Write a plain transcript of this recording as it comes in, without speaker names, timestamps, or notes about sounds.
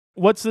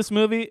What's this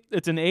movie?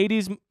 It's an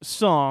 80s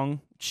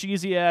song,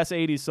 cheesy-ass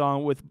 80s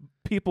song with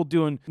people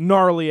doing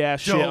gnarly-ass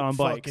shit on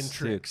bikes.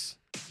 Tricks.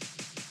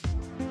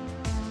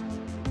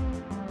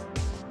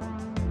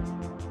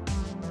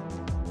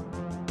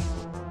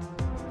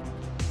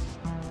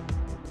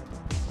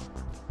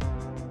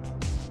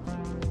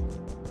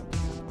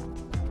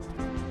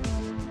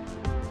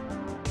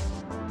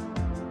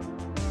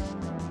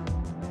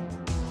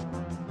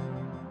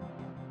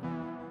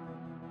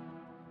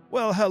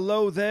 Well,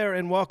 hello there,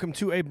 and welcome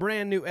to a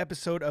brand new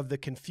episode of the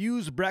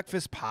Confused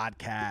Breakfast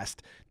Podcast.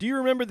 Do you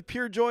remember the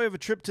pure joy of a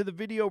trip to the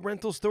video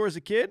rental store as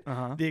a kid?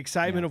 The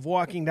excitement of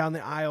walking down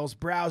the aisles,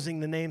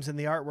 browsing the names and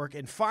the artwork,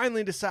 and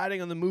finally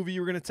deciding on the movie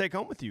you were going to take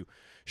home with you.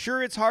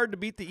 Sure, it's hard to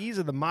beat the ease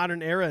of the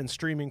modern era and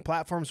streaming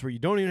platforms where you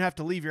don't even have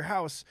to leave your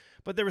house,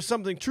 but there was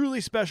something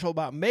truly special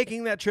about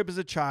making that trip as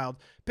a child,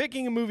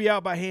 picking a movie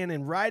out by hand,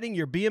 and riding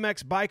your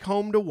BMX bike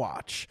home to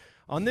watch.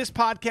 On this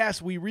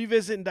podcast, we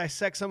revisit and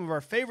dissect some of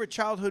our favorite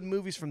childhood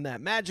movies from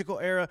that magical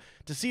era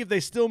to see if they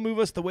still move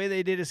us the way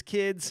they did as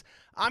kids.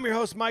 I'm your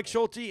host, Mike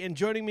Schulte, and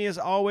joining me as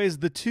always,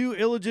 the two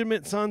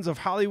illegitimate sons of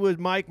Hollywood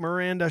Mike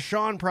Miranda,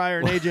 Shaun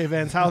Pryor, and AJ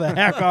Vance. How the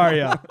heck are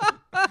you?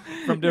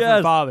 From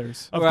different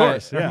fathers. Of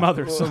course. Or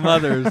mothers.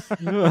 Mothers.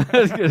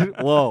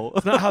 Whoa.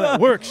 That's not how that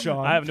works,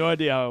 Shaun. I have no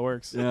idea how it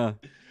works. Yeah.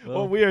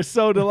 Well, we are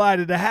so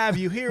delighted to have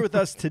you here with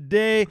us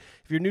today.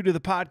 If you're new to the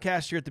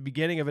podcast, you're at the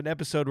beginning of an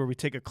episode where we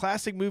take a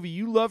classic movie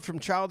you loved from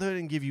childhood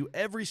and give you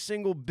every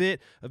single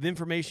bit of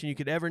information you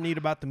could ever need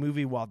about the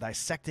movie while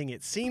dissecting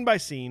it scene by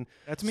scene.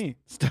 That's me.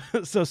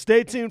 So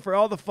stay tuned for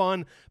all the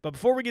fun. But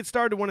before we get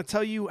started, I want to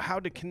tell you how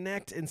to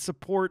connect and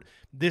support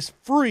this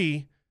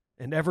free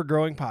and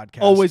ever-growing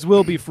podcast. Always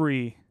will be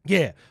free.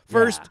 Yeah.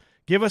 First,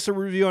 give us a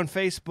review on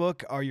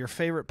Facebook or your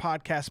favorite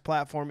podcast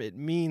platform. It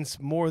means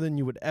more than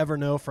you would ever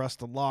know for us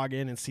to log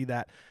in and see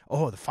that,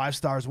 the 5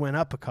 stars went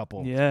up a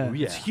couple. Yeah.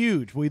 It's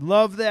huge. We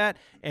love that.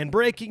 And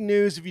breaking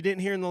news, if you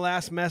didn't hear in the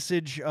last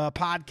message,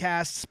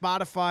 podcast,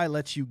 Spotify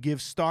lets you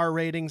give star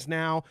ratings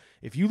now.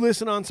 If you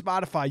listen on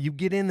Spotify, you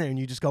get in there and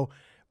you just go,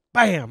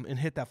 bam, and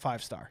hit that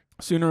 5 star.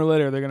 Sooner or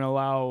later, they're gonna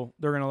allow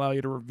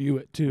you to review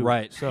it too.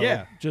 Right. So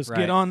just Right.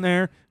 get on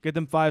there, get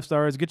them 5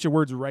 stars, get your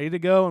words ready to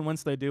go, and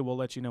once they do, we'll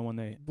let you know when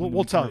they.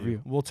 We'll tell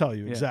you. We'll tell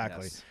you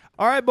exactly. Yes.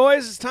 All right,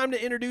 boys, it's time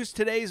to introduce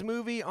today's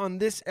movie. On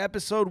this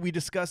episode, we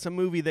discuss a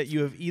movie that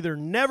you have either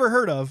never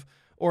heard of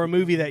or a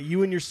movie that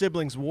you and your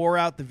siblings wore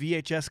out the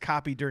VHS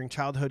copy during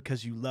childhood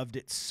because you loved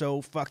it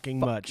so fucking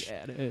much.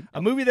 Yeah, dude.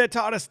 A movie that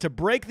taught us to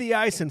break the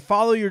ice and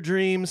follow your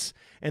dreams,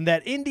 and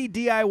that indie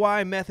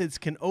DIY methods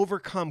can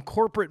overcome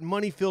corporate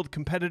money-filled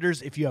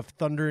competitors if you have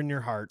thunder in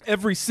your heart.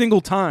 Every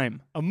single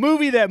time. A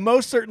movie that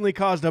most certainly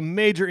caused a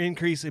major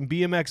increase in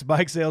BMX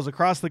bike sales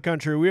across the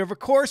country. We are, of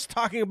course,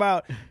 talking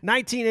about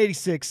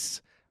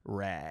 1986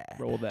 RAD.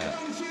 Roll that.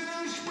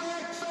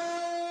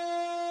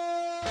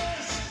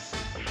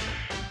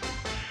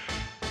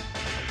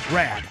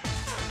 RAD.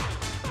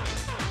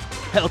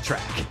 Hell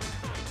track.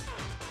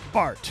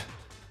 Bart.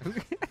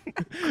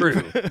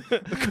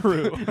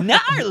 Crew.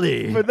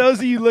 Gnarly. For those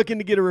of you looking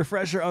to get a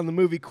refresher on the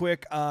movie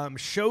quick,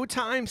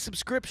 Showtime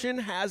subscription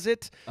has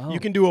it. You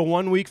can do a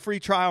 1-week free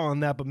trial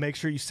on that, but make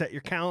sure you set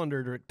your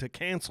calendar to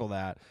cancel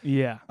that.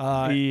 Yeah.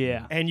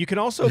 And you can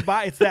also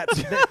buy it's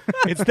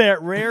that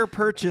rare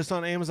purchase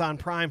on Amazon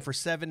Prime for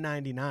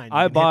 $7.99.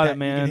 I bought it,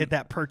 man. You can hit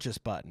that purchase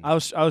button. I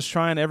was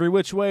trying every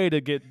which way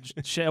to get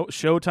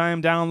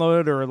Showtime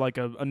downloaded or like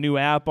a new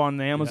app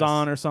on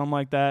Amazon or something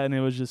like that, and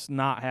it was just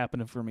not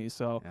happening for me.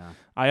 So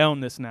I own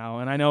this now,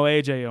 and I know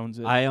AJ owns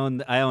it. I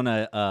own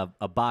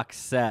a box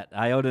set.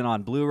 I own it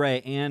on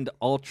Blu-ray and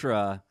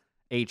Ultra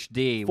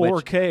HD.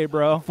 4K,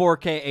 bro.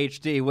 4K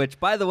HD, which,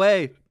 by the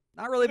way,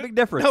 not really a big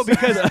difference. No,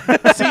 because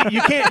see,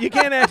 you can't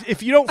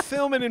if you don't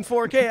film it in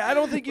 4K. I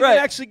don't think you can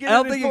actually get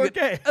it in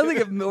 4K. I don't think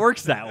it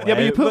works that way. Yeah,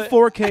 but you put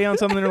 4K on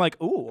something, and they're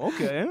like, "Ooh,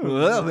 okay."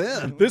 Well,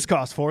 man, this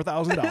costs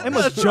 $4,000. It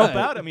must jump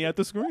out at me at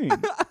the screen.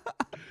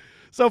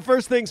 So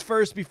first things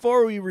first,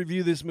 before we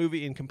review this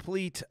movie in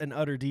complete and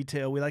utter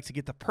detail, we like to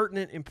get the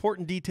pertinent,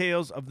 important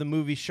details of the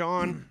movie.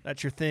 Shaun,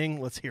 that's your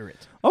thing. Let's hear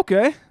it.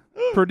 Okay.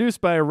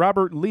 Produced by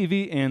Robert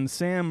Levy and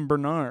Sam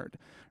Bernard.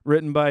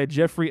 Written by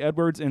Jeffrey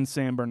Edwards and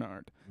Sam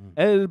Bernard.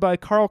 Edited by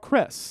Carl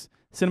Kress.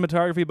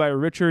 Cinematography by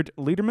Richard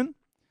Lederman.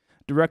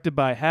 Directed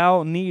by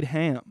Hal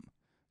Needham.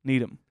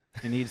 Needham.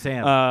 He needs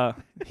Sam.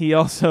 He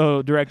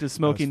also directed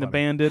Smoking the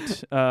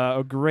Bandit,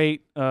 a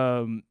great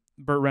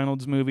Burt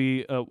Reynolds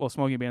movie,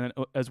 Smoking Bandit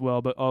as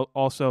well, but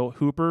also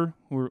Hooper,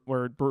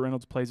 where Burt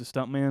Reynolds plays a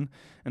stuntman,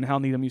 and Hal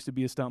Needham used to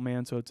be a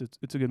stuntman, so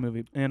it's a good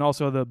movie. And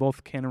also the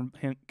both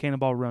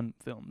Cannonball Run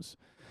films.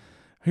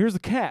 Here's the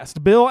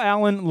cast: Bill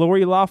Allen,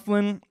 Lori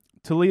Loughlin,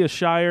 Talia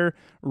Shire,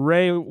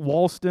 Ray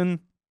Walston,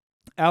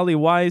 Ali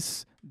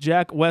Weiss,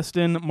 Jack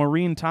Weston,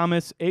 Maureen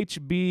Thomas,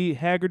 H.B.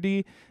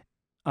 Haggerty,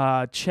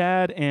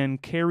 Chad,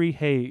 and Carrie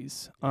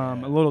Hayes. A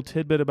little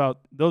tidbit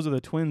about those are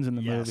the twins in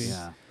the movie.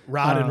 Yeah.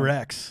 Rod and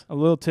Rex. A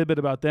little tidbit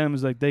about them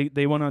is like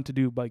they went on to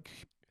do like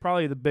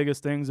probably the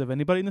biggest things of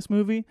anybody in this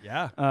movie.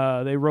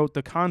 Yeah. They wrote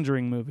the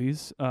Conjuring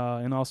movies,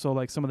 and also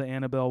like some of the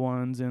Annabelle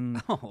ones,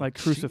 and like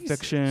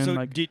Crucifixion. So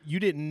like you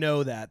didn't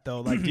know that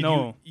though, like did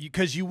no,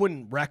 because you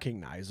wouldn't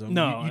recognize them.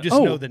 No, you just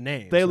know the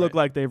names. They look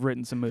like they've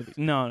written some movies.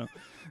 No.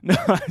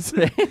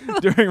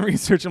 During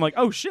research, I'm like,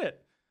 oh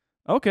shit.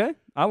 Okay,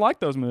 I like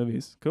those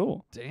movies.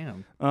 Cool.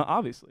 Damn.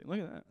 Obviously, look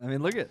at that. I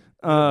mean, look at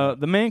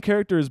the main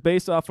character is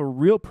based off a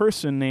real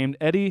person named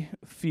Eddie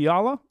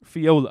Fiola.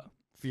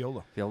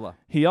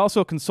 He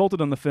also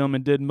consulted on the film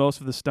and did most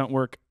of the stunt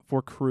work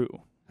for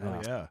crew.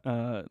 Oh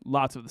yeah.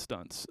 Lots of the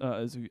stunts.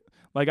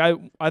 Like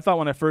I thought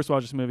when I first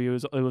watched this movie,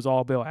 it was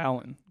all Bill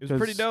Allen. It was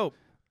pretty dope.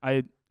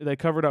 They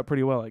covered up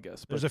pretty well, I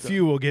guess. There's a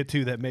few we'll get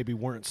to that maybe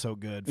weren't so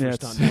good for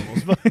stunt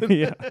doubles. But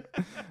yeah,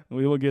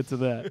 we will get to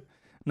that.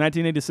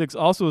 1986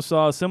 also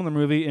saw a similar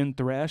movie in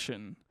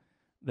Thrashin'.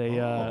 They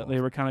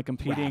were kind of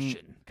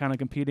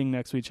competing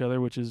next to each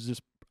other, which is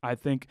just, I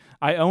think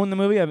I own the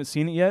movie. I haven't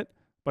seen it yet,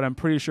 but I'm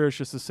pretty sure it's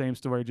just the same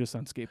story, just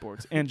on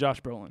skateboards, and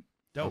Josh Brolin.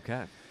 Dope.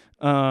 Okay.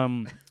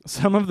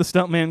 Some of the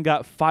stuntmen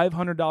got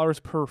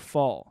 $500 per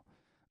fall.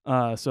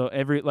 So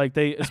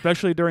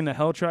especially during the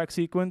hell track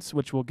sequence,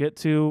 which we'll get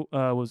to,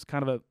 was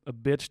kind of a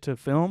bitch to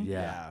film.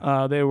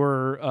 Yeah. They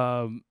were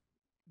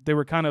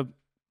kind of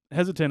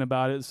hesitant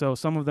about it, so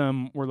some of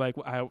them were like,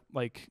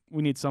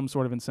 we need some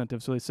sort of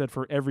incentive. So they said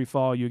for every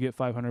fall you get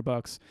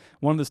 $500.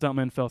 One of the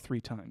stuntmen fell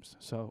 3 times.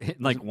 So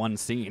like one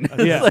scene.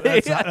 Yeah,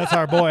 that's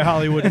our boy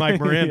Hollywood Mike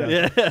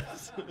Miranda.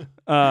 Yes.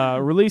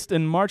 Released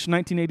in March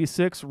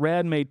 1986,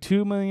 RAD made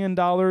 $2 million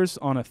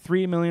on a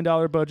 $3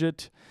 million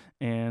budget,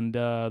 and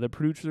the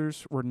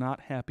producers were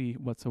not happy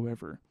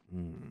whatsoever.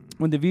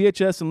 When the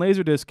VHS and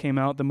Laserdisc came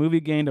out, the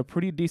movie gained a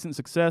pretty decent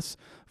success.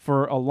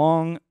 For a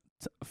long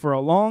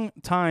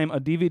time, a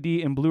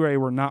DVD and Blu-ray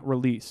were not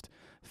released.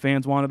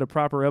 Fans wanted a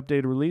proper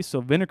updated release,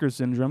 so Vinegar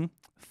Syndrome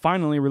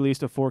finally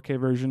released a 4K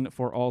version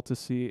for all to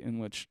see, in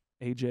which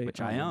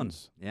AJ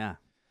owns. Yeah.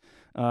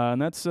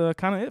 And that's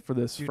kind of it for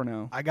this for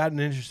now. I got an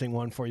interesting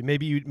one for you.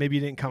 Maybe you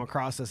didn't come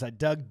across this. I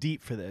dug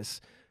deep for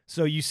this.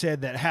 So you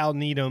said that Hal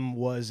Needham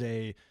was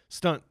a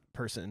stunt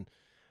person.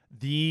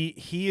 He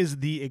is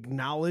the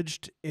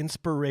acknowledged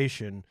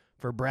inspiration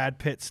for Brad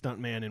Pitt's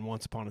stuntman in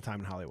Once Upon a Time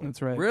in Hollywood.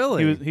 That's right.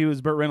 Really? He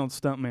was Burt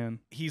Reynolds' stuntman.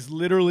 He's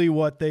literally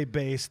what they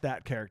based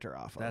that character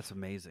off of. That's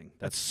amazing.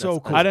 That's so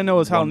cool. I didn't know it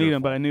was Hal wonderful.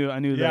 Needham, but I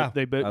knew Yeah. that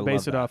they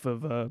based it off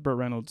of Burt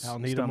Reynolds. Hal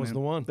Needham was stuntman. the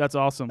one. That's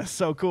awesome. That's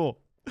so cool.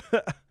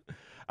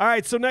 All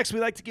right, so next we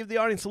like to give the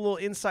audience a little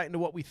insight into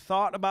what we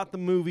thought about the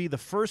movie the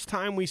first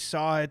time we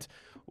saw it.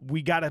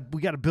 We gotta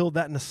build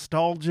that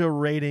nostalgia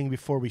rating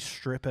before we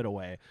strip it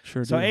away.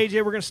 Sure. So do.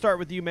 AJ, we're gonna start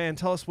with you, man.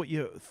 Tell us what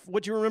you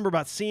remember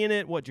about seeing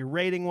it, what your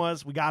rating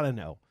was. We gotta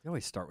know. You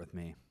always start with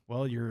me.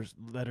 Well, your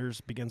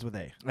letters begins with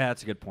A. Yeah,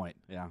 that's a good point.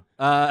 Yeah.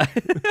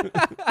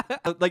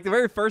 Like the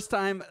very first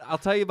time, I'll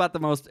tell you about the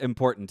most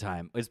important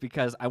time, is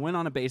because we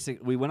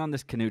went on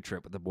this canoe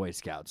trip with the Boy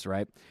Scouts,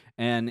 right?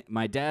 And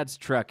my dad's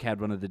truck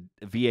had one of the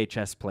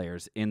VHS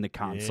players in the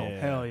console. Yeah.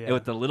 Hell yeah.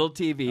 With the little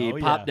TV, Oh,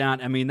 pop yeah.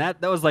 down. I mean,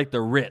 that was like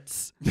the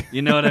Ritz.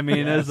 You know what I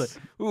mean? It was Yes.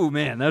 like, ooh,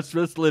 man, that's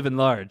living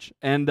large.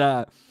 And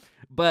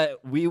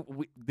but we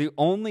the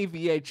only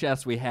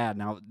VHS we had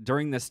now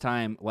during this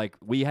time, like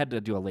we had to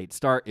do a late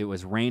start. It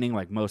was raining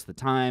like most of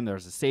the time. There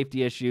was a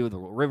safety issue. The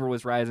river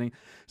was rising,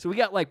 so we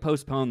got like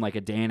postponed like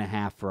a day and a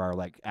half for our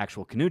like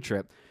actual canoe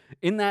trip.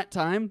 In that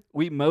time,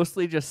 we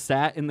mostly just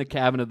sat in the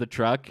cabin of the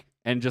truck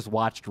and just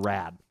watched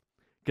RAD,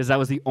 because that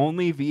was the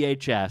only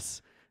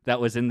VHS that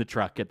was in the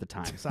truck at the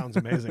time. Sounds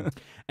amazing.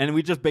 And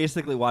we just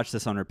basically watched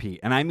this on repeat.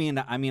 And I mean,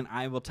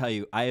 I will tell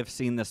you, I have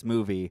seen this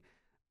movie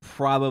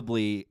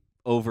probably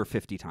over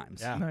 50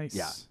 times. Yeah. Nice.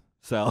 Yeah.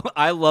 So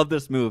I love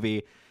this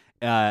movie.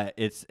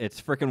 It's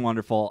freaking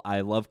wonderful.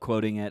 I love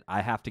quoting it.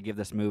 I have to give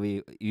this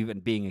movie, even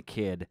being a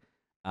kid,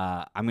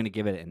 I'm going to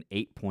give it an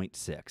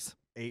 8.6.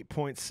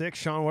 8.6.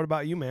 Shaun, what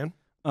about you, man?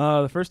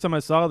 The first time I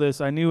saw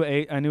this, I knew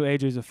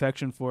AJ's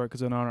affection for it,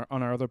 because on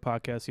our other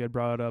podcast he had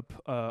brought it up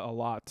a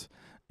lot,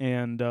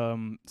 and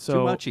so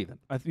Too much even.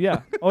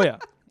 yeah, oh yeah,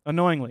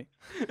 annoyingly.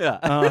 Yeah.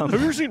 Have you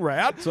ever seen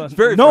RAD? So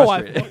Very no, I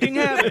frustrating. fucking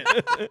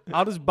haven't.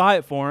 I'll just buy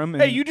it for him.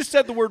 Hey, you just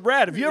said the word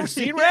RAD. Have you ever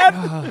seen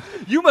RAD?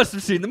 You must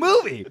have seen the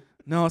movie.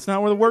 No, it's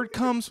not where the word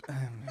comes.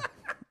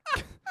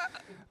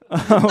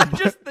 I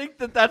just think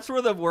that's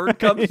where the word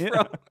comes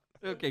from.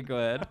 Okay, go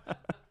ahead.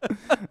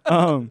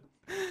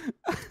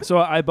 So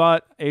I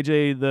bought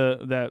AJ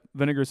that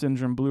Vinegar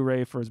Syndrome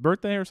Blu-ray for his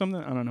birthday or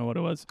something. I don't know what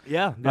it was.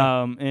 Yeah.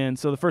 And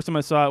so the first time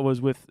I saw it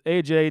was with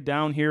AJ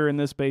down here in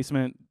this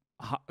basement,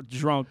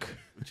 drunk,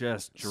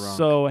 Just drunk.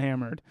 so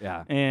hammered.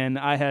 Yeah. And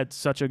I had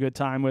such a good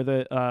time with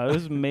it. It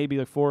was maybe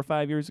like 4 or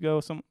 5 years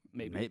ago,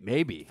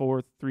 Maybe.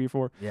 3 or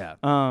 4. Yeah.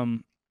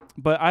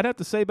 But I'd have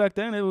to say back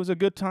then it was a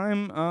good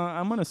time.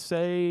 I'm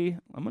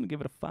gonna give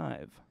it a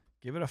 5.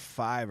 Give it a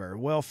 5.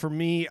 Well, for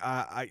me,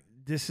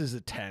 this is a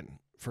 10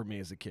 for me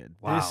as a kid.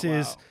 Wow,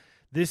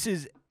 This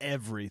is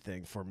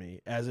everything for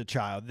me as a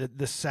child. The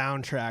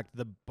soundtrack,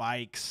 the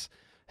bikes,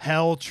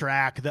 Hell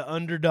Track, the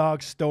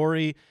underdog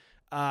story.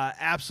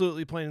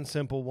 Absolutely plain and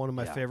simple. One of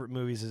my favorite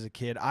movies as a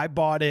kid. I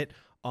bought it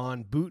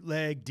on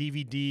bootleg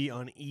DVD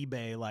on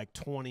eBay like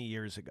 20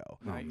 years ago.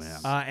 Nice.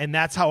 Oh, man. And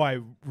that's how I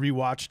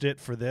rewatched it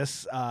for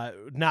this,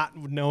 not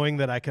knowing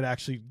that I could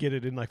actually get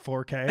it in like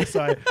 4K.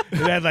 So it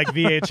had like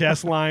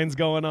VHS lines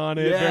going on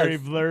it, very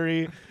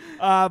blurry.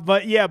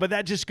 But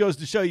that just goes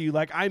to show you,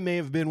 like, I may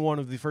have been one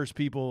of the first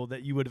people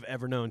that you would have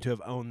ever known to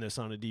have owned this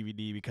on a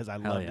DVD because I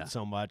loved it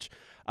so much.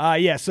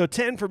 So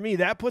 10 for me.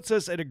 That puts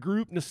us at a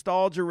group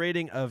nostalgia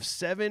rating of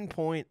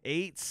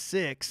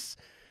 7.86,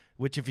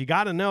 which if you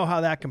got to know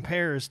how that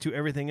compares to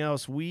everything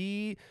else,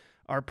 we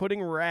are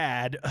putting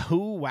RAD,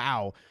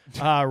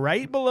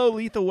 right below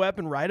Lethal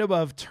Weapon, right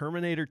above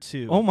Terminator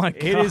 2. Oh, my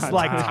God. It is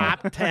like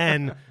top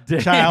 10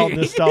 child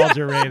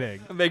nostalgia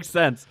rating. That makes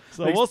sense.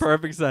 So makes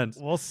perfect sense.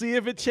 We'll see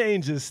if it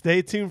changes.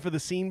 Stay tuned for the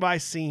scene by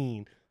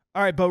scene.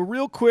 All right, but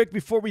real quick,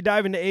 before we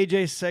dive into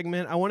AJ's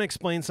segment, I want to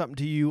explain something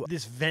to you.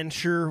 This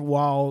venture,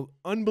 while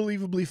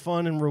unbelievably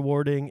fun and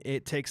rewarding,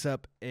 it takes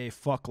up a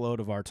fuckload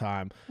of our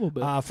time. A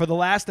little bit. For the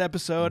last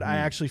episode, I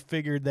actually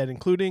figured that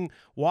including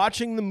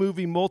watching the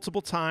movie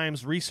multiple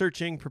times,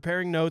 researching,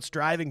 preparing notes,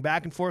 driving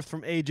back and forth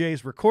from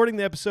AJ's, recording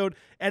the episode,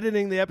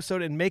 editing the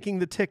episode, and making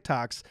the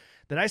TikToks,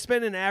 that I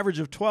spend an average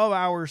of 12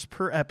 hours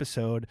per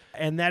episode,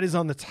 and that is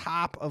on the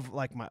top of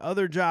like my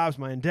other jobs,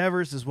 my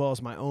endeavors, as well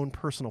as my own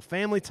personal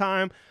family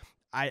time.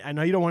 I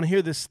know you don't want to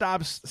hear this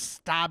stop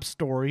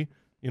story.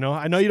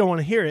 I know you don't want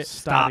to hear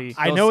it.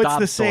 I know it's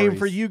the same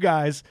for you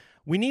guys.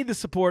 We need the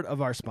support of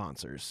our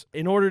sponsors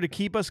in order to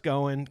keep us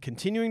going,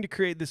 continuing to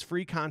create this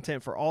free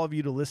content for all of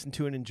you to listen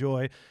to and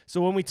enjoy.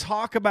 So when we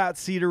talk about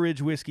Cedar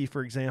Ridge whiskey,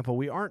 for example,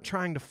 we aren't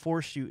trying to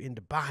force you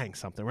into buying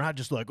something. We're not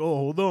just like, oh,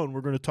 hold on,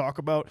 we're going to talk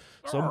about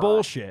some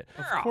bullshit.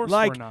 Of course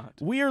we're not.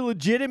 We are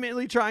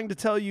legitimately trying to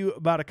tell you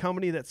about a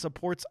company that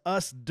supports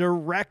us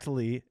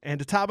directly, and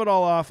to top it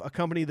all off, a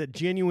company that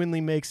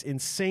genuinely makes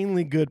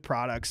insanely good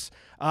products.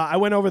 I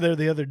went over there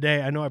the other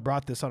day. I know I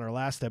brought this on our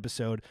last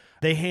episode.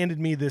 They handed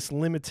me this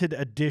limited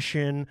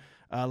edition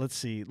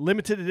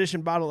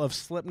bottle of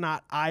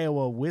Slipknot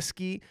Iowa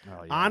whiskey,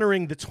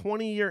 honoring the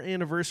 20-year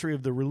anniversary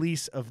of the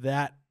release of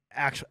that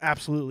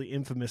absolutely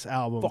infamous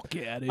album. Fuck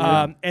yeah,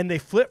 dude. And they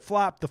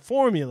flip-flopped the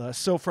formula.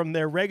 So from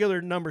their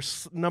regular number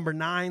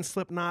 9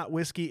 Slipknot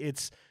whiskey,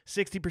 it's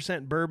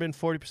 60% bourbon,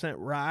 40%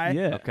 rye.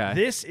 Yeah. Okay.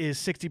 This is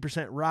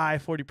 60% rye,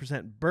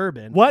 40%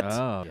 bourbon. What?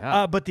 Oh,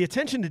 yeah. But the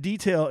attention to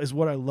detail is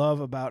what I love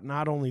about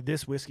not only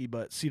this whiskey,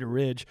 but Cedar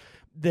Ridge.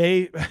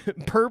 They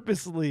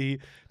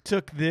purposely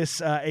took this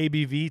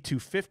ABV to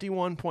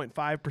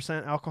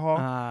 51.5% alcohol.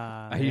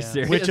 Are you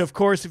serious? Which, of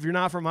course, if you're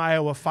not from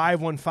Iowa,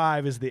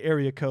 515 is the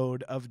area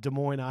code of Des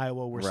Moines,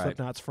 Iowa, where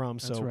Slipknot's from.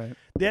 That's so right.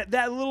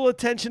 that little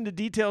attention to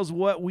detail is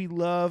what we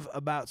love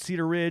about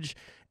Cedar Ridge.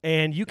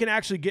 And you can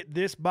actually get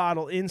this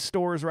bottle in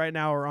stores right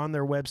now or on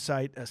their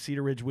website,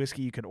 Cedar Ridge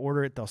Whiskey. You can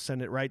order it. They'll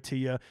send it right to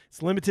you.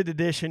 It's limited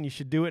edition. You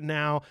should do it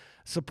now.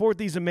 Support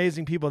these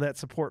amazing people that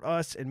support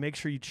us, and make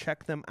sure you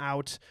check them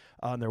out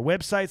on their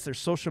websites, their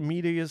social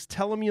medias.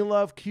 Tell them you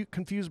love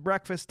Confused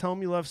Breakfast. Tell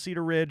them you love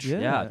Cedar Ridge.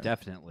 Yeah,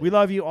 definitely. We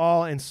love you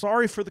all, and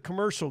sorry for the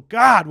commercial.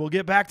 God, we'll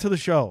get back to the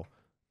show.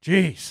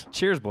 Jeez.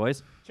 Cheers,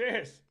 boys.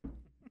 Cheers.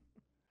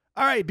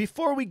 All right,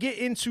 before we get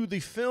into the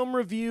film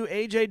review,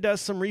 AJ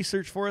does some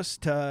research for us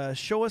to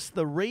show us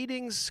the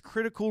ratings,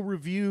 critical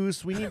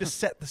reviews. We need to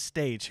set the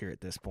stage here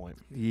at this point.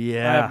 I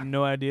have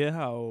no idea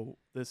how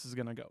this is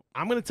going to go.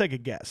 I'm going to take a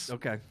guess.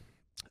 Okay.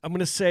 I'm going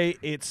to say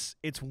it's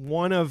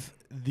one of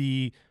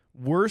the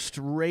worst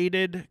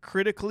rated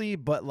critically,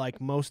 but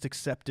like most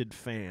accepted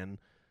fan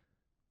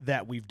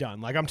that we've done.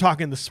 Like, I'm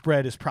talking the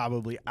spread is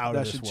probably out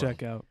of this should world.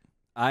 check out.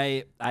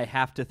 I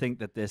have to think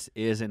that this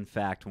is, in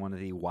fact, one of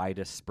the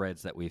widest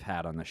spreads that we've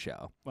had on the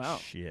show. Wow.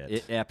 Shit.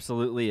 It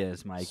absolutely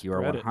is, Mike. You are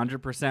Spread it. Spread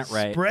 $100%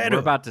 right. it. We're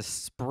about to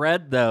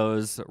spread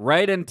those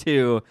right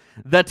into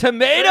the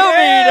tomato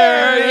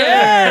meter.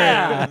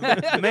 Yeah.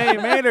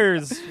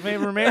 Maters.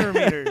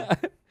 Mater.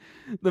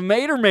 The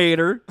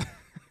meter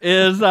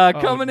is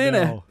coming in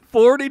at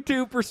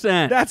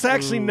 42%. That's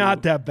actually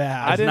not that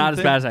bad. It's not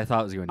as bad as I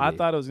thought it was going to be. I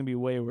thought it was going to be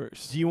way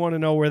worse. Do you want to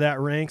know where that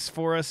ranks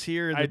for us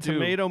here? The I do.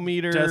 tomato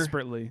meter,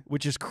 Desperately.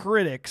 which is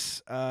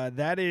critics,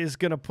 that is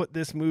going to put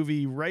this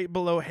movie right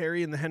below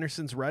Harry and the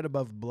Hendersons, right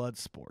above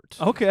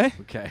Bloodsport. Okay.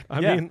 Okay. I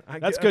Yeah, mean,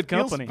 that's good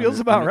company. Feels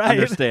about right.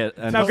 Understand.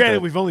 Now,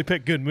 granted, we've only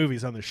picked good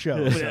movies on the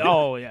show. So.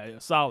 Oh, yeah,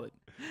 solid.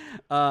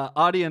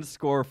 Audience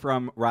score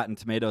from Rotten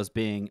Tomatoes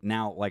being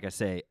now, like I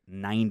say,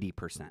 90%.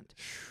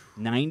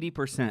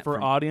 90%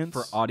 For audience?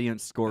 For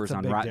audience scores That's a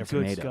on big Rotten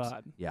difference. Good Tomatoes.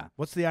 God. Yeah.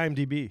 What's the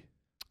IMDb?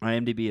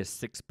 IMDb is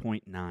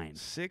 6.9.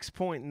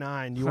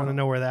 6.9. You want to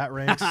know where that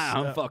ranks?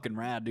 I'm fucking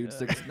rad, dude.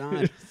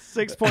 6.9.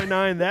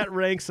 6.9. That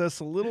ranks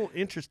us a little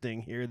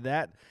interesting here.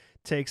 That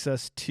takes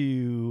us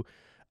to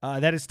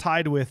that is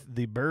tied with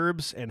The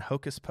Burbs and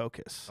Hocus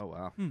Pocus Oh,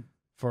 wow.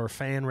 for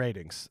fan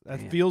ratings. That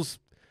Man. feels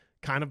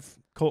kind of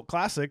cult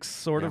classics,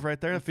 sort of right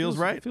there. It feels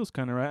right. It feels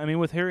kind of right. I mean,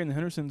 with Harry and the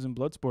Hendersons and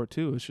Bloodsport,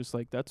 too, it's just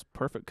like that's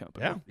perfect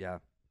company. Yeah. Yeah.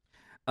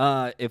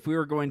 If we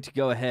were going to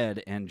go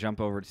ahead and jump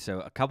over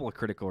to a couple of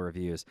critical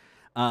reviews,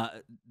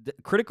 the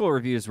critical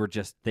reviews were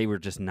just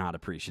not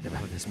appreciative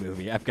of this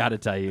movie. I've got to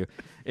tell you,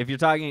 if you're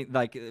talking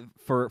like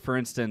for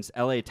instance,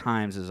 LA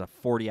Times is a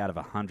 40 out of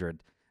 100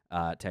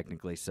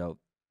 technically. So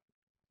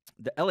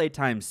the LA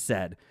Times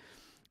said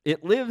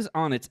it lives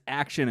on its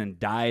action and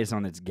dies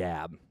on its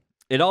gab.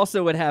 It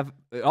also would have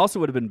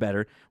been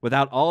better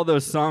without all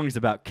those songs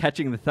about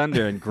catching the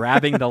thunder and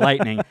grabbing the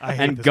lightning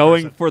and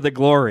going for the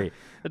glory.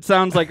 It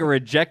sounds like a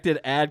rejected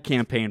ad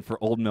campaign for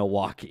Old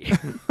Milwaukee.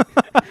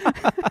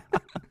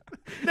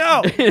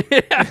 No.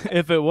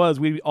 If it was,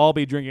 we'd all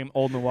be drinking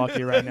Old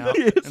Milwaukee right now.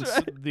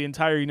 Right. The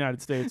entire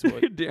United States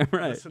would. Damn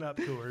right. Listen up,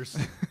 Coors.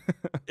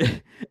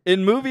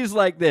 In movies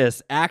like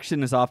this,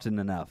 action is often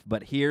enough,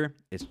 but here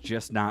it's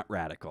just not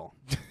radical.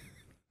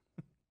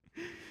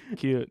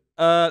 Cute.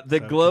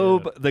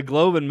 The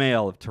Globe and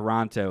Mail of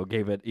Toronto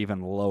gave it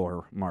even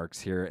lower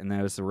marks here, and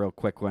that was a real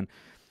quick one.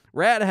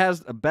 RAD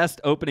has the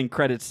best opening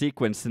credit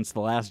sequence since the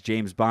last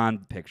James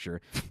Bond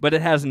picture, but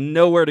it has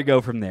nowhere to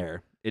go from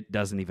there. It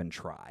doesn't even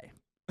try.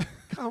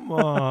 Come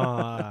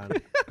on.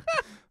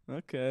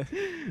 Okay.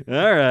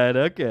 All right.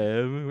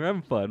 Okay. We're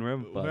having fun.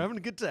 We're having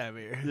a good time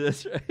here.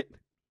 That's right.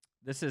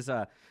 This is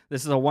a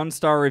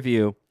 1-star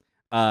review,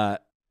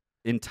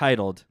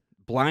 entitled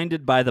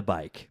 "Blinded by the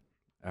Bike."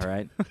 All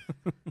right.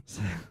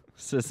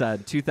 This is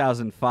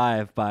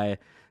 2005 by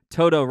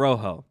Toto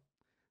Rojo,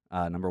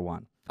 number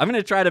 1. I'm going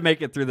to try to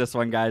make it through this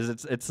one, guys.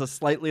 It's a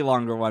slightly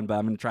longer one, but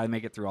I'm going to try to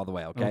make it through all the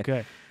way, okay?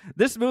 Okay.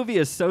 This movie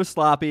is so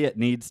sloppy it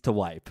needs to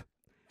wipe.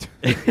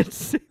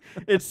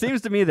 It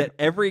seems to me that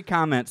every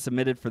comment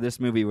submitted for this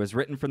movie was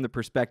written from the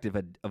perspective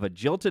of a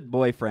jilted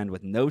boyfriend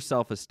with no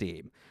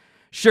self-esteem.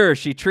 Sure,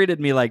 she treated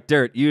me like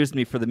dirt, used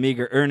me for the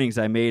meager earnings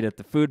I made at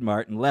the food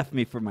mart, and left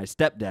me for my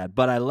stepdad,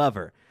 but I love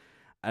her.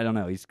 I don't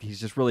know. He's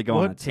just really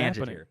going on a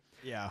tangent here.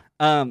 Yeah.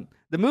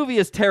 The movie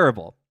is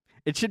terrible.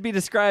 It should be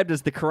described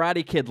as the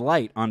Karate Kid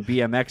light on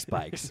BMX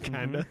bikes.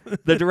 Kinda.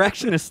 The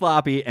direction is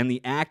sloppy, and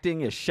the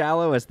acting is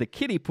shallow as the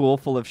kiddie pool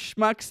full of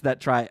schmucks that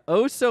try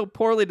oh so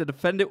poorly to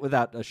defend it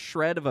without a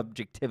shred of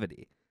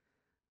objectivity.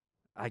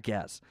 I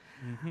guess.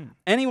 Mm-hmm.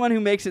 Anyone who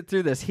makes it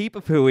through this heap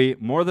of hooey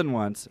more than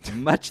once,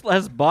 much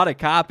less bought a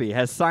copy,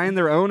 has signed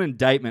their own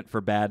indictment for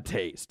bad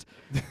taste.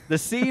 The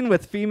scene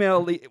with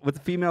female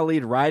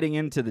lead riding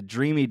into the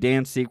dreamy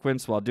dance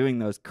sequence while doing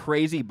those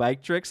crazy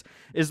bike tricks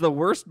is the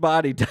worst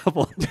body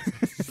double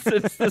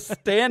since the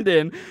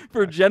stand-in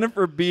for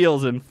Jennifer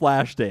Beals in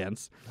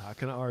Flashdance. Not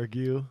gonna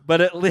argue.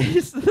 But at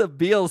least the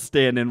Beals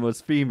stand-in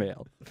was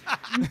female.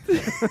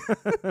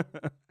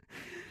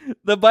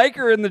 The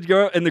biker and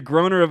the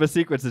groaner of a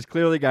sequence is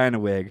clearly a guy in a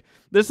wig.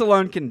 This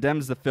alone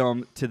condemns the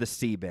film to the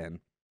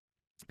C-bin.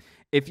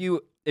 If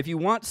you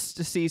want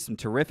to see some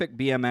terrific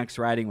BMX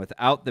riding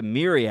without the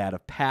myriad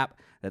of pap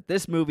that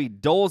this movie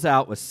doles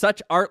out with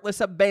such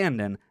artless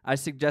abandon, I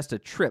suggest a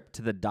trip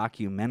to the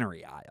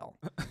documentary aisle.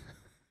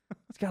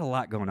 It's got a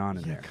lot going on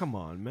in there. Come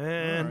on,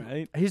 man. All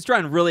right. He's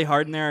trying really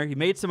hard in there. He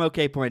made some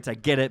okay points. I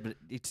get it, but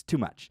it's too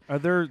much. Are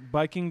there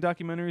biking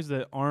documentaries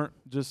that aren't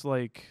just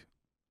like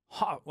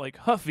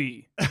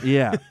Huffy?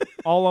 Yeah.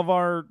 All of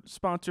our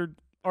sponsored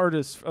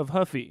artists of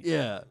Huffy.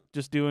 Yeah.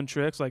 Just doing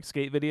tricks like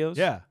skate videos.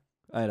 Yeah.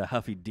 I had a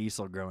Huffy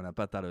Diesel growing up.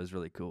 I thought it was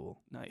really cool.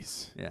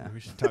 Nice. Yeah. We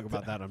should talk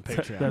about that on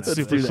Patreon. That's Let's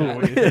super do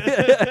cool.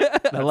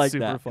 that. I like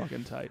super that.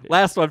 fucking tight. Dude.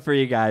 Last one for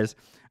you guys.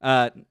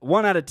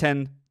 1 out of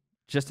 10,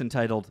 just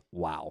entitled,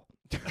 wow.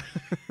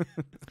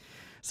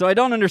 So I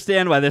don't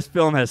understand why this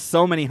film has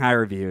so many high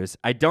reviews.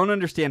 I don't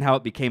understand how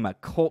it became a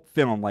cult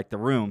film like The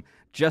Room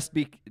just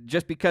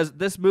because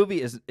this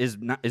movie is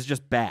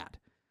just bad.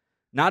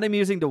 Not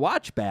amusing to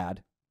watch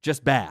bad,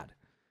 just bad.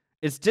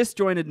 Its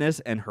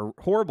disjointedness and her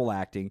horrible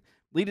acting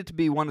lead it to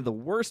be one of the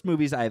worst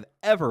movies I have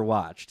ever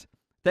watched.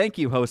 Thank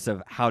you, hosts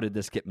of How Did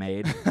This Get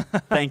Made?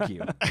 Thank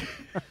you.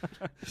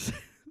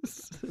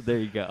 There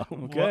you go.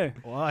 Okay.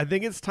 Well, I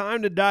think it's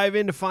time to dive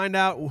in to find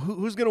out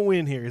who's going to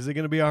win here. Is it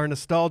going to be our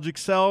nostalgic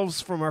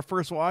selves from our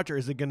first watch, or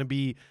is it going to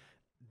be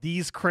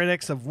these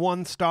critics of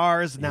 1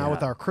 stars now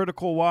with our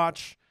critical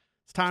watch?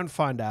 It's time to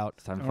find out.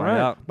 It's time to find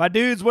out. My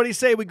dudes, what do you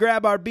say we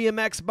grab our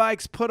BMX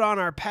bikes, put on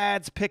our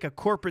pads, pick a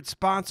corporate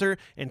sponsor,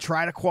 and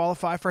try to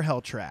qualify for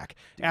Hell Track?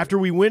 After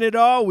we win it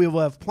all, we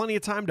will have plenty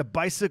of time to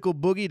bicycle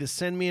boogie to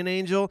Send Me an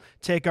Angel,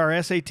 take our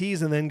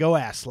SATs, and then go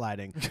ass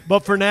sliding.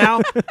 But for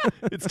now,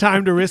 it's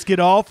time to risk it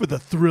all for the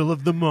thrill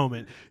of the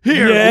moment.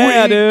 Here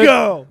we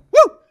go.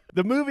 Woo!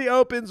 The movie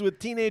opens with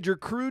teenager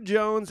Crew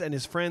Jones and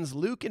his friends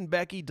Luke and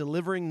Becky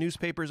delivering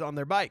newspapers on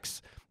their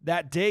bikes.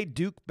 That day,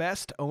 Duke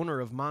Best, owner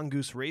of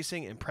Mongoose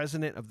Racing and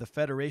president of the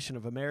Federation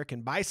of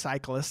American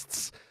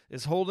Bicyclists,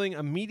 is holding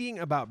a meeting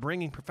about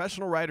bringing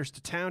professional riders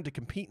to town to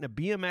compete in a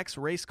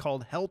BMX race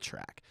called Hell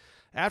Track.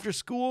 After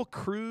school,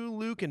 Crew,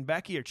 Luke, and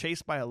Becky are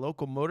chased by a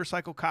local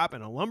motorcycle cop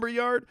in a lumber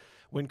yard.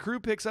 When Crew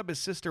picks up his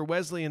sister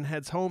Wesley and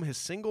heads home, his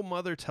single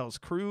mother tells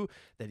Crew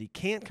that he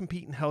can't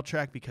compete in Hell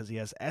Track because he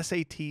has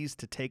SATs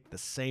to take the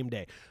same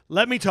day.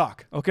 Let me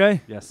talk.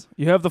 Okay. Yes.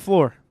 You have the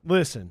floor.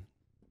 Listen,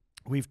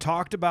 we've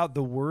talked about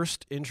the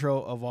worst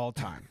intro of all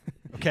time.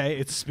 Okay,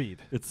 it's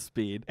speed. It's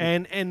speed.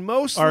 And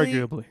mostly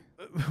Arguably.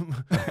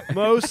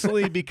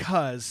 mostly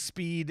because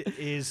speed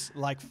is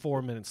like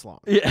 4 minutes long.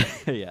 Yeah.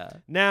 Yeah.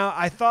 Now,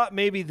 I thought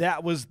maybe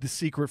that was the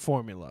secret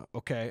formula,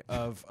 okay,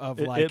 of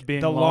like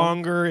being the long?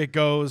 longer it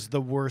goes,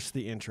 the worse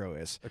the intro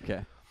is.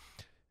 Okay.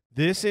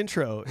 This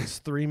intro is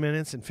 3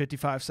 minutes and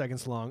 55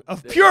 seconds long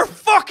of pure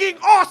fucking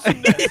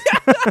awesomeness.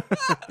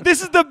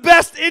 This is the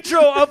best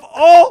intro of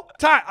all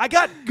time. I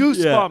got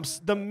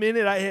goosebumps the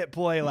minute I hit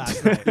play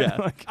last night.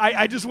 Yeah.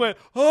 I just went,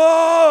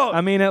 oh!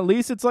 I mean, at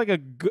least it's like a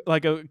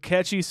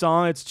catchy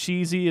song. It's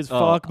cheesy as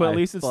fuck, but at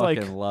least it's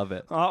like, love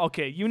it.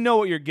 okay, you know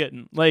what you're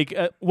getting. Like,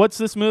 what's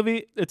this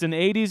movie? It's an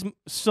 80s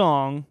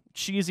song,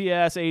 cheesy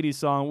ass 80s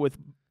song with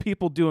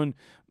people doing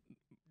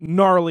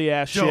gnarly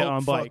ass shit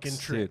on bikes. Fucking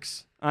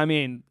tricks. I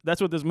mean,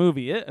 that's what this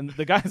movie is, and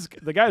the guy's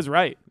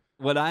right.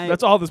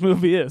 That's all this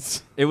movie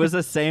is. It was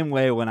the same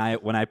way when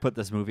I put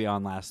this movie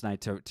on last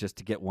night just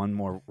to get one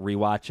more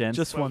rewatch in.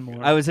 Just one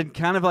more. I was in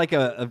kind of like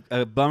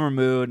a bummer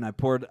mood, and I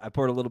poured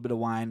a little bit of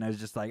wine. And I was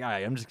just like, all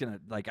right, I'm just gonna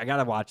I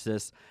gotta watch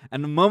this.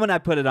 And the moment I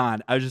put it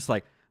on, I was just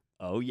like,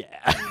 oh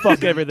yeah,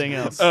 fuck everything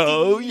else.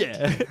 Oh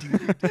yeah, because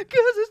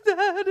it's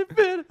not a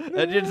bit.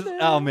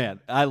 Oh man,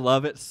 I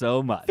love it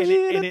so much. And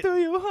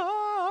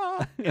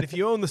if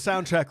you own the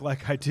soundtrack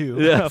like I do,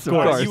 yes, of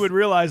course, you would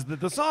realize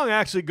that the song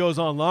actually goes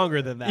on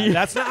longer than that. Yeah.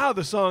 That's not how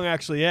the song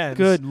actually ends.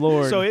 Good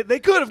Lord. So they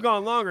could have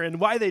gone longer, and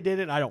why they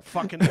didn't, I don't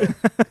fucking know.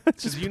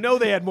 Because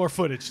they had more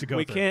footage to go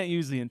We through. can't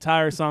use the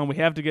entire song. We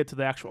have to get to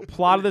the actual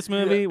plot of this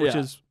movie, which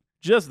is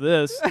just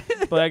this.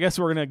 But I guess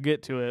we're going to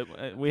get to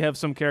it. We have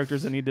some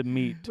characters that need to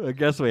meet. I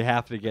guess we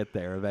have to get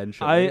there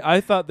eventually.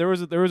 I thought there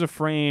was a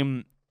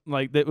frame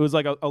like that was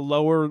like a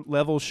lower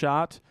level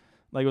shot.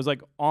 Like it was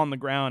like on the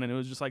ground, and it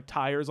was just like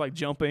tires like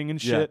jumping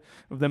and shit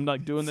of them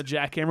like doing the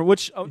jackhammer.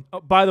 Which,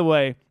 by the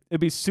way,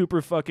 it'd be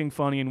super fucking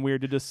funny and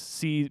weird to just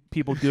see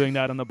people doing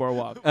that on the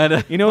boardwalk.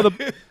 You know what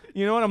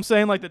I'm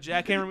saying? Like the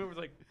jackhammer move was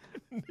like.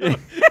 No,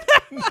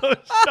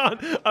 Shaun,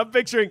 I'm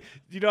picturing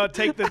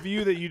take the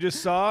view that you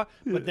just saw,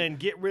 but then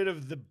get rid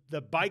of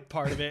the bike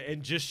part of it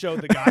and just show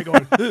the guy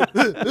going.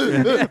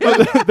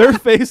 Their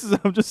faces,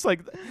 I'm just like,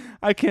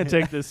 I can't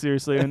take this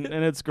seriously, and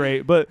it's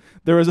great. But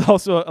there was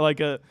also like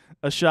a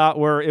shot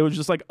where it was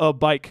just like a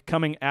bike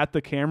coming at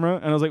the camera,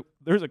 and I was like,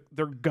 there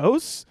are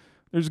ghosts.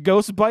 There's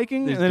ghost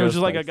biking, and then it was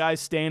just like a guy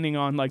standing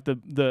on like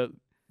the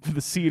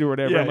seat or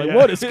whatever. I'm like,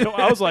 what is going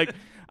on?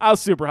 I was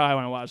super high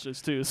when I watched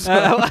this too, so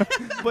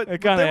but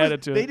it kind of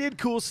added to it. They did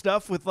cool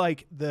stuff with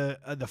like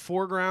the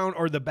foreground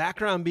or the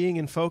background being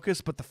in focus,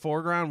 but the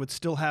foreground would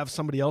still have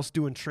somebody else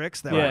doing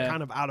tricks that were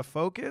kind of out of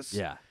focus.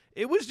 Yeah.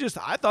 It was just,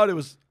 I thought it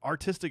was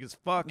artistic as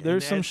fuck.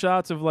 There's some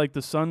shots of like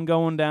the sun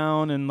going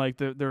down and like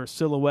there are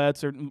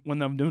silhouettes or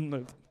when I'm doing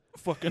the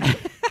fucking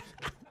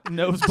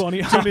nose bunny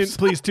hops.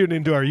 Please tune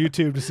into our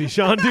YouTube to see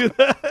Shaun do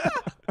that.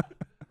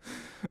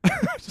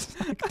 Just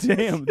like,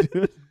 damn,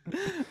 dude.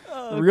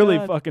 Really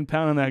fucking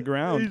pounding that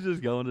ground. He's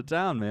just going to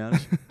town, man.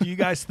 Do you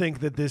guys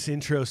think that this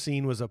intro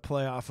scene was a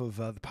play off of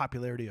the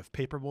popularity of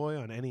Paperboy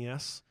on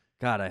NES?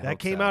 God, I hope that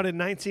came out in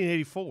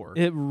 1984.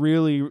 It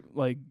really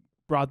like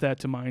brought that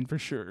to mind for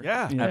sure.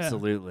 Yeah.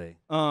 Absolutely.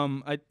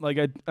 I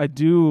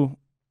do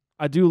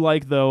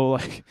like though,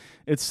 like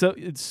it's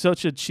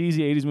such a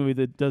cheesy 80s movie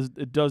that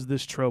does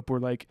this trope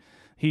where like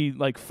he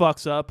like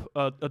fucks up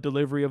a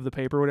delivery of the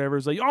paper or whatever.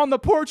 He's like, on the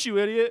porch, you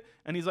idiot.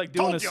 And he's like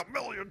doing a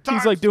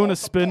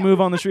spin move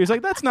on the street. He's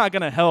like, that's not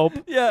gonna help.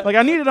 Yeah. Like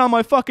I need it on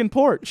my fucking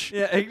porch.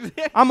 Yeah,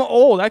 exactly. I'm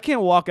old. I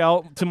can't walk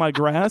out to my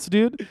grass,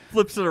 dude.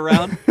 Flips it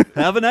around.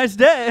 Have a nice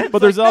day. But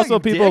there's also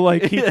people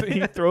like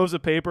he throws a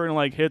paper and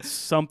like hits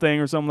something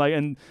or something like,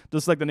 and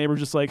just like the neighbor's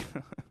just like,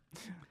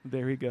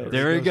 there he goes.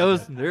 There he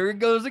goes. There he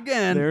goes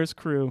again. There's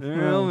Crew.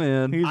 Oh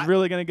man, he's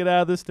really gonna get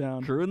out of this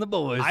town. Crew and the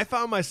boys. I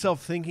found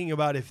myself thinking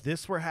about if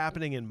this were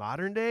happening in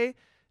modern day,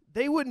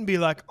 they wouldn't be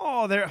like,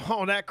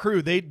 that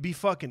Crew. They'd be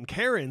fucking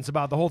Karens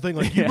about the whole thing.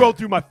 Like, you rode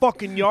through my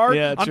fucking yard.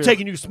 Yeah, I'm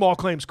taking you to small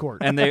claims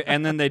court. And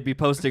then they'd be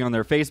posting on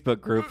their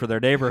Facebook group for their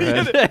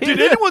neighborhood. Did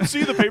anyone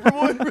see the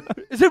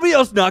Paperboy? Is anybody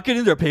else not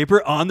getting their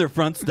paper on their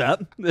front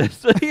step?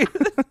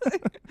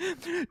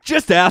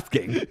 Just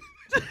asking.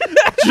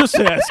 Just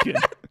asking.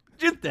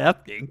 Just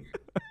asking.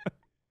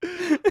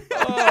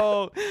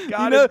 Oh,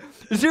 God.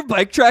 Is your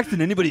bike tracked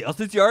in anybody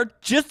else's yard?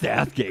 Just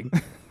asking.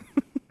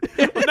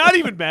 I'm not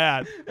even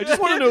mad. I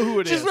just want to know who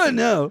it is. Just want to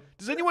know.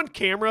 Does anyone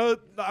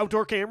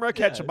outdoor camera,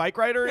 catch a bike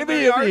rider in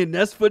Maybe their yard? any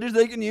Nest footage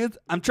they can use?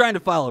 I'm trying to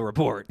file a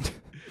report.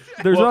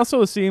 There's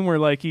also a scene where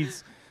like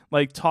he's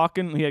like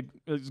talking,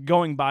 is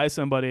going by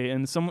somebody,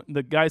 and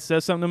the guy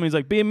says something to him. He's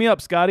like, "Beam me up,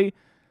 Scotty."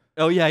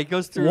 Oh yeah, he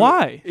goes through.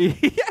 Why?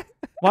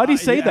 Why'd he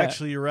say that?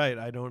 Actually, you're right.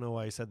 I don't know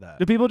why he said that.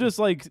 Do people just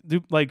like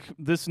do like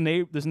this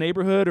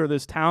neighborhood or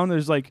this town?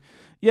 There's like,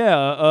 2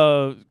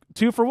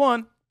 for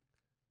 1.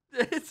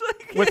 It's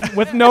like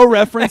with no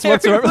reference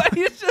whatsoever.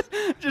 Everybody's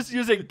just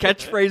using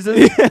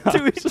catchphrases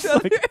to each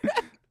other.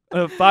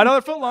 Like,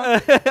 $5 foot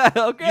long.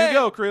 Okay, You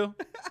go, Crew.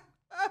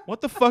 What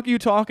the fuck are you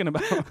talking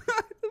about?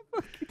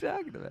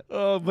 talking about?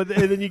 Oh, but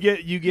and then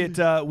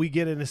we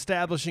get an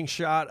establishing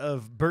shot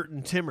of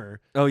Burton Timmer.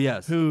 Oh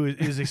yes, who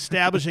is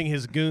establishing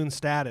his goon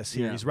status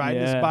here. Yeah. He's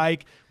riding his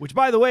bike, which,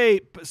 by the way,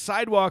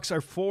 sidewalks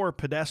are for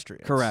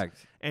pedestrians.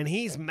 correct. And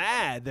he's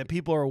mad that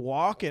people are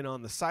walking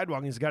on the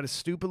sidewalk. He's got his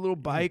stupid little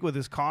bike with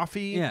his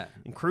coffee. Yeah.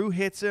 And crew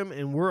hits him,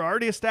 and we're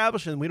already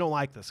establishing we don't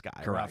like this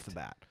guy right off the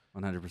bat.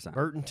 100%.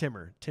 Burton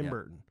Timmer. Tim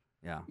Burton.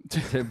 Yeah.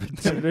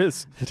 It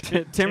is.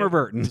 Timmer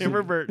Burton.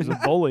 Timmer Burton. He's a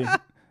bully.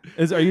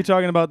 Are you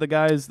talking about the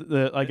guys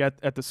that like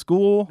at the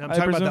school? I'm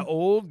talking about the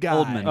old guy.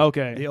 Oldman.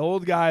 Okay. The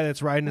old guy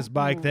that's riding his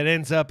bike that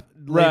ends up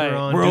later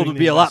on. World doing would the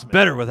be a lot investment.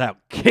 better without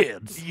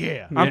kids.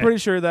 Yeah. I'm pretty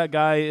sure that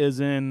guy is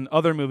in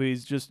other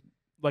movies, just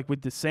like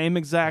with the same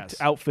exact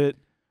outfit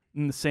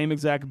and the same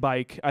exact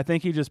bike. I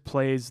think he just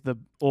plays the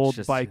old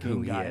Just biking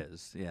who guy. he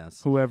is.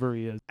 Yes. Whoever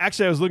he is.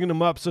 Actually, I was looking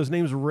him up. So his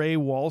name's Ray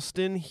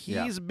Walston.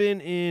 He's been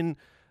in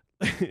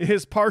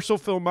his partial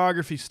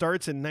filmography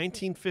starts in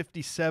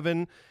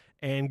 1957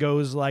 and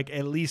goes like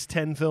at least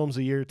 10 films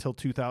a year till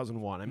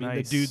 2001. I mean,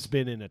 Nice. the dude's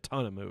been in a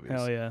ton of movies.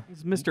 Hell yeah.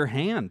 It's Mr.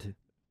 Hand.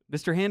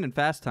 Mr. Hand in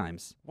Fast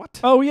Times. What?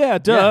 Oh yeah,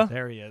 duh.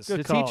 There he is. Good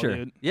The call, teacher.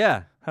 dude.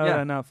 Yeah. How yeah. did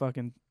I not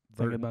fucking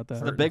think about that?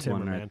 It's the Burton big Timmer,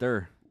 one right man.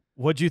 there.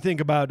 What'd you think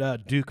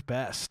about Duke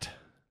Best?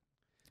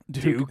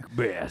 Duke.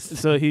 Best.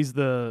 So he's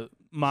the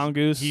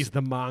mongoose. He's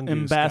the mongoose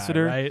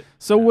ambassador. guy, right?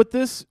 So with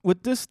this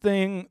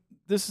thing,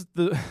 this is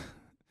the.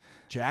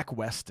 Jack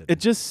Weston. It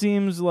just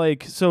seems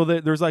like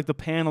there's like the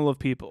panel of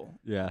people.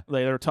 Yeah.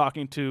 Like they're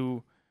talking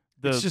to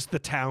it's just the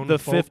town. the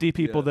folk. 50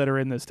 people that are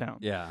in this town.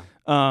 Yeah.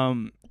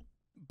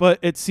 But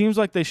it seems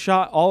like they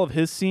shot all of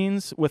his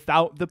scenes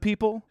without the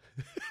people,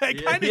 I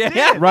kind of Yeah.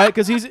 did. right?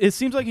 Because it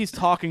seems like he's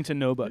talking to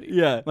nobody.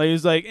 Yeah. Like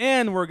he's like,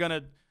 and we're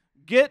gonna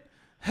get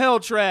Hell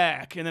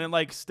Track, and then it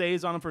like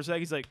stays on him for a second.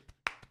 He's like,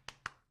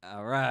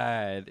 All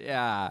right.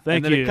 Yeah. Thank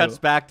and then you. it cuts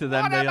back to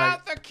them. What being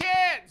about like, the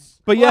kids?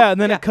 but yeah, and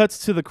then it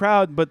cuts to the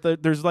crowd, but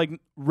there's like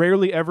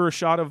rarely ever a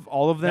shot of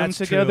all of them That's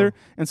together, true.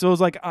 and so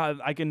it's like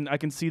I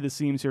can see the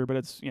seams here, but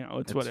it's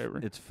whatever.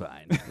 It's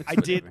fine. I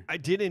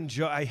did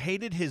enjoy. I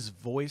hated his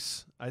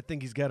voice. I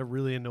think he's got a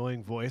really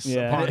annoying voice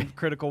Yeah. upon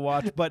critical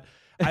watch. But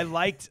I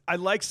liked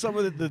some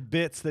of the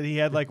bits that he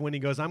had, like when he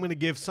goes, "I'm going to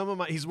give some of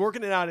my." He's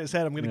working it out in his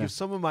head. I'm going to give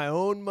some of my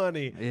own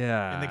money.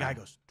 Yeah. And the guy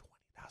goes,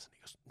 20,000. He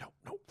goes, no.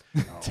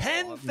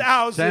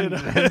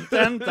 10,000.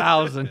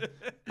 10,000.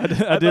 I did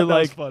that was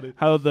like funny.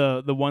 how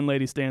the one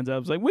lady stands up.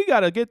 It's like, we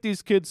gotta get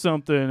these kids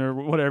something or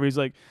whatever. He's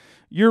like,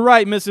 you're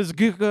right, Mrs.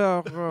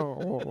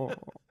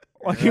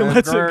 Like he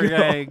lets it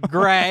go.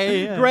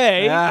 Gray.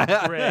 Gray.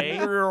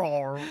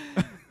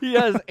 He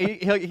has.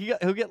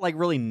 He'll get like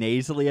really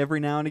nasally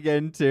every now and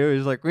again too.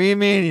 He's like, "What do you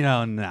mean you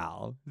don't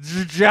know? It's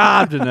your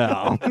job to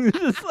know."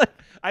 Just like,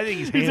 I think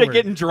he's like hammered.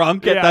 getting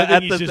drunk I at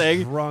think the he's just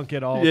thing. drunk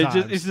at all Yeah,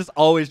 times. he's just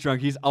always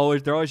drunk.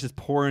 They're always just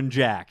pouring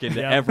Jack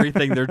into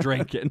everything they're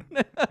drinking.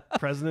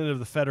 President of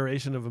the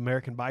Federation of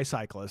American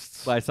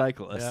Bicyclists.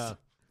 Bicyclists.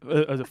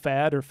 Yeah. Is it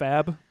fad or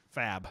fab?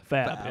 Fab.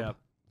 Yeah.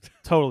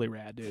 Totally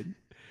rad, dude.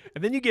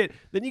 And then you get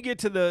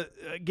to the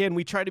again.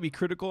 We try to be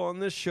critical on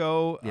this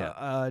show.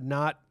 Yeah.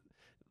 Not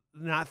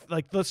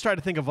like let's try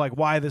to think of like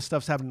why this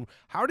stuff's happening.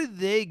 How did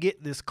they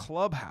get this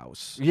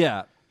clubhouse?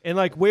 Yeah. And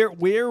like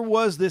where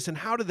was this, and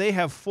how do they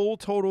have full,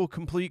 total,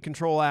 complete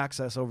control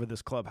access over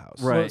this clubhouse?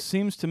 Well, Right. it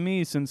seems to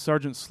me, since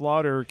Sergeant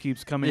Slaughter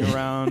keeps coming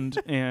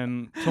around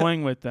and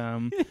toying with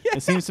them,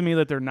 it seems to me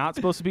that they're not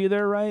supposed to be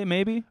there, right?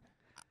 Maybe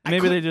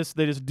they just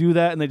do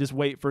that and they just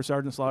wait for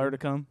Sergeant Slaughter to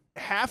come.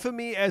 Half of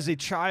me as a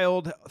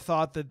child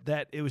thought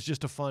that it was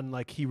just a fun,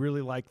 like he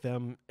really liked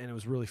them and it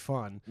was really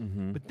fun.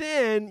 Mm-hmm. But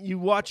then you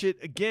watch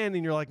it again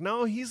and you're like,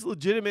 no, he's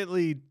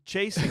legitimately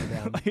chasing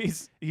them.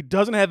 He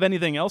doesn't have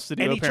anything else to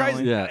do. And he tries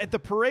apparently. at the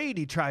parade.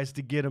 He tries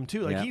to get them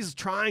too. Like Yeah. he's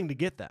trying to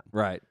get them.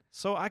 Right.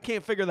 So I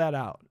can't figure that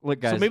out. Look,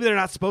 guys. So maybe they're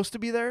not supposed to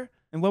be there.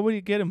 And what would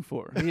you get him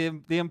for?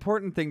 The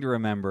important thing to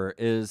remember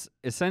is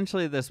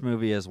essentially this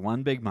movie is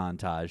one big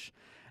montage.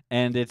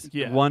 And it's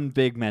one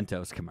big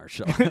Mentos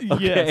commercial. Okay?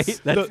 Yes.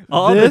 That's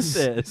all this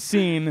is.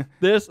 Scene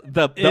The is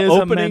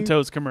opening a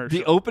Mentos commercial.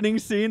 The opening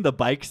scene, the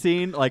bike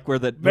scene, like where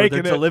they're Making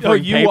it.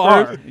 delivering You papers.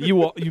 are.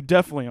 You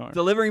definitely are.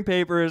 Delivering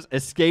papers,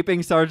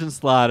 escaping Sergeant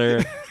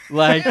Slaughter,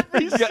 like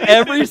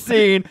every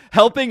scene,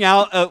 helping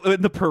out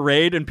in the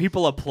parade, and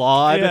people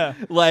applaud. Yeah.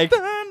 Like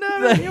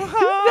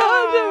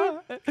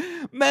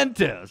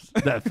Mentos,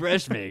 the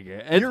fresh maker.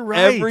 And You're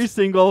right. every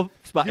single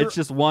spot, it's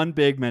just one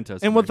big Mentos.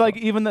 And with like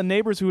commercial. even the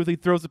neighbors who he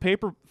throws the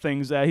paper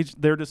things at,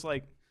 they're just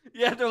like,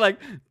 yeah, they're like,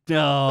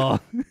 no.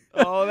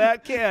 Oh,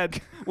 that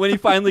kid. When he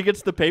finally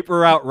gets the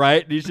paper out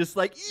right, and he's just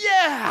like,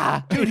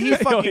 yeah. Dude, he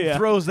fucking yeah.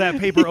 throws that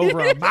paper over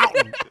a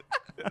mountain.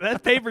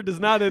 That paper does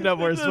not end up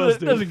where it's supposed It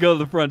to. doesn't go to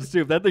the front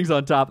stoop. That thing's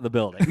on top of the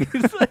building.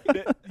 It's like,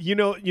 You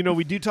know,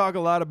 we do talk a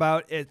lot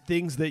about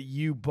things that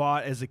you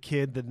bought as a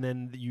kid and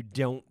then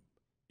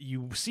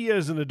you see it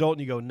as an adult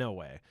and you go, no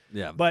way.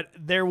 yeah. But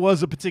there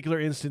was a particular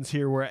instance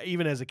here where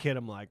even as a kid,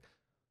 I'm like,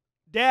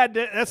 Dad,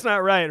 that's not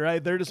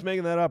right? They're just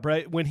making that up,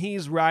 right? When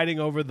he's riding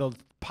over the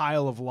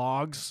pile of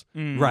logs,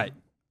 Right.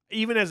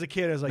 Even as a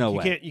kid, I was like, No you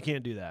way.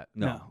 can't do that.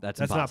 No, that's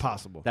not impossible.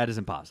 possible. That is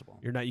impossible.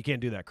 You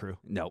can't do that, crew.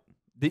 Nope.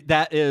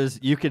 That is,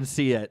 you can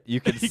see it. You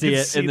can see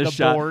it in the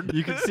shot. Board.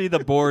 You can see the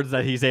boards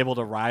that he's able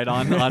to ride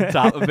on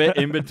top of it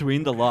in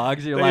between the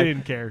logs. You're They like,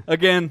 didn't care.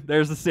 again,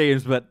 there's the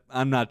saves, but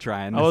I'm not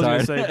trying. I was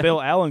Sorry. going to say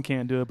Bill Allen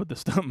can't do it, but the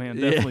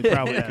stuntman definitely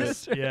probably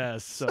Yes, could.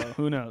 yes. So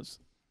who knows?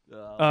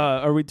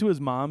 Are we to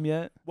his mom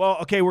yet? Well,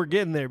 okay, we're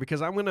getting there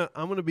because I'm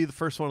gonna be the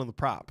first one on the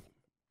prop.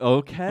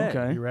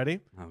 Okay. You ready?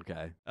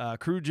 Okay.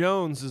 Crew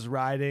Jones is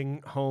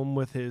riding home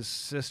with his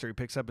sister. He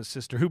picks up his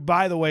sister, who,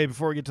 by the way,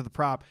 before we get to the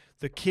prop,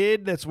 the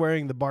kid that's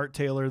wearing the Bart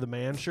Taylor, the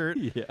man shirt,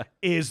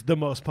 is the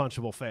most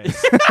punchable face.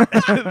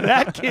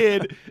 That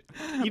kid,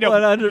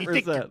 100%. You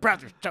think your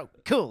brother's so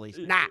cool. He's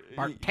not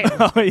Bart Taylor.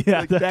 Oh,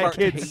 yeah. That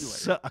kid Taylor.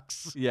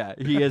 sucks. Yeah,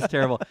 he is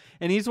terrible.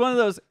 And he's one of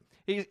those,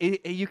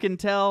 you can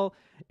tell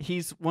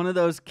he's one of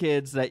those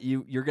kids that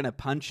you're going to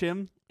punch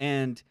him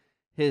and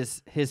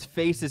his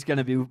face is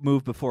gonna be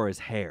moved before his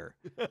hair.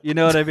 You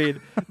know what I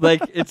mean?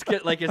 Like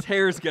like his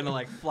hair is gonna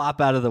like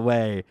flop out of the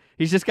way.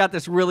 He's just got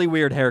this really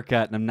weird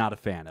haircut, and I'm not a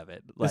fan of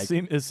it. Like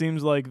it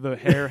seems like the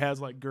hair has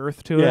like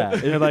girth to Yeah.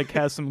 it. It like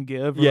has some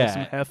give or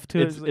some heft to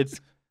it. It's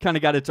kind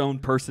of got its own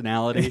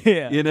personality.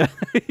 Yeah. You know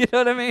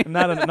what I mean?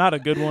 Not a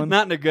good one.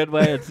 Not in a good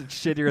way. It's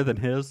shittier than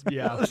his.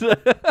 Yeah.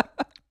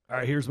 All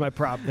right, here's my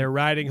prop. They're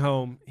riding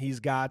home. He's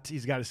got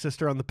his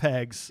sister on the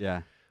pegs.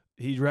 Yeah.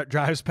 He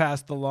drives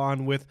past the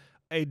lawn with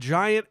a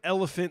giant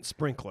elephant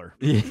sprinkler.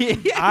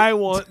 Yeah. I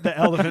want the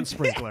elephant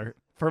sprinkler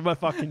for my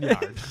fucking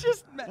yard. It's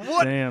just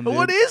What? Damn, dude.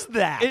 What is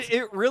that?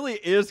 it really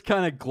is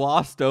kind of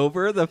glossed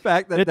over the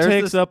fact that It there's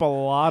takes this, up a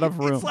lot of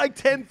room. It's like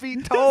 10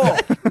 feet tall.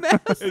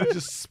 It's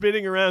just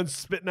spinning around,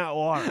 spitting out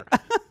water.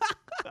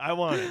 I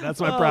want it. That's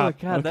my prop.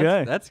 God,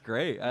 Okay. that's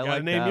great. I Gotta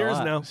like name that a yours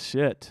lot. now.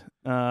 Shit.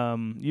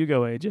 You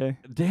go, AJ.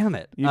 Damn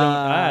it. You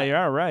don't. You're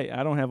all right.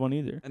 I don't have one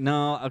either.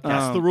 No, okay.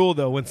 That's the rule,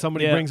 though. When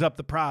somebody yeah. brings up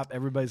the prop,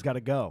 everybody's got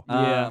to go.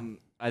 Yeah.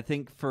 I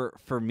think for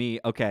me,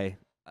 okay,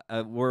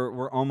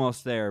 we're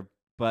almost there,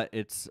 but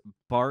it's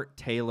Bart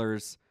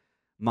Taylor's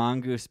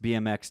Mongoose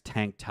BMX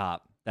tank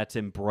top that's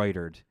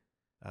embroidered.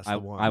 That's the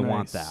one. I Nice.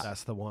 want that.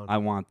 That's the one. I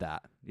want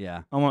that.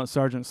 Yeah. I want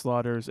Sergeant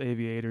Slaughter's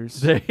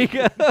aviators. There you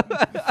go.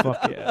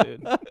 Fuck yeah,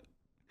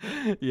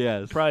 dude.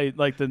 Yes. Probably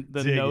like the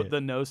Dig it. the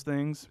nose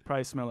things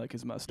probably smell like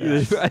his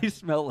mustache. I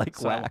smell like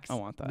So, wax. I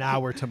want that. Now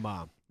we're to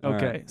mom. All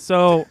Okay, right.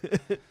 so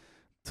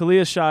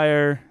Talia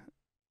Shire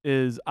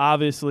is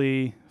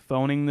obviously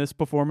phoning this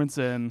performance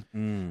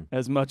in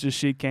as much as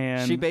she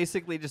can. She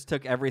basically just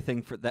took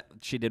everything for that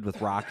she did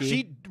with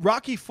Rocky.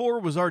 Rocky 4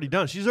 was already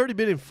done. She's already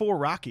been in 4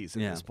 Rockies at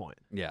this point.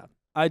 Yeah.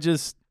 I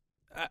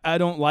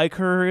don't like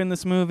her in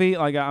this movie.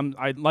 Like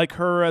I like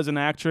her as an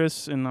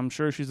actress, and I'm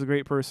sure she's a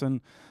great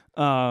person.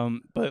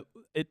 But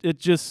it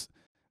just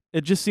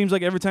seems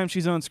like every time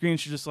she's on screen,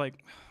 she's just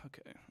like,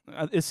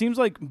 okay. It seems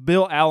like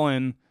Bill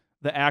Allen,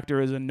 the actor,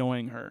 is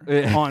annoying her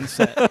on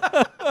set.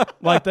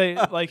 But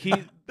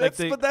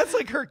that's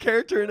like her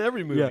character in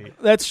every movie. Yeah,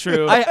 that's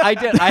true.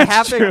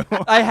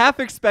 I half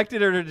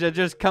expected her to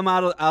just come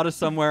out of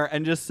somewhere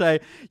and just say,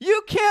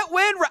 "You can't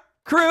win,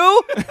 crew."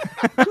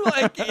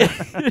 Like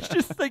it's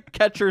just like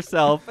catch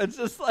herself. It's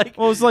just like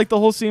it's like the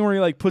whole scene where he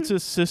like puts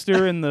his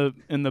sister in the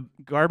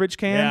garbage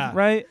can,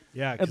 right?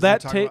 Yeah,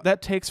 that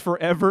takes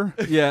forever.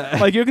 Yeah,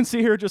 like you can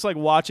see her just like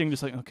watching,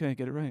 just like, okay,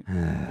 get it right. Get it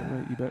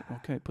right. You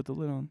better put the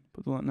lid on.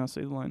 Put the line. Now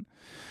say the line.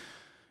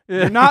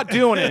 You're not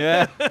doing it.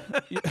 Yeah.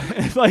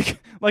 like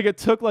it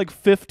took like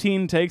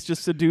 15 takes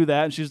just to do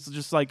that, and she's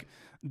just like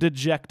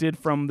dejected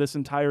from this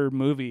entire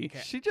movie.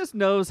 She just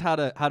knows how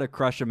to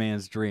crush a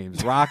man's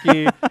dreams.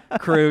 Rocky,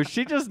 crew.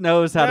 She just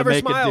knows how Never to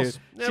make smiles. a dude.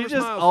 Never She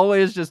just smiles.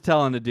 always just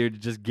telling a dude to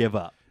just give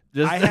up.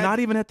 Just Not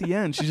even at the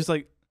end. She's just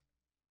like,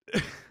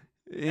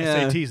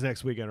 yeah. SATs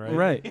next weekend, right?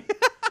 right.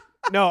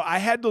 No, I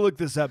had to look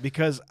this up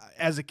because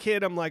as a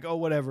kid, I'm like, oh,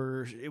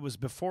 whatever. It was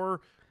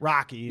before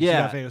Rocky. And she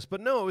Yeah. got famous.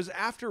 But no, it was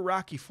after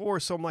Rocky 4.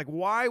 So I'm like,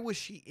 why was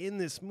she in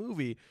this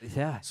movie?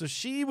 Yeah. So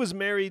she was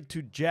married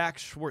to Jack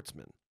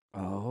Schwartzman,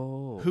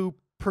 Oh. who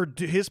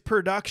his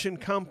production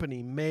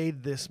company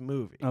made this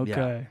movie.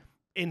 Okay.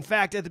 In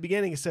fact, at the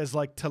beginning, it says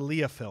like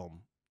Talia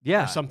film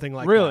Yeah. or something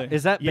like Really? that.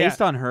 Is that Yeah.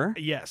 based on her?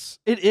 Yes.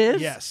 It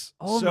is? Yes.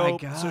 Oh so, my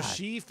God. So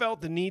she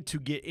felt the need to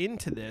get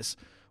into this,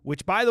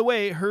 which, by the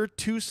way, her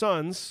 2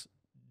 sons,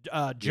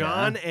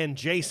 John and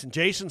Jason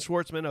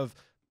Schwartzman of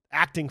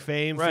acting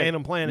fame, Right.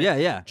 Phantom Planet. Yeah,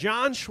 yeah.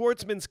 John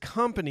Schwartzman's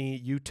company,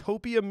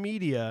 Utopia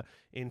Media,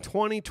 in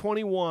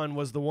 2021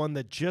 was the one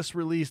that just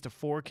released a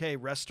 4K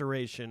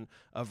restoration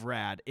of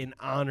RAD in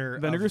honor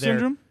Vinegar of their...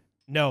 Syndrome?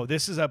 No,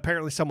 this is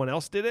apparently someone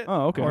else did it.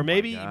 Oh, okay. Or Oh my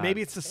maybe God.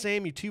 it's the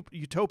same.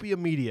 Utopia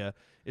Media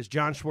is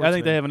John Schwartzman. I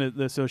think they have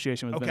the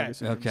association with Okay. Vinegar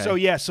Syndrome.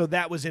 Okay. So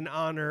that was in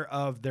honor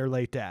of their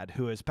late dad,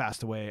 who has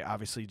passed away,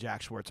 obviously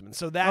Jack Schwartzman.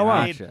 So that Oh,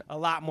 wow. made Gotcha. a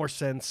lot more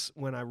sense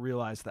when I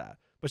realized that.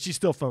 But she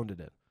still phoned it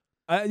in.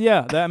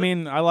 I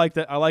mean, I like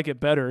that. I like it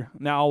better.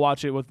 Now I'll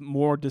watch it with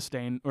more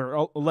disdain, or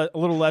a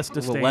little less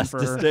disdain less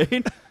for her.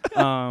 disdain.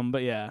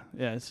 But yeah.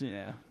 Just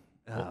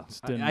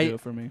didn't do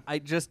it for me. I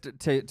just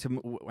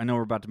I know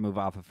we're about to move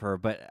off of her,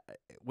 but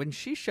when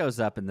she shows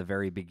up in the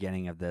very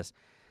beginning of this,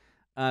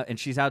 and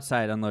she's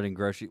outside unloading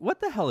groceries. What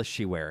the hell is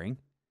she wearing?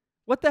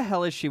 What the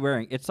hell is she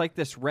wearing? It's like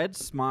this red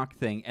smock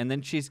thing, and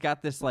then she's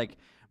got this like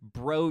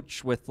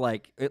brooch with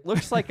like it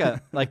looks like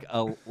a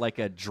like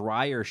a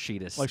dryer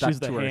sheet is like stuck she's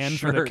the to her hand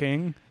shirt. for the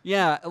king.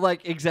 Yeah,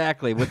 like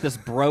exactly with this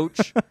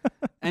brooch.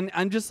 And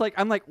I'm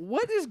like,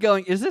 what is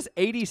going? Is this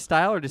 80s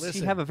style, or does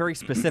she have a very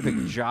specific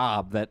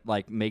job that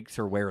like makes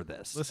her wear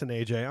this? Listen,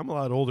 AJ, I'm a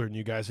lot older than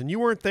you guys, and you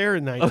weren't there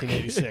in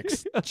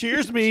 1986. Okay.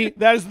 Cheers me.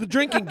 That is the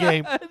drinking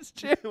game.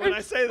 When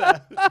I say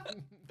that.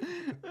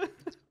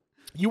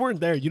 You weren't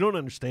there. You don't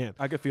understand.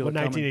 I could feel what it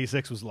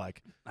 1986 was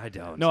like. I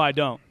don't. No, I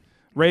don't.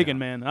 Reagan,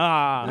 man.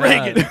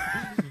 Reagan.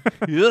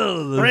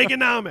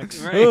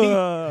 Reaganomics.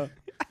 Right.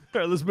 All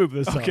right, let's move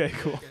this on. Okay,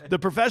 cool. The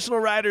professional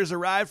riders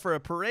arrive for a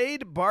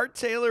parade. Bart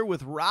Taylor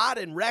with Rod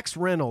and Rex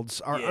Reynolds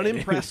are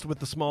unimpressed with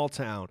the small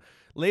town.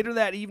 Later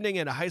that evening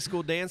at a high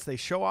school dance, they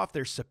show off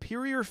their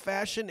superior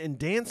fashion and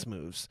dance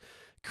moves.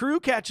 Crew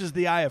catches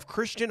the eye of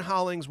Christian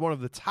Hollings, one of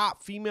the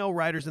top female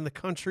riders in the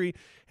country,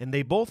 and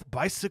they both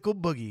bicycle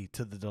boogie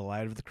to the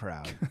delight of the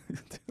crowd.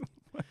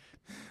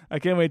 I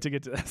can't wait to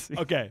get to that scene.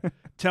 Okay,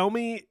 tell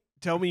me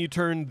you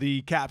turned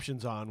the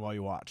captions on while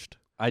you watched.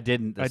 I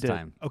didn't this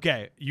time.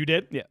 Okay, you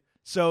did? Yeah.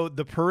 So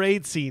the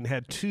parade scene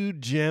had 2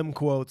 gem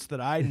quotes that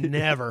I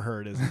never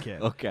heard as a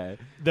kid. Okay.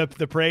 The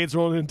parade's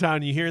rolling in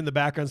town. You hear in the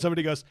background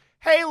somebody goes,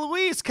 "Hey,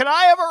 Luis, can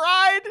I have a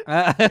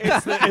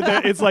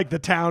ride?" It's like the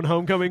town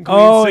homecoming queen.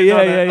 Oh, sitting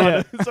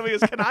yeah. Somebody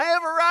goes, "Can I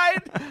have a ride?"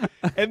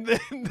 And then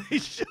they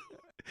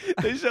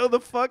show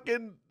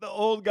the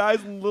old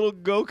guys in little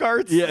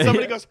go-karts. Yeah,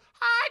 Somebody goes,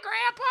 "Hi,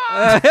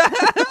 Grandpa."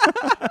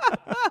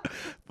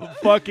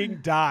 Fucking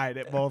died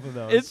at both of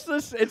those.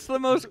 It's the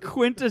most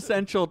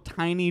quintessential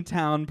tiny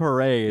town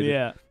parade.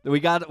 Yeah. We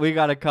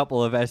got a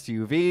couple of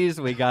SUVs.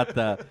 We got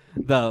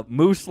the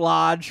Moose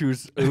Lodge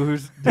who's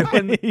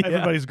doing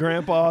Everybody's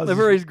grandpas.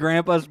 Everybody's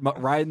grandpas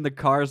riding the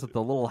cars with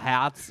the little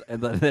hats,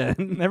 and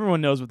then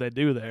Everyone knows what they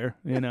do there,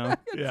 you know.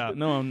 Yeah.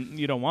 No,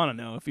 you don't want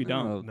to know if you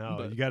don't.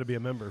 No, you got to be a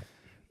member.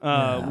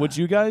 Would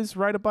you guys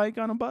ride a bike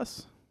on a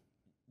bus?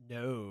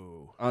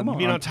 No. On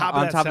top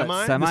of that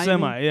semi? The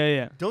semi,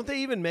 yeah. Don't they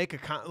even make a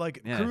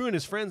Crew and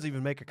his friends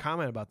even make a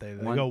comment about that?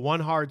 They go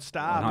one hard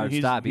stop. One hard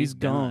stop. He's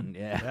gone.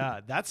 Yeah. Yeah,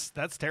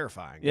 that's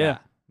terrifying. Yeah.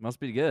 Must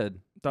be good.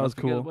 That was Must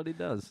be good cool. at what he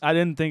does. I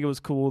didn't think it was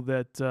cool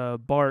that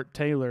Bart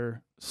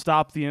Taylor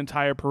stopped the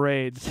entire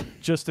parade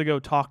just to go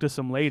talk to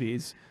some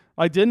ladies.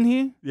 Like, didn't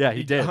he? Yeah,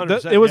 he did.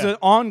 100%, It was an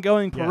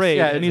ongoing parade,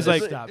 Yeah, and he's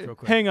like, stopped real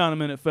quick. "Hang on a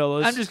minute,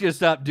 fellas. I'm just gonna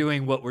stop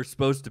doing what we're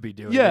supposed to be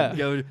doing. Yeah.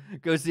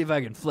 Go see if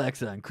I can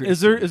flex on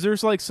Chris. Is there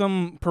like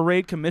some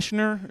parade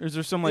commissioner? Is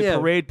there some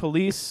parade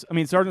police? I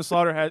mean, Sergeant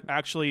Slaughter had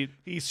actually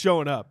He's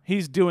showing up.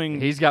 he's doing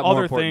He's got more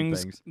other important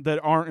things that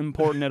aren't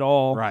important at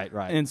all. Right.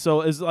 And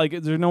so is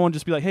there no one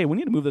just be like, "Hey, we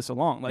need to move this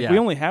along. Like, we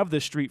only have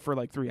this street for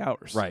like 3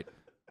 hours." Right.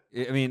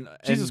 I mean,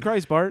 Jesus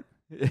Christ, Bart.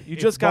 You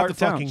just got Bart the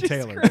town. fucking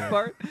Taylor.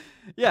 Bart.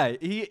 Yeah,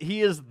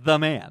 he is the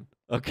man.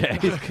 Okay.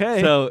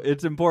 Okay. So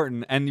it's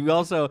important. And we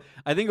also,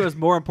 I think it was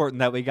more important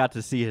that we got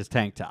to see his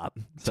tank top.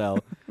 So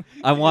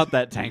I want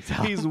that tank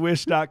top. He's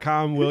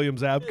Wish.com William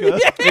Zabka.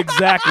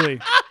 Exactly.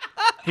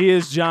 He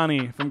is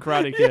Johnny from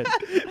Karate Kid.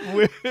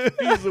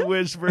 He's the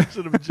Wish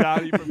version of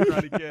Johnny from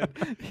Karate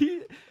Kid.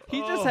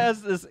 He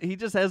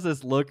just has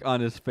this look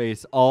on his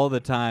face all the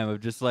time of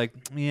just like,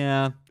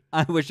 yeah,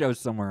 I wish I was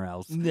somewhere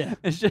else. Yeah.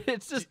 It's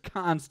just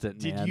constant,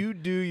 Did man. you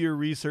do your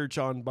research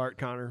on Bart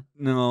Connor?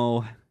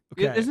 No.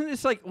 Okay. Wasn't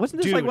this like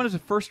one of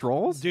his first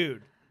roles?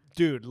 Dude,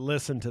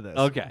 listen to this.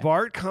 Okay.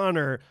 Bart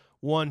Connor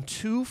won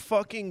 2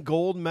 fucking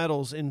gold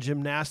medals in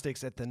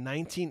gymnastics at the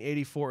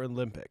 1984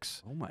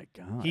 Olympics. Oh my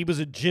God. He was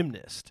a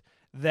gymnast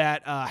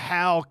that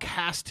Hal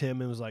cast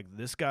him and was like,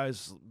 this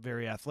guy's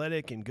very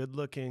athletic and good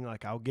looking.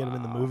 Like, I'll get him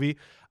in the movie.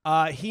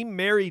 He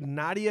married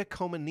Nadia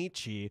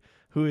Comaneci,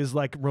 who is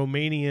like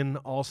Romanian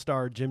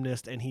all-star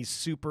gymnast, and he's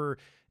super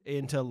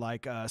into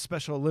like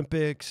Special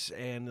Olympics,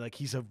 and like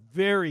he's a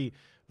very,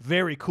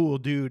 very cool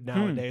dude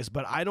nowadays.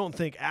 But I don't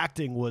think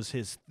acting was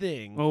his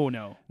thing. Oh,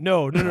 no.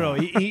 No.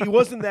 he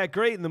wasn't that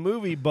great in the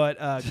movie, but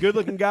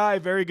good-looking guy,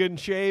 very good in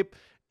shape,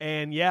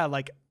 and yeah,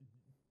 like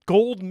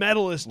gold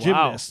medalist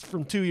gymnast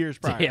from 2 years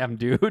prior. Damn,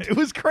 dude. It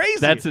was crazy.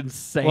 That's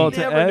insane. Well,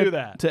 Never knew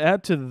that. To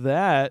add to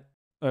that,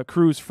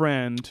 Crew's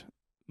friend,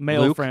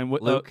 male friend,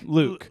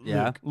 Luke.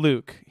 Yeah.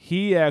 Luke.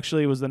 He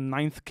actually was the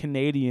 9th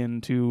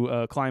Canadian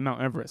to climb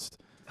Mount Everest.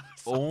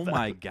 Oh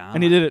my God.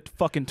 And he did it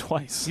fucking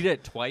twice. He did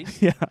it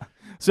twice? Yeah.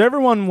 So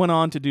everyone went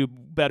on to do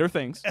better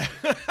things.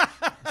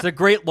 It's a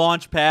great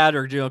launch pad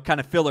or kind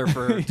of filler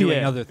for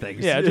doing other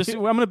things. Yeah, just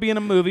I'm going to be in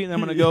a movie and I'm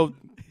going to go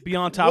be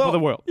on top of the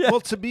world.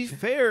 Well, to be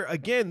fair,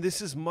 again,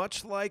 this is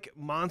much like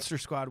Monster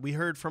Squad. We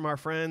heard from our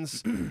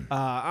friends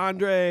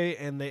Andre,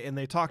 and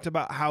they talked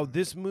about how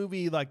this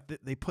movie, like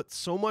they put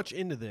so much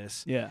into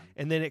this,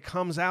 and then it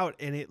comes out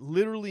and it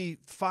literally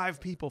 5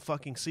 people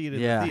fucking see it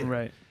in the theater,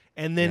 right?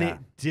 And then it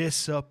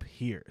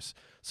disappears.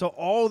 So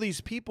all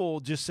these people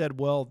just said,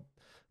 well,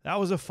 that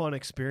was a fun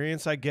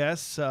experience, I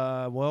guess.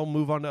 Well,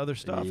 move on to other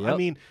stuff. Yep. I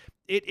mean,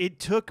 it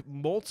took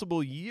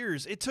multiple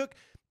years.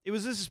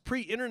 This is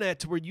pre-internet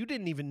to where you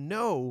didn't even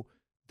know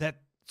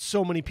that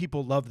so many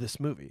people love this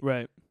movie.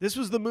 Right. This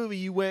was the movie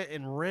you went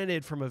and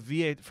rented from a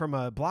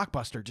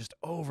Blockbuster just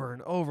over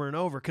and over and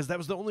over because that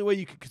was the only way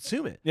you could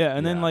consume it. Yeah,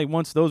 and then like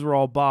once those were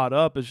all bought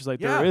up, it's just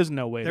like there is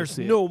no way to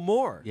see There's no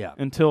more. Yeah.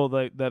 until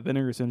that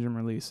Vinegar Syndrome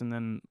release and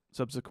then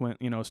subsequent,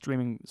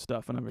 streaming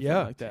stuff and everything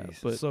like that.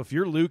 Jesus. But So if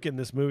you're Luke in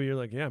this movie, you're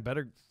like, yeah,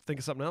 better think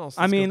of something else.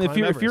 I Let's go mean, if climb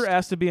you're Everest.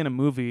 asked to be in a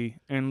movie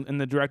and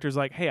the director's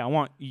like, "Hey, I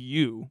want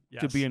you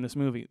to be in this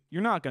movie,"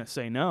 you're not gonna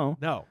say no.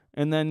 No.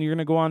 And then you're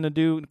gonna go on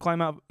to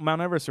climb out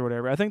Mount Everest or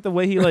whatever. I think the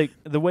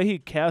way he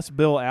cast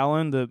Bill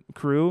Allen, the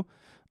crew,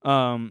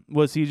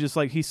 was he just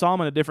like he saw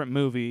him in a different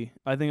movie.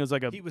 I think it was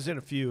like He was in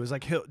a few. It was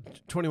like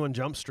 21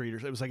 Jump Street, or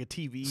it was like a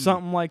TV.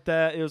 something like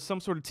that. It was some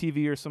sort of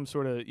TV or some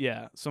sort of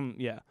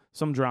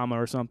some drama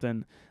or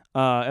something.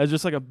 As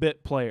just like a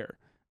bit player.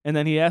 And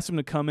then he asked him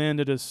to come in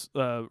to just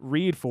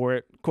read for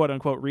it, quote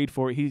unquote read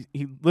for it.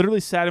 He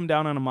literally sat him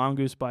down on a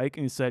mongoose bike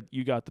and he said,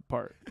 "You got the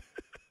part."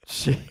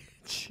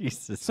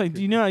 Jesus. It's like,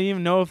 do you not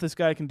even know if this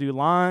guy can do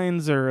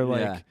lines or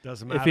like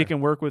Doesn't matter. if he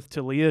can work with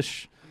Talia?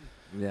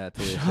 Yeah,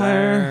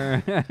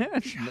 Talia Shire.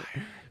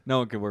 No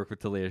one can work with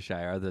Talia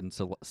Shire other than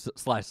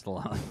Sly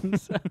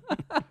Stallone.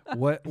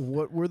 What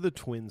were the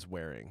twins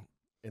wearing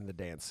in the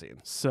dance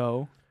scene?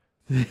 So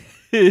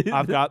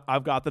I've got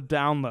the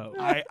download.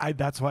 I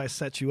that's why I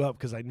set you up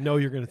because I know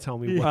you're going to tell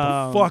me what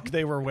the fuck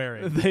they were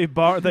wearing. They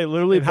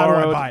literally And how do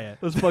I borrowed buy it?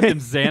 Those fucking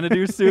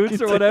Xanadu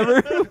suits or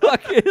whatever.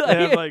 Fucking, they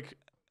have like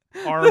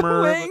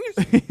armor.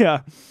 wings?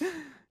 Yeah.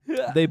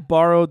 They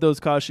borrowed those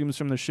costumes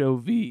from the show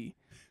V.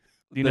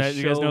 You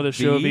guys know the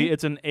show V?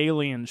 It's an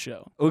alien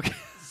show. Okay.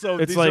 So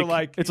It's these like, are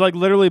like it's like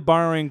literally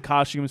borrowing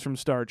costumes from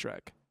Star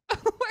Trek. Oh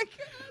my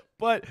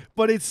God.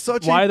 but it's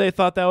such Why they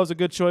thought that was a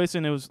good choice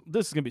and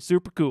this is gonna be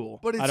super cool.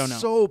 But it's I don't know.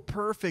 so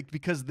perfect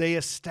because they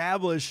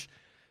establish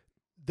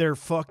their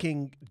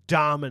fucking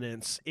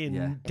dominance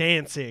in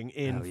dancing,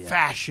 in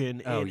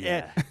fashion,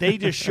 they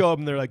just show up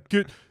and they're like,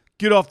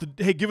 get off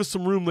hey, give us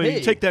some room, lady.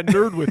 Hey. Take that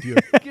nerd with you.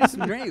 Get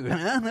some drink.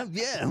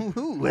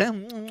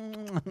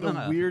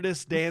 The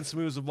weirdest dance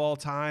moves of all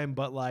time,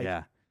 but like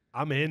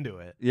I'm into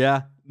it.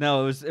 Yeah.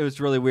 No, it was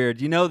really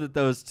weird. You know that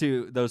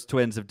those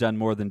twins have done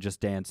more than just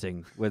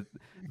dancing with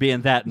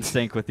being that in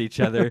sync with each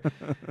other.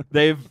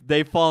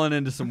 They've fallen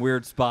into some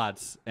weird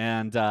spots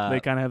and they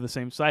kind of have the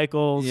same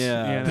cycles.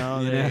 Yeah.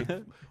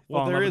 They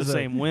Well, fall in love with the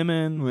same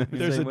women.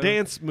 There's a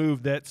dance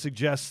move that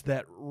suggests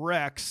that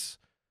Rex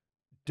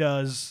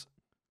does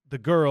the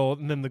girl,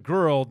 and then the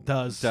girl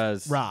does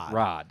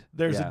Rod.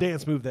 There's a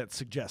dance move that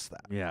suggests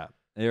that. Yeah,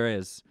 there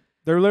is.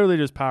 They're literally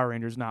just Power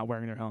Rangers not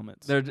wearing their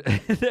helmets. They're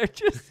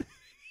just.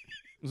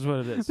 This is what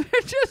it is.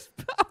 They're just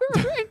Power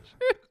Rangers.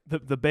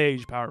 The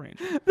beige Power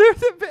Ranger. They're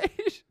the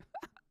beige.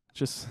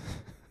 Just.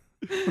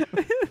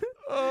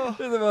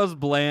 They're the most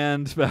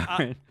bland Power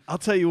Rangers. I'll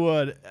tell you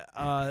what.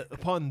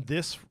 Upon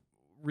this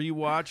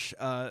rewatch,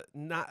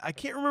 I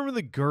can't remember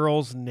the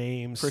girls'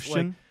 names.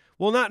 Christian.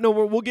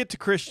 We'll get to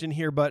Christian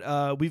here,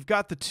 but we've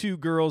got the two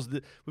girls.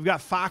 We've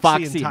got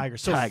Foxy and Tiger.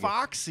 So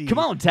Foxy, come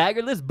on,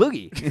 Tiger, let's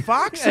boogie.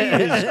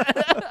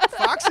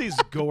 Foxy's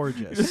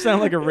gorgeous. You just sound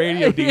like a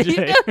radio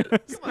DJ.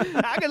 Come on,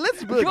 Tiger,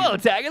 let's boogie. Come on,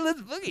 Tiger,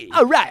 let's boogie.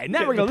 All right,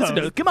 now we're gonna listen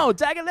to Come On,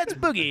 Tiger, Let's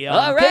Boogie on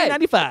All right.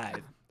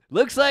 K95.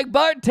 Looks like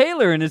Bart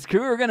Taylor and his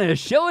crew are gonna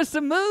show us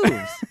some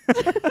moves.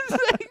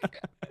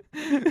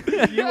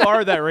 You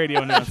are that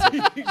radio announcer.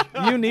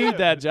 You need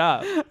that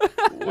job.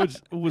 Which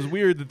was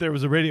weird that there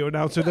was a radio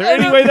announcer there.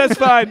 Anyway, that's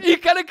fine. He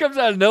kind of comes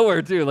out of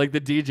nowhere too, like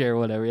the DJ or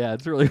whatever. Yeah,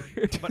 it's really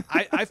weird. But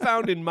I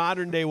found in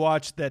modern day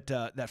watch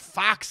that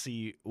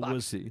Foxy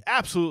was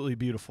absolutely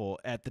beautiful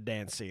at the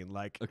dance scene.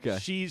 Like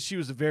she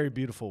was a very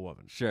beautiful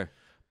woman. Sure.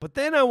 But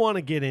then I want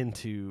to get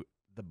into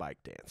the bike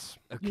dance.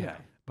 Okay. Yeah.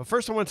 But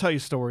first, I want to tell you a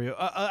story.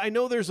 I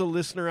know there's a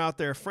listener out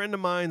there, a friend of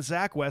mine,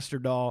 Zach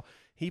Westerdahl.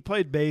 He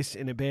played bass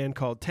in a band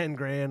called 10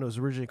 Grand. It was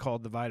originally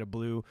called Divide of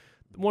Blue.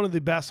 One of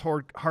the best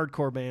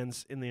hardcore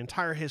bands in the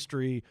entire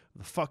history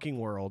of the fucking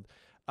world.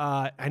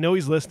 I know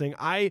he's listening.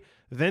 I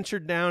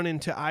ventured down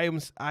into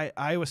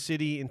Iowa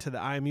City, into the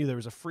IMU. There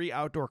was a free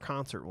outdoor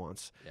concert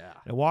once. Yeah.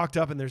 I walked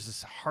up, and there's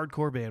this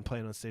hardcore band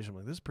playing on stage. I'm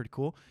like, this is pretty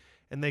cool.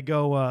 And they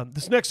go,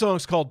 this next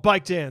song's called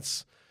Bike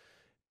Dance.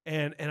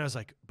 And I was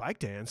like, bike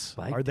dance?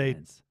 Are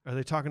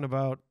they talking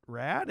about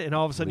RAD? And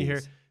all of a sudden you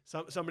hear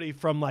somebody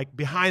from like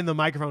behind the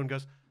microphone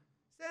goes,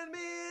 "Send me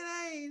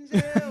an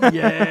angel."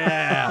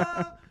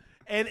 Yeah.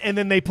 And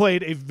then they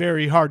played a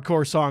very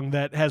hardcore song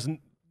that has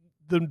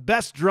the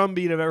best drum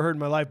beat I've ever heard in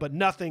my life, but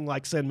nothing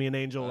like "Send Me an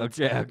Angel."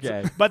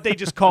 Okay. But they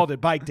just called it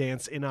bike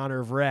dance in honor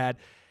of RAD.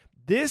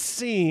 This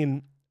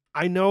scene,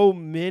 I know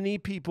many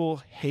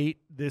people hate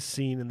this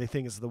scene and they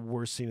think it's the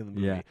worst scene in the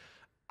movie. Yeah.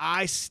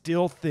 I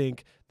still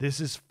think this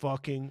is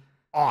fucking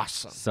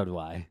awesome. So do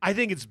I. I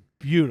think it's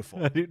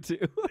beautiful. I do too.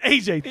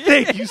 AJ,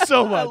 thank you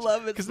so much. I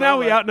love it because so now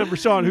we much. outnumber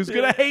Shaun, who's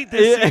gonna hate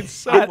this scene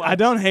so much. I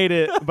don't hate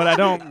it, but I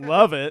don't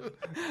love it.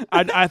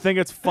 I think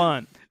it's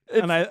fun.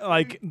 And I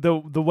like the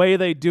way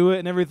they do it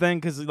and everything,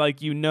 because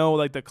like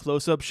like the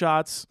close-up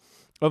shots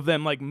of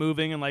them like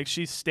moving and like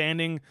she's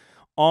standing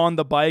on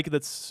the bike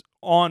that's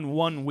on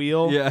one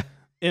wheel. Yeah.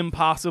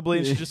 Impossibly.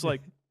 And she's just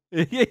like.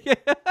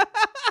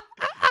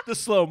 The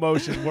slow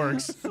motion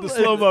works. The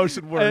slow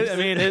motion works. I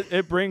mean,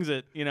 it brings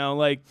it. You know,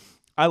 like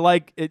I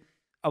like it.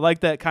 I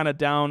like that kind of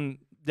down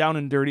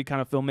and dirty kind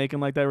of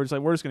filmmaking like that. We're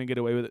just gonna get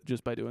away with it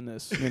just by doing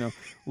this. You know,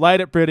 light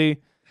it pretty.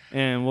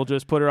 And we'll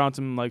just put her on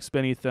some like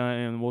spinny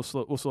and we'll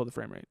slow the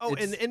frame rate. Oh,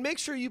 and make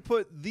sure you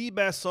put the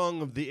best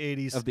song of the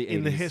 80s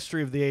in the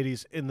history of the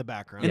 80s in the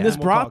background. And this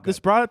brought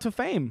it to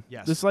fame.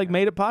 Yes. This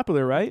made it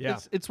popular, right? Yeah.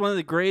 It's one of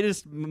the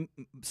greatest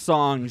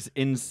songs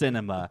in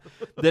cinema.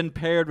 Then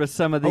paired with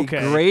some of the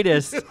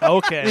greatest,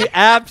 the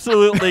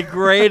absolutely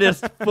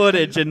greatest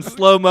footage in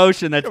slow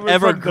motion that's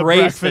ever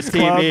graced the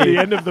TV. The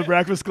end of The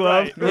Breakfast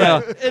Club.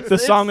 Right. Yeah. The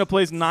song that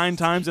plays 9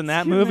 times in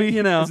that movie,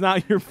 is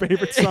not your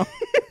favorite song.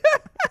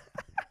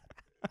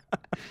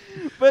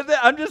 But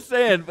I'm just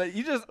saying,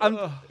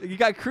 you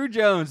got Crew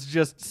Jones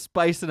just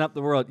spicing up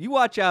the world. You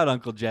watch out,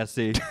 Uncle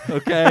Jesse,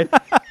 okay?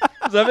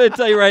 So I'm going to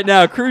tell you right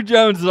now, Crew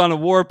Jones is on a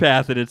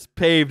warpath, and it's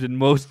paved in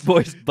moist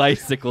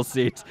bicycle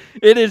seats.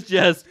 It is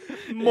just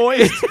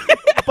moist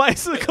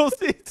bicycle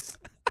seats.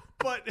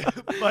 But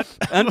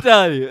I'm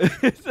telling you.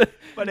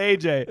 But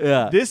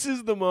AJ, this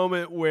is the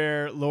moment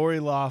where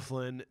Lori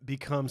Loughlin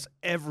becomes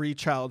every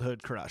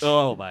childhood crush.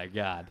 Oh, my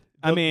God.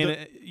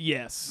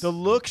 Yes. The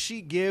look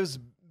she gives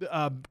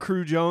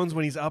Crew Jones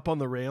when he's up on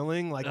the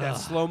railing, like that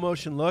slow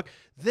motion look.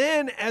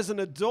 Then as an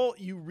adult,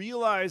 you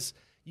realize,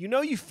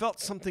 you felt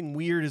something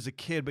weird as a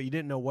kid, but you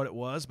didn't know what it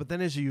was. But then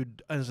as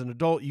an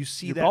adult, you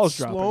see that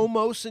slow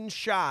motion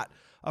shot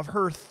of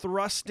her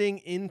thrusting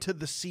into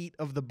the seat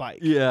of the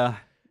bike. Yeah.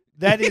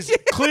 That is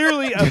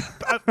clearly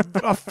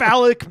a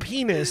phallic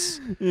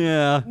penis.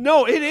 Yeah.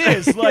 No, it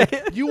is.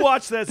 Like, you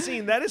watch that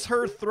scene, that is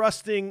her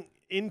thrusting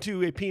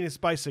into a penis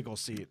bicycle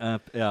seat.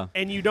 Yeah.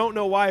 And you don't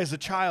know why as a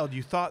child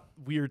you thought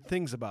weird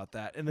things about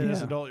that. And then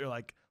as an adult you're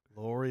like,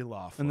 Lori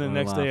Loughlin. And then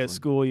the next day at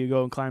school you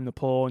go and climb the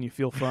pole and you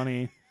feel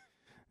funny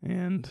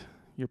and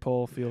your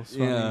pole feels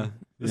funny. Yeah.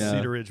 The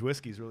Cedar Ridge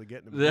whiskey's really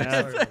getting me.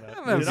 Sorry about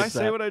that. Did I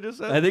say what I just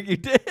said? I think you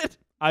did.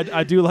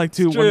 I do like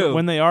too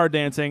when they are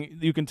dancing,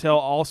 you can tell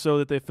also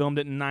that they filmed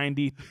it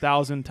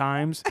 90,000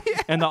 times,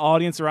 and the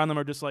audience around them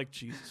are just like,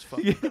 Jesus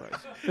fucking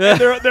Christ. And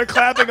they're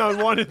clapping on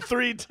 1 and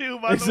 3 too.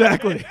 By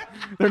exactly. The way.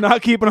 They're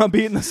not keeping on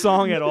beating the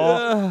song at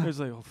all. They're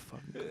just like, oh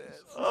fuck.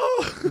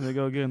 And they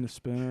go again. They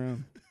spin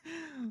around.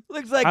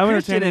 Looks like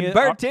Christian and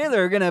Bart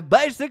Taylor are gonna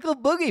bicycle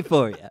boogie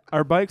for you.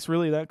 Are bikes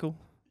really that cool?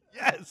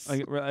 Yes.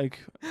 Like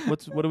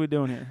what are we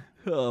doing here?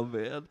 Oh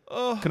man.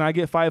 Can I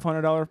get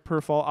 $500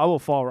 per fall? I will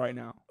fall right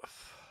now.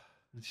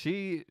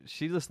 She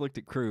just looked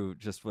at Crew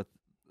just with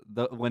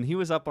when he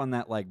was up on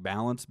that like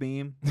balance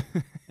beam,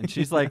 and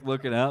she's like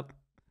looking up.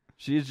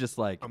 She's just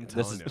like,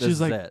 this is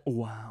like, it.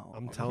 Wow.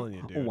 I'm telling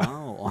you, dude.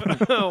 Wow.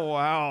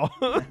 Wow.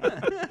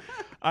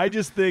 I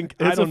just think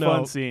it's a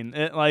fun scene.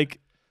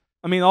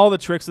 All the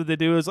tricks that they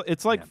do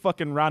it's like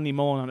fucking Rodney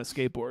Mullen on a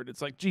skateboard.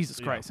 It's like, Jesus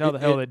Christ, how the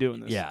hell are they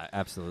doing this? Yeah,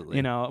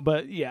 absolutely.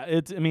 But yeah,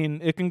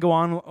 it can go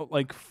on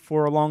like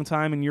for a long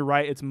time, and you're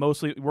right. It's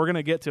mostly we're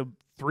gonna get to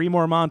 3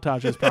 more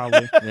montages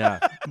probably. Yeah,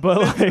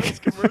 but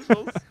like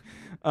commercials.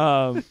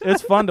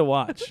 It's fun to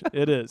watch.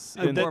 It is.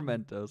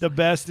 The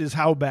best is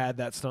how bad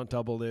that stunt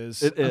double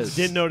is. It is. I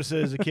didn't notice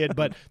it as a kid,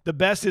 but the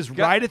best is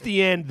right at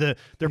the end.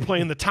 They're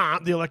playing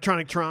the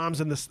electronic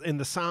toms, and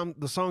the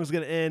song's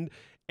gonna end.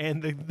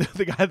 And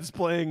the guy that's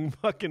playing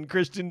fucking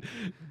Christian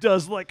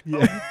does like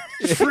a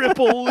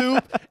triple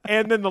loop,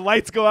 and then the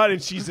lights go out,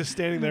 and she's just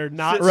standing there,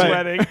 not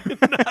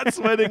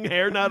sweating,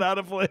 hair not out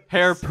of place,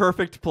 hair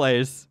perfect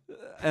place,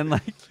 and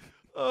like,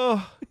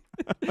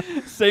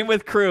 same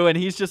with Crew, and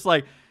he's just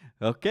like,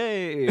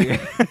 okay.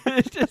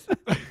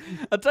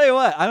 I'll tell you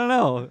what, I don't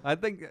know. I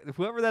think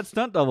whoever that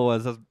stunt double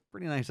was a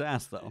pretty nice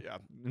ass, though. Yeah,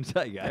 I'll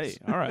tell you guys.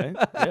 Hey, all right,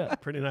 yeah,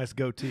 pretty nice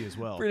goatee as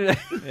well.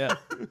 Yeah,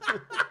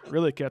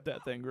 really kept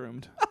that thing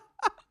groomed.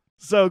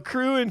 So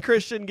Crew and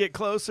Christian get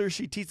closer.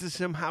 She teaches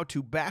him how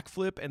to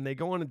backflip, and they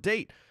go on a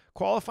date.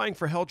 Qualifying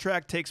for Hell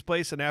Track takes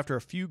place, and after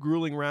a few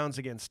grueling rounds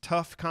against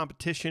tough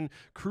competition,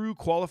 Crew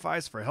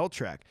qualifies for Hell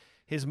Track.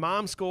 His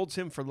mom scolds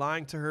him for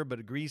lying to her, but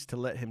agrees to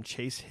let him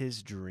chase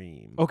his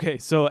dream. Okay,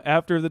 so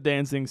after the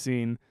dancing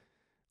scene,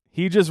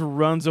 he just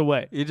runs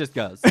away. He just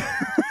goes.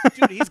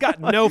 Dude, he's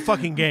got no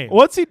fucking game.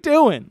 What's he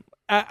doing?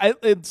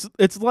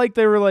 It's like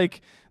they were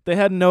like, they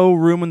had no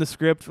room in the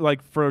script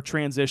for a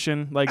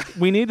transition. Like,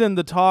 we need them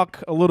to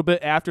talk a little bit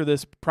after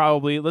this,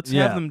 probably. Let's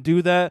have them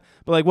do that.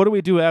 But like, what do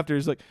we do after?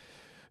 He's like,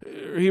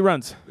 he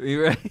runs. He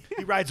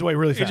rides away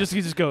really fast.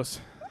 He just goes.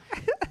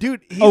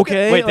 Dude,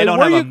 okay. Wait, they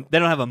don't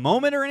have a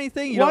moment or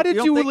anything? Why did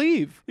you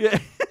leave? Yeah.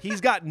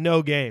 He's got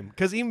no game.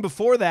 Because even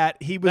before that,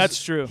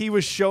 that's true. He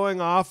was showing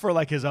off for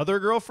like his other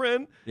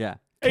girlfriend. Yeah.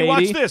 Hey, Katie?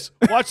 watch this.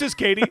 Watch this,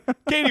 Katie.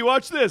 Katie,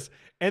 watch this.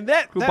 And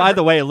who, by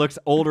the way, looks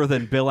older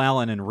than Bill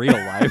Allen in real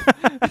life.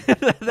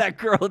 That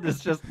girl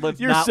just looks.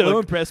 You're so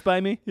impressed by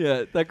me.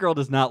 Yeah, that girl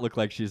does not look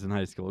like she's in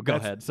high school. Go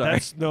ahead. Sorry.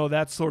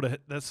 That sort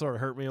of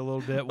hurt me a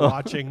little bit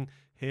watching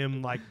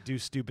him like do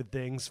stupid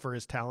things for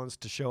his talents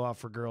to show off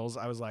for girls,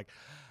 I was like,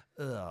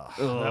 ugh.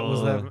 That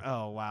was them.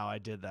 Oh wow, I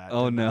did that.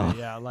 Oh no.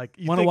 Yeah, like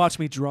Want to watch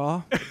me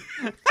draw?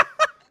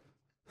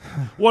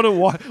 Want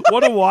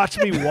to watch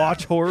me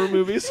watch horror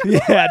movies?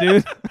 Yeah,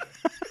 dude.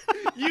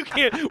 You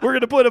can't. We're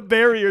gonna put a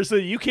barrier so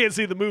you can't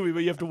see the movie, but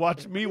you have to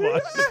watch me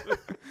watch it.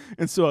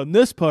 And so in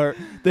this part,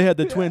 they had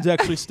the twins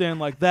actually stand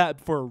like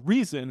that for a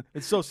reason.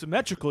 It's so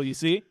symmetrical, you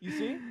see? You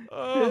see?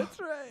 Oh, That's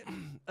right.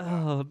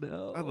 Oh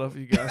no. I love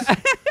you guys. I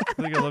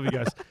think I love you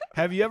guys.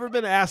 Have you ever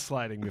been ass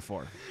sliding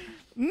before?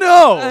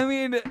 No! I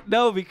mean,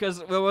 no,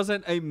 because there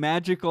wasn't a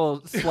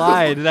magical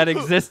slide that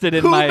existed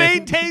in Who my.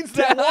 maintains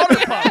that water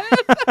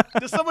pump?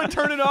 Does someone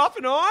turn it off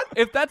and on?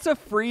 If that's a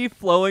free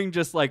flowing,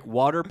 just like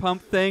water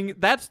pump thing,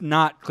 that's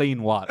not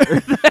clean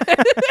water.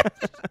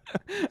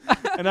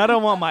 And I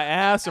don't want my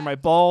ass or my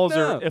balls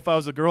No. or if I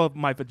was a girl,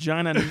 my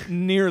vagina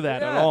near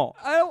that at all.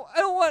 I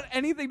don't want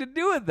anything to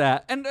do with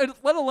that, and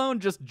let alone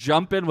just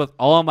jump in with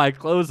all my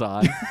clothes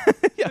on.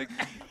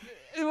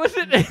 It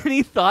wasn't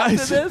any thought to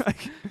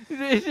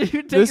this.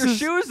 You take your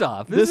shoes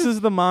off. This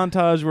is the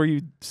montage where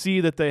you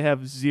see that they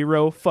have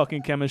zero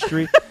fucking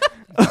chemistry.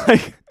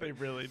 Like, They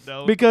really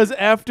don't. because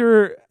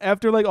after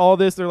like all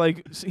this, they're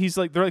like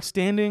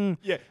standing.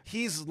 Yeah,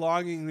 he's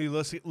longingly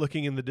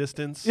looking in the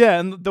distance. Yeah,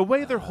 and the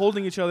way they're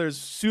holding each other is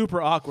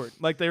super awkward.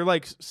 Like they're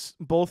like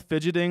both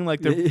fidgeting, like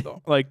they're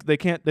like they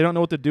don't know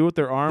what to do with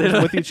their arms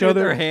with each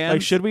other. Their hands.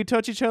 Like, should we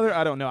touch each other?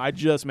 I don't know. I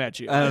just met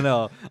you. I don't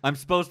know. I'm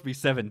supposed to be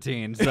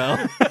 17, so.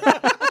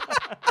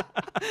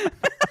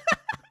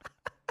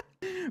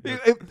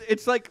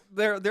 It's like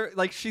they're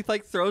like she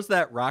like throws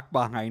that rock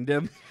behind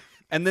him,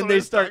 and then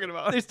That's what I was talking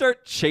about. they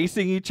start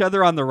chasing each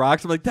other on the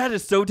rocks. I'm like, that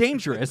is so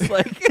dangerous.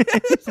 Like,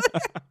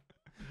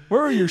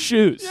 Where are your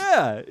shoes?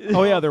 yeah.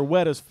 Oh yeah, they're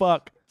wet as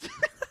fuck.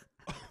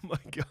 Oh my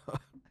god.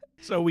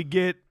 So we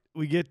get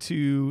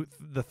to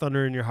the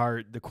Thunder in Your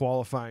Heart, the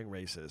qualifying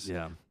races.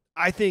 Yeah.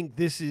 I think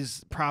this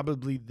is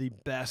probably the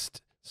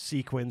best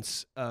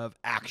sequence of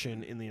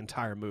action in the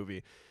entire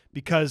movie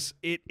because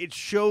it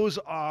shows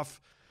off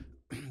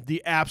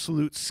the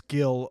absolute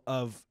skill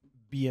of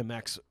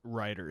BMX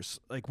riders.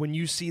 Like when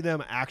you see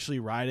them actually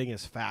riding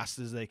as fast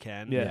as they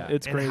can, Yeah,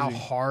 it's and crazy. how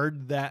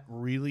hard that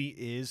really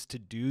is to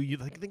do. You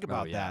think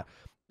about yeah.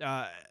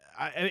 that.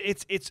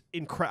 It's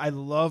incredible. I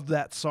love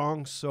that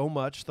song so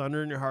much,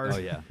 Thunder in Your Heart. Oh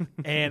yeah.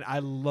 And I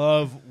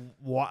love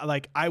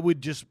like I would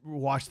just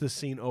watch this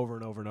scene over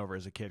and over and over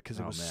as a kid because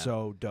it was man.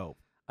 so dope.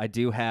 I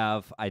do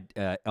have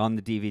on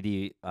the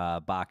DVD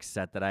box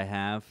set that I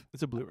have.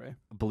 It's a Blu-ray.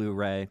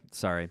 Blu-ray.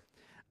 Sorry.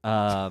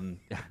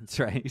 That's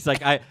right. He's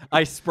like,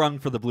 I sprung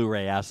for the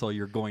Blu-ray, asshole.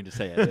 You're going to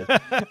say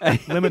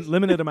it.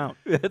 Limited amount.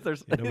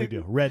 There's, No big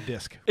deal. Red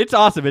disc. It's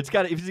awesome. It's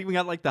even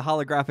got like the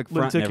holographic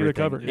front and Lenticular everything.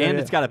 cover. And Yeah,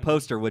 it's got a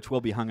poster which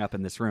will be hung up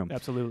in this room.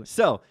 Absolutely.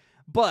 So,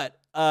 but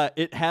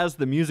it has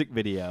the music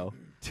video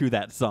to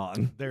that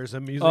song. There's a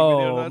music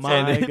video. Oh That's my it.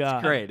 And it's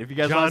God. great. If you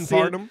guys John want to see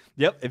Farnham? it,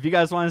 yep. If you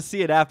guys want to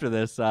see it after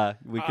this,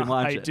 we can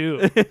watch I it.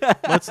 do.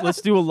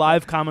 Let's do a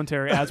live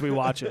commentary as we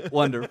watch it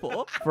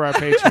Wonderful. for our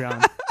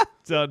Patreon.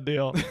 Done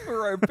deal.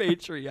 For our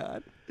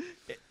Patreon.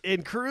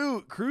 And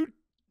Crew,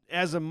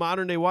 as a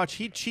modern day watch,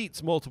 he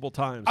cheats multiple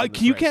times. in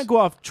this You race. can't go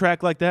off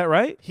track like that,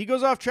 right? He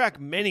goes off track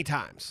many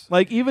times.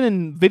 Like even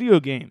in video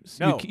games,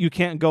 No. you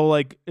can't go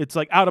like it's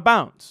like out of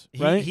bounds,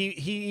 right? He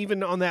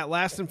even on that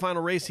last and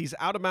final race, he's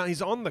out of bounds.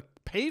 He's on the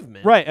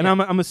pavement. Right, and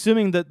I'm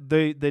assuming that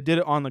they did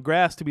it on the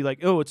grass to be like,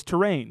 oh, it's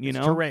terrain, It's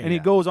know, terrain, and he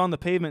yeah. goes on the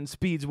pavement and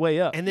speeds way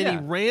up. And then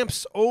he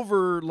ramps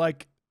over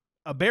like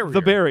a barrier.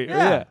 the barrier,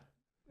 Yeah. yeah.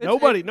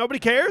 Nobody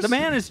cares. The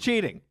man is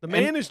cheating. The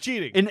man is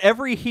cheating. In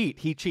every heat,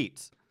 he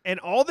cheats. And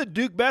all that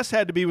Duke Best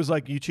had to be was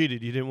like, you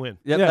cheated. You didn't win.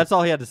 Yep, Yeah. that's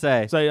all he had to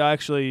say. So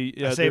actually,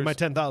 yeah, I saved my there's-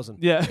 10,000.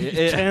 Yeah,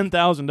 It-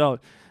 $10,000.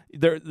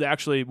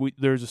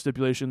 There's a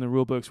stipulation in the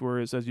rule books where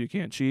it says you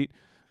can't cheat.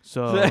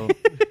 So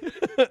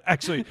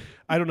Actually,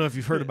 I don't know if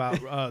you've heard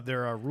about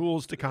there are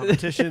rules to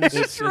competitions.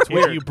 It's If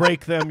weird. you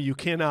break them, you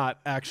cannot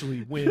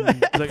actually win.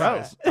 it's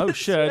like, oh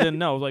shit, I didn't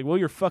know. I was like, well,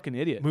 you're a fucking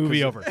idiot.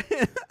 Movie over.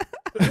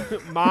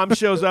 Mom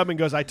shows up and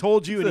goes, I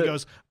told you. And he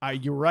goes,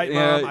 you're right,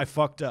 Mom. Yeah. I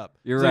fucked up.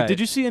 You're It's right. like, did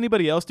you see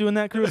anybody else doing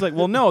that crew? It's like,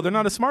 well, no, they're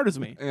not as smart as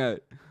me. Yeah.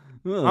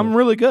 I'm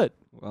really good.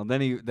 Well,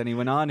 then he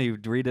went on. He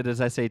redid his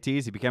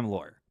SATs. He became a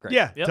lawyer. Great.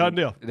 Yeah, Yep. done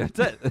deal. That's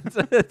it.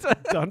 That's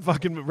it. Done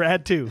fucking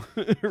Rad 2.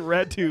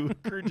 Rad 2.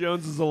 Crew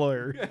Jones is a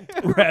lawyer.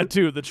 Rad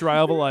 2, the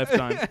trial of a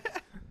lifetime.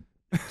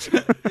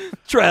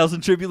 Trials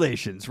and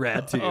tribulations.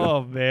 Rad 2.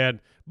 Oh, man.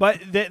 But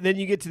then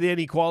you get to the end,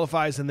 he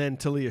qualifies, and then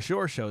Talia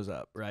Shore shows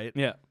up, right?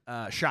 Yeah.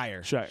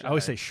 Shire. Shire. I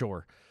always say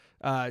Shore.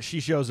 She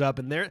shows up,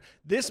 and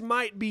this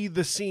might be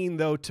the scene,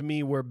 though, to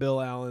me, where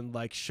Bill Allen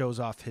like shows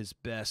off his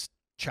best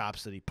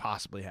chops that he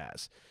possibly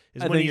has.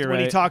 Is I when think he you're when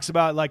he right. talks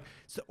about like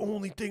it's the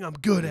only thing I'm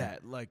good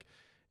at, like,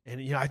 and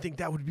I think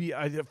that would be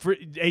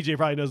AJ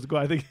probably knows the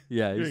quote. I think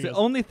Yeah. Here It's he the goes.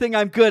 only thing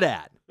I'm good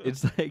at.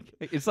 It's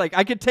like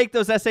I could take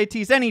those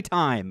SATs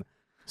anytime.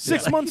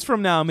 6 months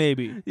from now,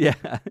 maybe. Yeah.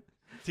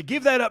 To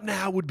give that up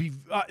now would be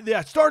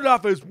it started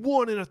off as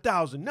 1 in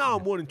 1,000. Now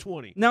I'm 1 in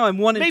 20. Now I'm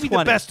 1 in 20. Maybe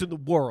the best in the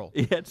world.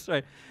 Yeah, that's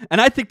right. And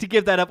I think to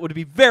give that up would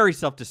be very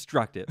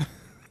self-destructive.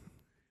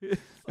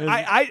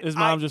 His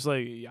mom's just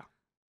like, yeah.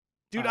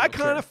 Dude, I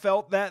kind of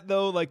felt that,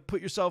 though. Like,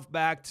 put yourself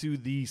back to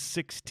the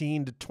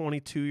 16 to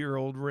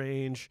 22-year-old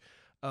range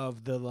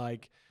of the,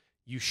 like,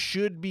 you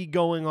should be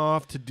going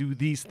off to do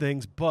these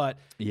things, but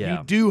you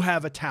do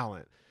have a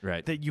talent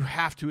that you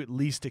have to at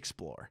least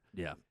explore.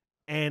 Yeah.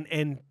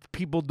 And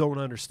people don't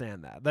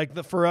understand that.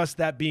 Like, for us,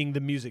 that being the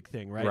music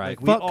thing, right?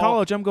 Right. Like, Fuck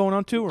college, I'm going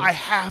on tour. I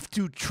have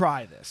to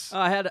try this.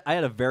 I had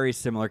a very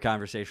similar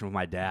conversation with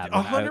my dad.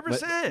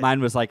 100%. Mine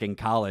was like in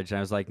college, and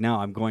I was like, no,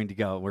 I'm going to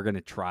go. We're going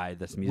to try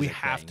this music We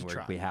have thing. to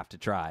try. We have to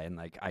try, and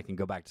like I can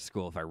go back to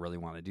school if I really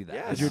want to do that.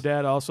 Yes. Did your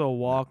dad also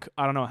walk,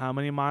 I don't know how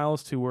many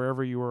miles to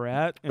wherever you were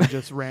at and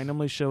just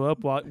randomly show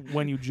up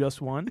when you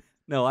just won?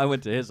 No, I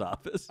went to his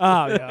office.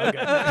 Oh,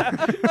 yeah,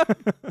 okay.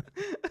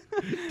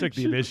 Took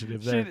the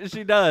initiative there.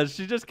 She does.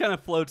 She just kind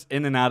of floats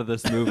in and out of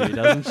this movie,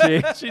 doesn't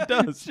she? She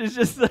does. She's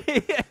just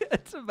like,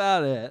 that's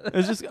about it.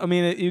 It's just, I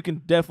mean, you can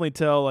definitely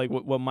tell, like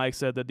what Mike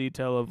said, the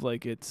detail of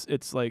like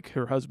it's like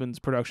her husband's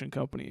production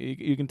company.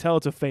 You can tell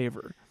it's a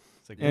favor.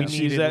 It's like, and we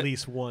she's need at at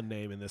least one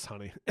name in this,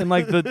 honey. And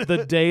like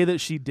the day that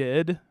she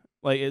did,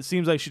 like it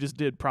seems like she just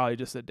did probably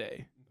just a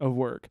day of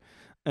work.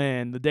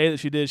 And the day that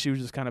she did, she was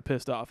just kind of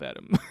pissed off at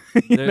him.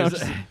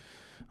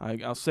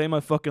 I'll say my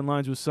fucking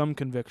lines with some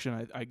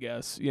conviction, I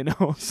guess. You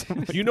know,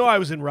 You know I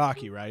was in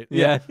Rocky, right?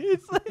 yeah.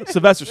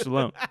 Sylvester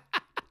Stallone,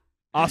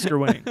 Oscar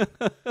winning.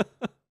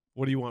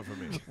 What do you want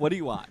from me? What do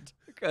you want?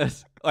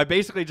 Because I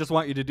basically just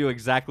want you to do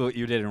exactly what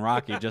you did in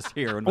Rocky, just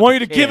here. I want you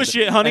to give a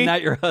shit, honey. And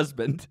not your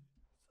husband.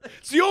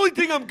 It's the only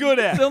thing I'm good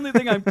at. It's the only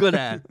thing I'm good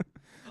at.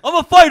 I'm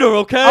a fighter,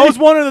 okay? I was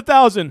 1 in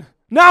 1,000.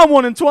 Now I'm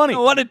 1 in 20.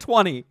 1 in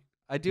 20.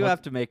 I do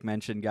have to make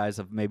mention, guys,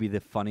 of maybe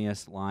the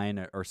funniest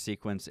line or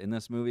sequence in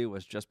this movie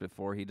was just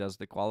before he does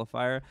the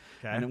qualifier.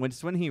 Okay. And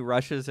it's when he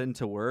rushes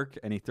into work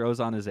and he throws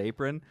on his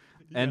apron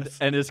and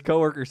his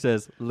coworker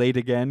says, "Late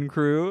again,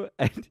 crew."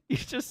 And you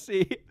just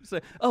see,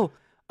 "Oh,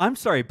 I'm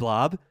sorry,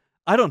 Blob.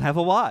 I don't have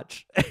a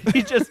watch." And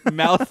he just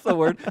mouths the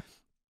word,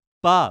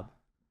 "Bob."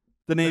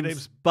 The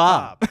name's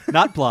Bob,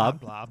 not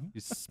Blob.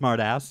 You smart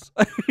ass.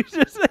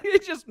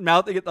 He's just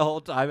mouthing it the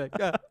whole time.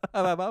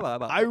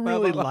 I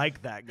really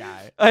like that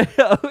guy. I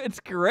know, it's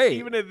great.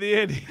 Even at the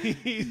end,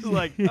 he's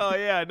like, "Oh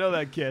yeah, I know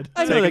that kid."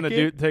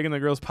 Taking the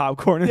girl's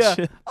popcorn and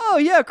shit. Oh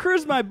yeah,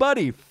 Crew's my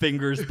buddy.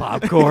 Fingers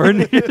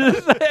popcorn.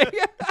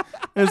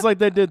 It's like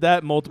they did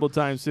that multiple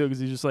times too, because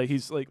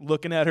he's like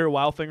looking at her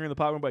while fingering the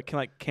popcorn, but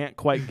can't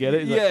quite get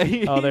it.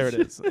 He's like, oh, there it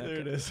is. There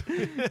it is.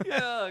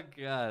 Oh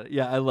god,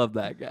 yeah, I love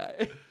that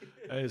guy.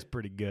 That is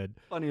pretty good.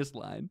 Funniest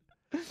line.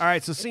 All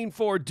right, so scene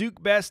 4,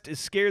 Duke Best is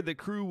scared that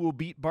Crew will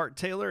beat Bart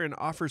Taylor and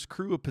offers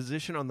Crew a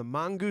position on the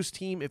Mongoose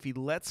team if he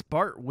lets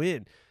Bart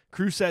win.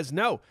 Crew says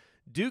no.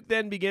 Duke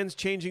then begins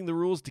changing the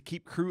rules to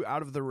keep Crew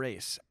out of the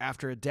race.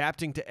 After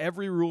adapting to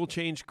every rule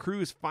change, Crew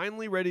is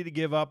finally ready to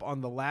give up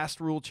on the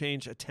last rule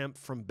change attempt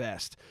from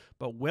Best.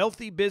 But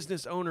wealthy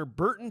business owner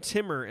Burton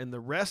Timmer and the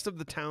rest of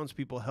the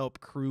townspeople help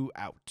Crew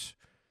out.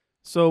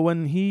 So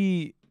when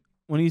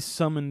he's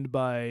summoned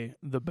by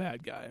the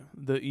bad guy,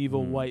 the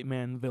evil white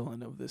man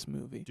villain of this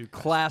movie. Duke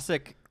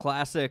Classic.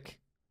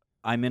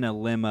 I'm in a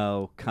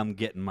limo. Come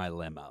get in my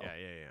limo.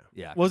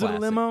 Yeah. Was classic. it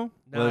a limo?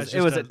 No,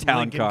 It was a town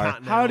Lincoln car.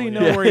 Continental, How do you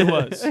know where he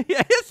was?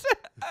 Yes.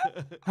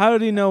 How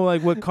did he know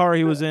like what car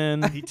he was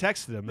in? He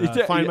texted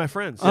him, find my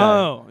friends.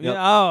 Oh, Yep.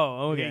 yeah.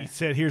 Oh, okay. He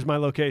said, "Here's my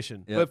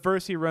location." Yep. But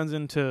first he runs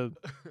into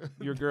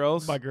your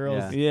girls. My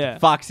girls. Yeah.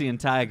 Foxy and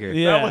Tiger.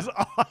 Yeah. That was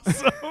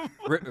awesome.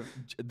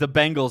 The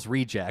Bengals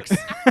rejects.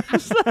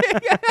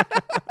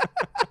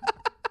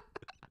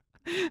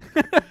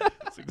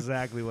 That's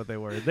exactly what they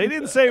were. They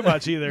didn't say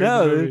much either.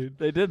 No,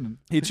 they didn't.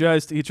 He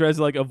tries to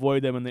like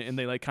avoid them and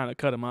they like kind of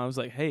cut him out. I was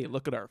like, hey,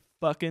 look at our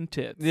fucking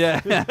tits.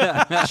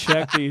 Yeah.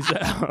 Check these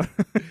out.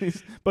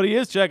 But he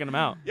is checking them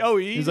out. Oh,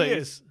 he like-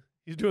 is.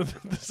 He's doing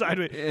the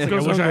sideways. Yeah. Like,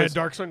 I wish I had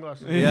dark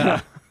sunglasses.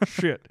 Yeah.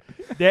 Shit.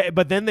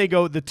 But then they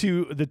go. The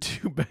two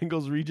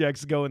Bengals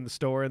rejects go in the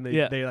store and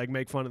they like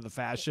make fun of the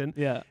fashion.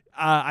 Yeah.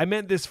 I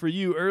meant this for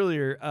you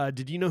earlier.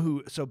 Did you know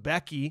who? So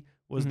Becky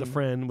was the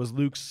friend. Was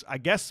Luke's, I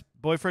guess,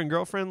 boyfriend,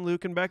 girlfriend.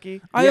 Luke and Becky.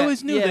 I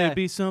always knew yeah. there'd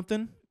be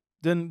something.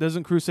 Then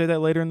doesn't Crew say that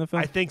later in the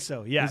film? I think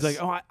so. Yes. He's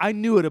like, oh, I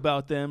knew it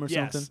about them or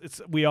yes.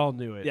 something. We all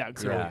knew it. Yeah,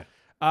 exactly.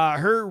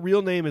 Her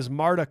real name is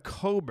Marta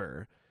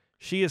Kober.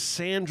 She is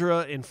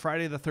Sandra in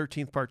Friday the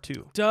 13th Part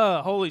 2.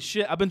 Duh! Holy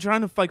shit! I've been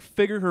trying to like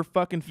figure her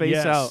fucking face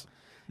out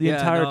the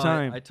entire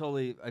time. I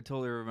totally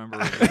remember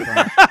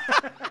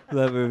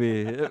that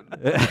movie.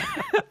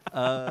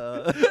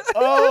 Oh,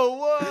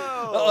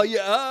 whoa! Oh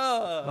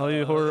yeah! All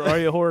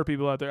you horror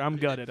people out there, I'm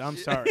gutted. I'm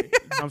sorry.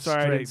 I'm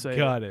sorry I didn't say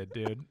gutted,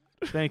 dude.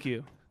 Thank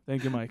you,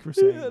 Mike, for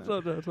saying that.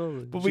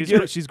 Totally.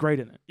 But She's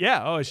great in it.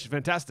 Yeah. Oh, she's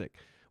fantastic.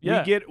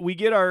 Yeah. We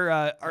get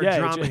our Yeah,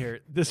 drama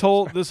here. This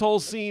whole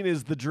scene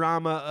is the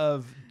drama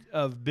of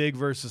of big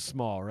versus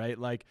small, right?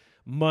 Like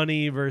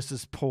money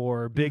versus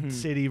poor, big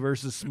city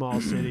versus small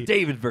city.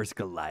 David versus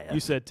Goliath. You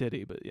said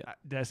titty, but yeah.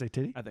 Did I say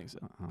titty? I think so.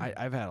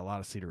 I've had a lot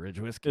of Cedar Ridge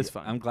whiskey. It's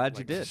fine. I'm glad I'd you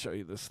like to did. show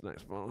you this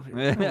nice bottle here.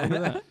 Look at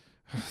that.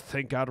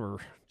 Thank God we're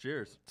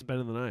Cheers.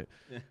 spending the night.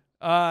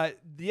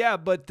 Yeah.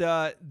 But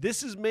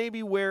this is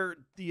maybe where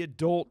the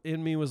adult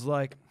in me was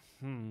like,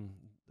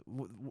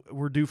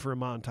 we're due for a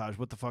montage.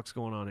 What the fuck's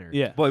going on here?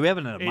 Yeah. Boy, we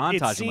haven't had a It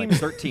montage in like seems-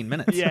 13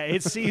 minutes. Yeah,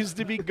 it seems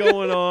to be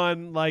going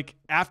on like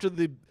after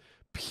the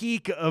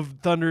peak of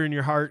Thunder in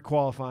Your Heart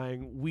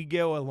qualifying, we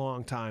go a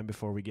long time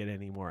before we get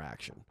any more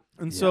action.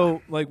 And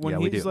so, like, when Yeah,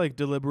 we he's, do. like,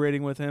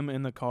 deliberating with him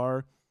in the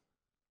car,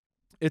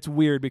 it's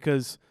weird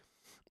because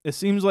it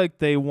seems like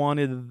they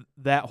wanted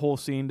that whole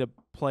scene to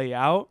play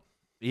out,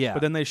 Yeah.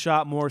 but then they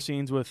shot more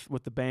scenes with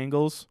the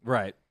Bengals,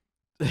 right.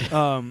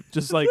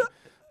 just, like,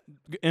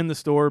 in the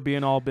store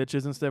being all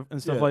bitches and stuff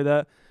Yeah. like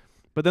that.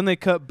 But then they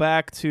cut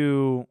back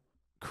to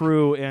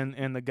crew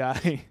and the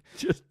guy,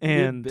 Just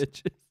and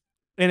bitches.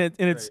 and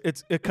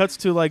it cuts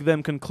to, like,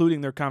 them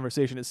concluding their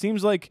conversation. It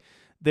seems like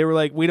they were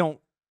like, we don't,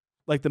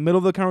 like, the middle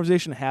of the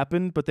conversation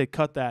happened, but they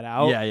cut that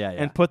out. Yeah.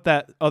 And put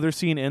that other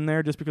scene in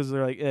there just because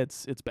they're like,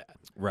 it's bad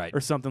Right. or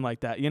something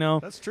like that, you know?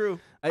 That's true.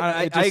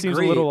 It just seems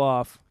a little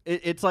off.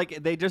 It's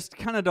like they just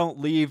kind of don't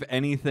leave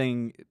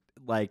anything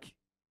like.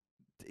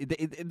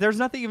 There's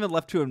nothing even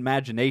left to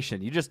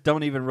imagination. You just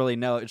don't even really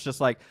know. It's just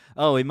like,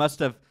 oh, he must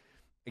have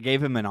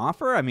gave him an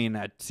offer. I mean,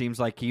 it seems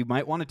like he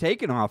might want to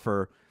take an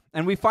offer.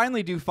 And we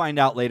finally do find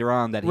out later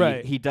on that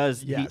Right. he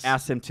does. Yes. He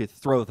asks him to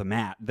throw the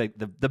mat,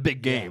 the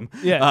big game.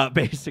 Yeah.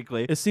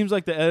 Basically. It seems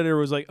like the editor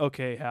was like,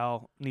 okay,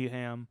 Hal,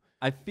 Needham,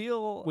 I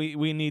feel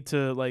we need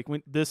to, like,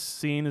 this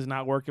scene is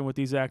not working with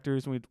these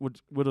actors.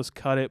 We'll just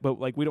cut it, but,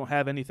 like, we don't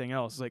have anything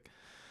else. Like,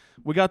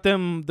 we got the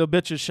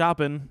bitches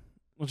shopping.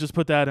 We'll just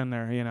put that in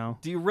there, you know.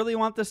 Do you really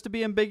want this to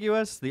be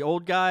ambiguous? The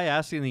old guy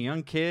asking the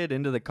young kid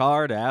into the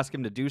car to ask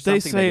him to do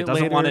something that he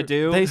doesn't want to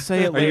do? They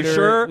say it Are later. you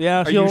sure?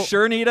 Yeah, Are you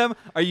sure, Needham?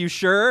 Are you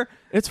sure?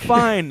 It's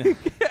fine.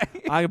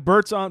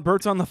 Bert's on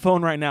the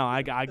phone right now.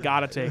 I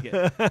gotta take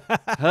it.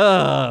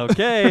 Oh,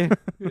 okay.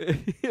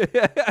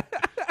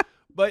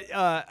 But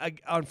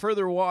on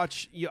further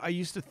watch, I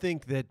used to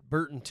think that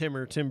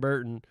Tim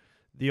Burton,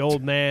 the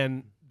old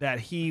man, that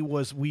he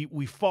was,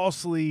 we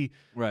falsely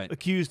Right.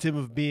 accused him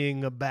of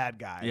being a bad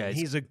guy. Yeah, and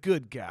he's a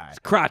good guy. It's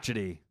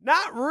crotchety.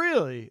 Not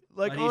really.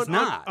 Like, But he's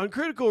not. On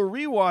Critical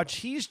Rewatch,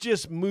 he's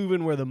just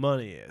moving where the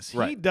money is. He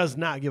Right. does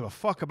not give a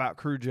fuck about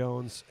Crew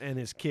Jones and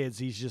his kids.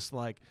 He's just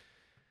like,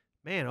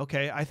 man,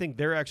 okay, I think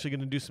they're actually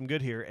going to do some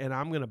good here, and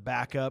I'm going to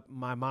back up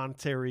my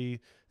monetary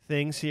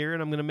things here,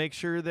 and I'm going to make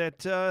sure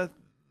that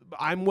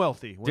I'm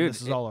wealthy when Dude,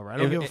 this is all over. I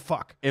don't give a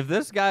fuck. If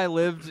this guy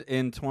lived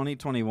in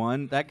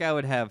 2021, that guy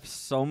would have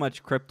so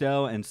much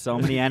crypto and so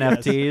many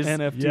NFTs.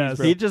 NFTs, Yes.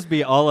 bro. He'd just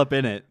be all up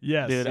in it.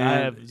 Yes. Dude, And I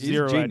have he's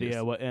zero genius.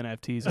 idea what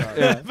NFTs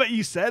are. But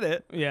you said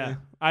it. Yeah,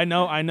 I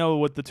know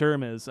what the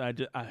term is.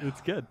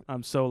 It's good.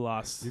 I'm so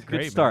lost. You're Good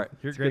great, man. start.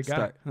 You're a It's great good guy.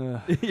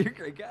 start. You're a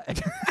great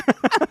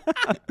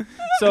guy.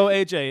 So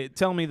AJ,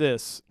 tell me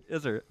this: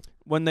 Is there?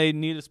 when they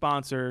need a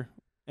sponsor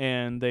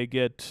and they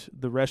get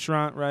the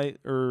restaurant right,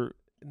 or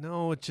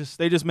No, it just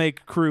they just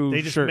make crew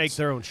they just shirts. make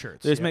their own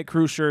shirts. They just Yeah. make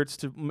crew shirts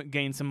to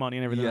gain some money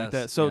and everything like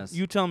Yes, that. So yes.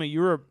 you tell me,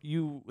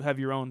 you have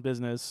your own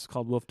business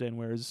called Wolf Den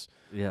Wears.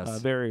 Yes.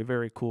 Very,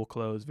 very cool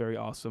clothes, very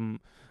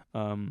awesome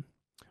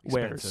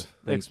wares. Expensive.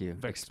 Thank you.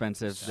 very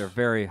Expensive. They're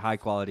very high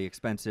quality,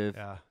 expensive.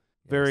 Yeah.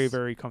 Very, Yes.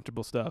 very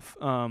comfortable stuff.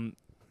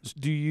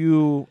 Do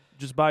you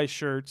just buy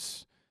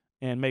shirts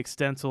and make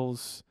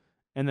stencils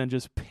and then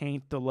just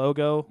paint the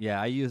logo?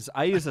 Yeah, I use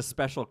a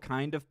special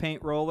kind of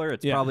paint roller.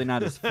 It's Yeah. probably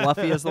not as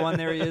fluffy as the one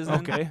they're using.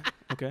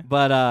 Okay.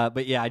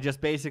 But yeah, I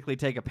just basically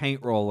take a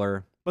paint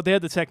roller. But they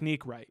had the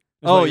technique right.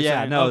 is Oh, what you're yeah,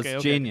 saying. no, Okay, it's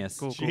okay. genius.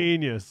 Cool.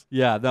 Genius.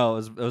 Yeah, no,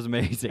 it was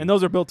amazing. And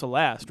those are built to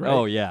last, right?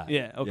 Oh yeah.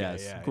 Yeah. Okay.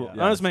 Yes. Yeah, Cool.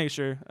 yeah. I'm just making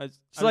sure. It's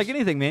like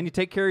anything, man. You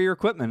take care of your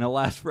equipment, it'll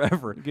last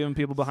forever. giving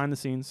people behind the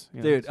scenes, you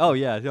know. Dude, oh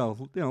yeah, showing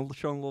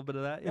a little bit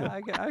of that. Yeah,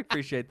 I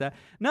appreciate that.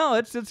 No,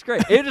 it's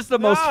great. It is the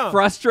most No.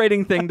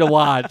 frustrating thing to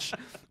watch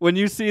when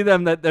you see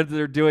them that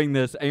they're doing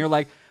this, and you're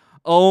like,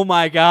 oh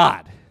my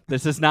god,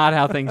 this is not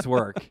how things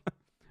work.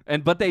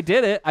 But they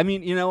did it. I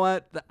mean, you know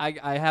what?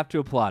 I have to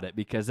applaud it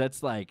because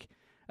that's like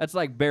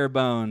bare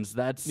bones.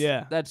 That's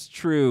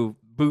true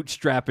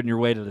bootstrapping your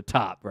way to the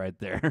top right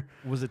there.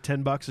 Was it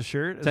 $10 a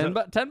shirt? Is $10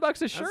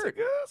 that- a shirt.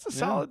 That's a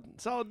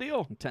solid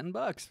deal.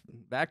 $10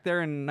 back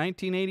there in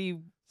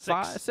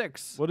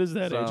 1986. What is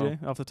that, So-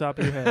 AJ? Off the top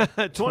of your head?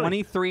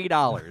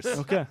 $23.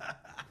 Okay.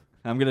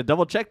 I'm gonna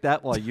double check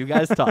that while you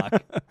guys talk.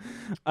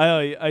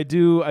 I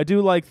do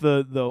like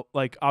the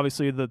like,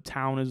 obviously the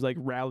town is like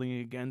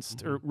rallying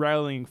against or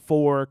rallying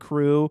for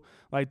crew.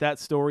 Like, that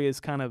story is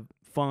kind of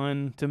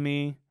fun to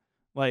me.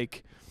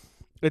 Like,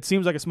 it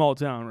seems like a small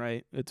town,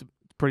 right? It's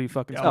pretty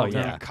fucking small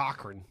yeah. town.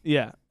 Cochrane.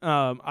 Yeah.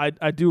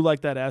 I do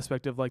like that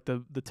aspect of, like,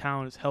 the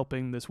town is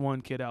helping this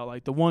one kid out,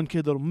 like the one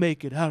kid that'll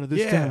make it out of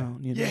this town.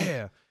 You know?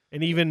 Yeah.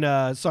 And even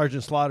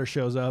Sergeant Slaughter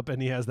shows up and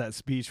he has that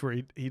speech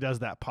where he does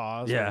that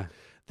pause. Yeah. Like,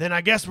 then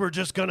I guess we're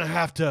just going to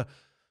have to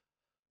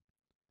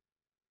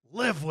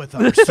live with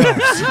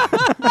ourselves.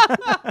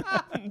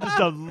 Just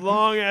a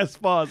long ass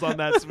pause on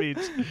that speech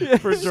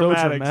for So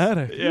dramatics.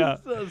 dramatic. Yeah.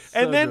 So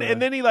and then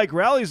dramatic. he like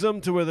rallies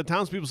them to where the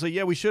townspeople say,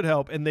 "Yeah, we should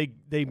help," and they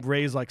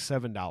raise like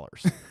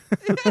 $7.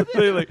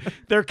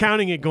 They're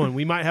counting it, going,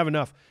 "We might have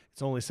enough."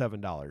 It's only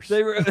 $7.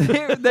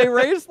 They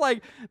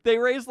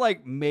raised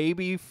like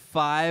maybe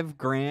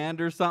 $5,000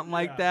 or something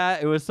like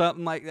that. It was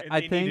something like And I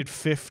they think needed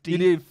 50. you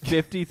need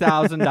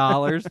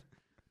 $50,000.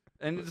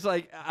 And it's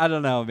like, I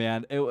don't know,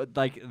 man. It would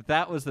like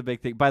that was the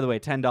big thing. By the way,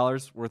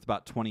 $10 worth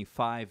about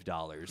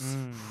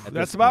 $25.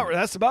 That's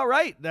about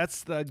right.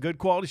 That's the good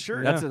quality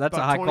shirt. That's a About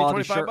high 20, quality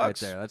 25 shirt right bucks.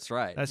 there. That's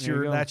right. That's There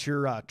you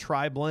your go.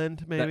 tri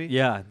blend maybe.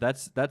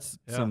 That's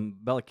some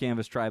Bella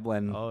Canvas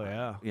tri-blend. Oh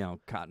yeah.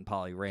 Cotton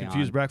poly rayon.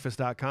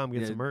 ConfusedBreakfast.com.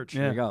 Get Yeah. some merch.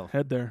 Yeah, There you go.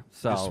 head there.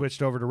 So Just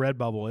switched over to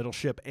Redbubble. It'll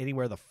ship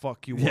anywhere the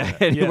fuck you want. yeah,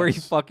 it. anywhere you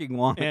Yes. fucking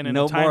want. And in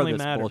no a more of timely this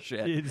manner.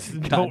 bullshit. It's-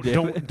 God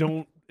damn it.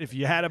 don't. If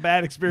you had a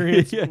bad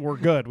experience, Yeah. we're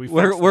good.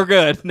 We're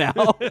good now.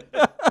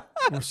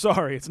 We're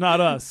sorry, it's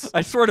not us. I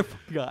sort of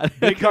forgot.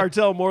 Big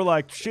cartel, more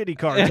like shitty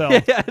cartel.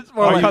 Yeah, it's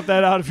more I'll like cut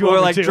that out if you more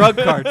want like me to. drug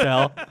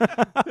cartel.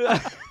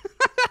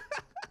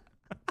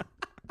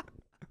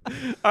 All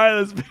right,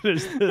 let's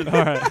finish this.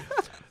 All right.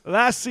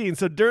 Last scene.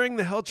 So during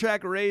the Hell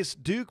Track race,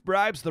 Duke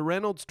bribes the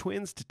Reynolds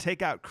twins to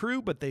take out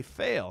Crew, but they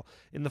fail.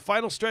 In the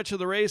final stretch of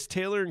the race,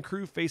 Taylor and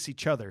Crew face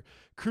each other.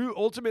 Crew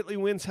ultimately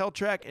wins Hell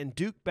Track, and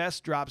Duke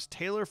Best drops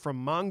Taylor from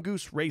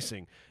Mongoose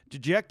Racing.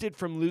 Dejected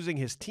from losing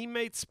his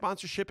teammates,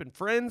 sponsorship, and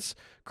friends,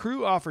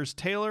 Crew offers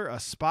Taylor a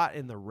spot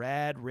in the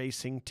RAD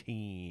Racing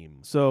team.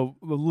 So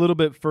a little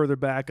bit further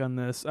back on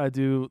this,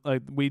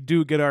 we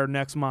do get our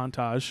next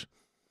montage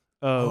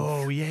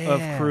of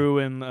Crew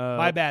and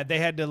My bad. They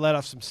had to let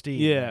off some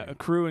steam. yeah,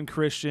 Crew and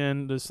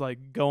Christian just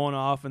like going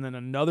off, and then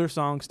another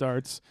song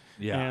starts.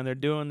 Yeah. and they're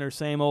doing their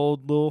same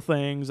old little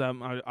things. I'm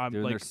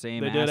Doing like their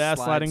same they did ass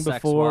slide, sliding sex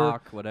before.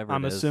 walk, whatever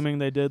I'm it is. assuming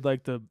they did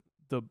like the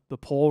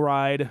pole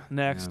ride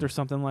next Yeah. or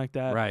something like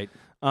that. Right.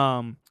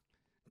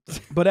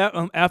 But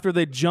after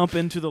they jump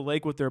into the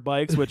lake with their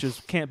bikes, which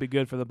can't be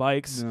good for the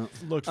bikes. No.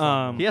 Looks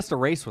fun. He has to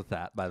race with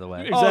that, by the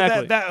way.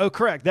 Exactly.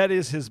 Correct. That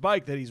is his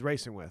bike that he's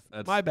racing with.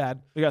 My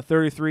bad. They got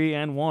 33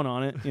 and 1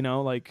 on it.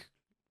 Like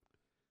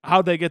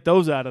how'd they get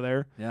those out of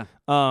there? Yeah.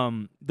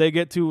 They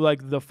get to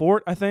like the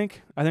fort. I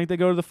think they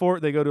go to the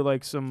fort. They go to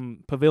like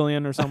some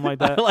pavilion or something like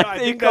that. I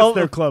think that's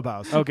their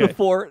clubhouse. Okay. The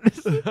fort.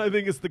 I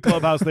think it's the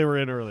clubhouse they were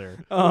in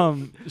earlier.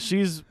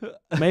 She's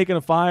making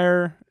a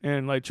fire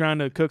and like trying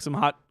to cook some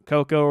hot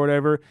cocoa or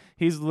whatever.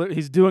 He's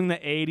doing the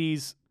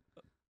 80s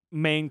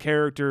main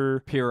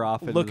character Peer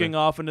off. looking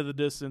off into the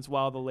distance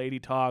while the lady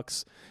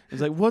talks. He's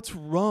like, "What's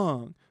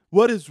wrong?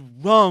 What is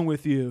wrong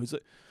with you?" He's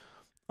like,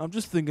 "I'm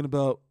just thinking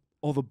about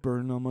all the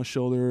burden on my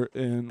shoulder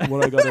and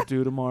what I got to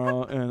do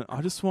tomorrow, and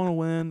I just want to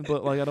win,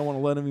 but like I don't want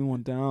to let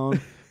anyone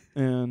down,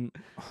 and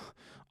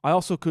I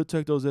also could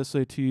take those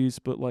SATs,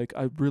 but like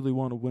I really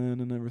want to win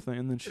and everything."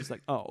 And then she's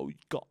like, "Oh,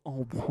 God,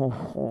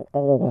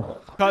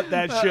 Cut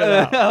that shit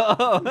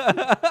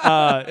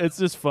out. it's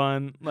just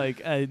fun.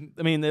 Like I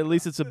mean, at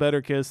least it's a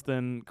better kiss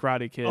than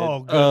Karate Kid.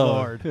 Oh, good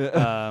Lord. Good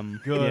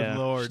Good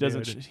Lord, She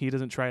doesn't. dude. He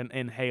doesn't try and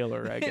inhale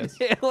her. I guess.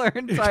 Inhale her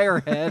entire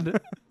head.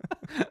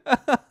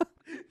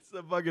 It's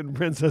the fucking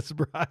Princess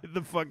Bride.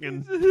 The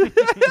fucking...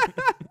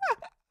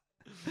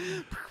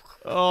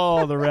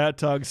 Oh, the rat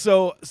tug.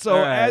 So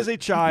right. as a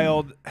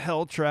child,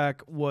 Hell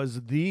Track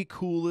was the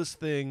coolest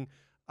thing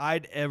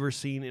I'd ever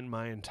seen in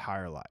my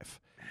entire life.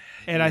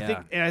 And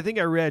Yeah. I think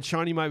I read,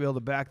 Shaun, you might be able to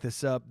back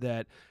this up,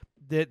 that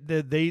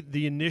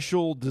the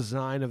initial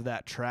design of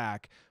that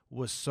track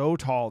was so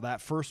tall. That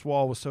first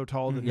wall was so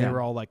tall that they Yeah. were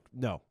all like,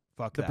 "No,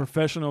 fuck The that.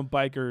 professional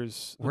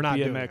bikers, We're the not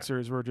doing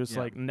BMXers, were just Yeah.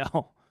 like,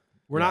 no.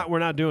 We're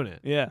not doing it."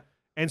 Yeah.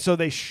 And so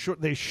they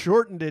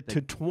shortened it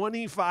to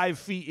 25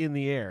 feet in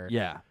the air.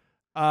 Yeah.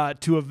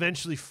 To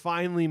eventually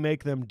finally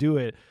make them do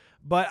it.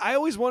 But I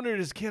always wondered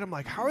as a kid, I'm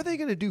like, how are they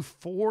going to do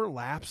 4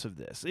 laps of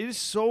this? It is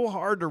so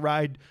hard to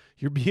ride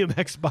your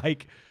BMX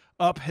bike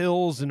up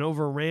hills and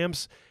over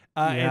ramps.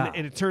 Yeah.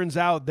 And it turns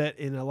out that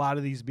in a lot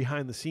of these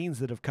behind the scenes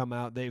that have come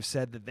out, they've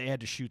said that they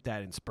had to shoot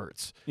that in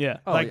spurts. Yeah.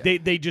 Oh, like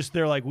yeah.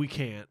 they're like, we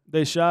can't.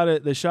 They shot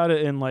it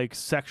in like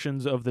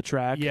sections of the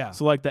track. Yeah.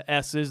 So like the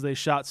S's they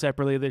shot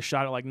separately. They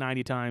shot it like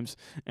 90 times.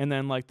 And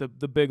then like the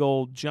big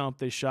old jump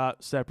they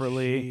shot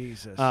separately.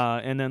 Jesus.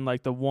 And then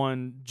like the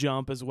one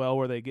jump as well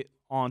where they get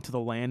onto the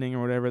landing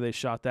or whatever, they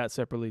shot that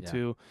separately Yeah.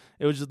 too.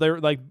 It was just they were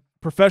like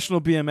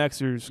professional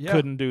BMXers Yeah.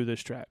 couldn't do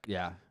this track.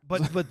 Yeah.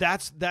 But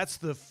that's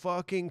the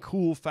fucking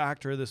cool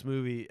factor of this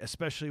movie,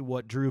 especially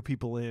what drew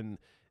people in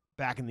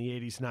back in the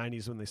 80s,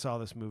 90s when they saw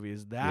this movie,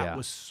 is that Yeah.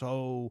 was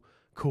so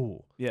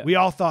cool. Yeah. We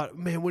all thought,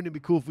 man, wouldn't it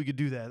be cool if we could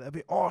do that? That'd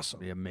be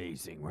awesome. Be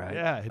amazing, right?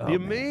 Yeah, it'd Oh, be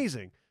man.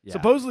 amazing. Yeah.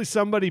 Supposedly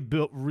somebody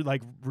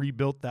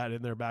rebuilt that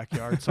in their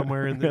backyard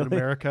somewhere in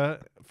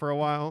America for a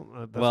while.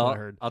 That's Well, what I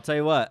heard. I'll tell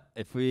you what.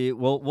 If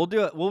we'll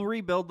do it. We'll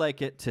rebuild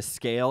like it to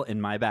scale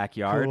in my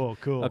backyard.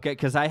 Cool. Okay,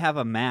 because I have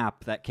a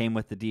map that came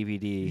with the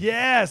DVD.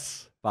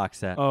 Yes. box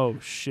set. Oh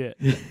shit.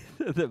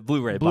 The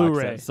Blu-ray box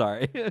set.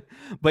 Sorry,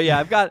 but yeah,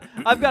 I've got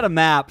a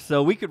map,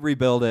 so we could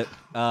rebuild it,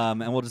 and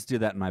we'll just do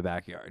that in my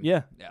backyard.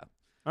 Yeah. Yeah.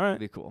 All right. It'd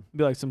be cool.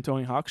 Be like some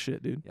Tony Hawk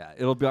shit, dude. Yeah,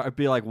 it'll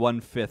be like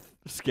 1/5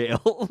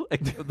 scale,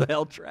 like the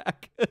hell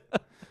track.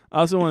 I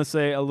also want to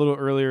say a little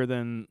earlier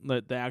than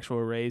the actual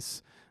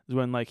race is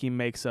when like he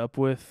makes up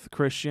with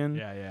Christian.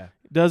 Yeah.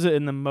 Does it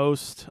in the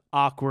most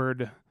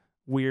awkward,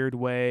 weird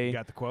way. You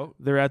got the quote?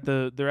 They're at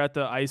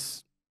the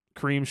ice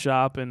cream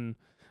shop, and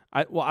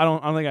I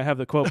don't think I have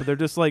the quote, but they're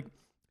just like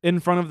in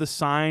front of the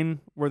sign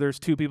where there's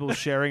two people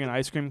sharing an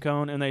ice cream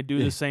cone, and they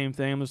do the same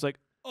thing. I'm just like,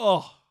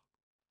 oh.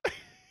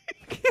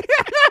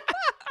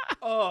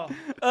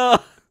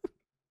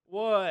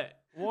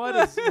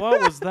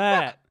 What was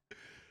that?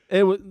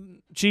 It was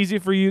cheesy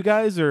for you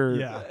guys, or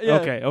Yeah.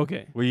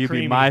 Okay. Will you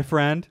Creamy. be my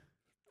friend?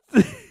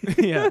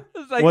 Yeah.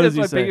 It's like What that's does he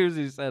what say? figures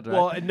he said, right?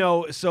 Well,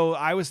 no. So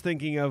I was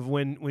thinking of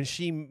when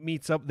she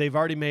meets up. They've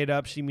already made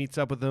up. She meets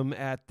up with him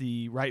at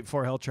the right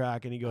before Hell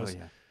Track, and he goes,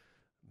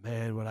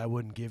 "Man, what I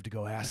wouldn't give to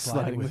go ass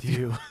sliding with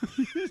you."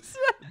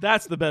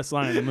 That's the best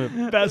line of the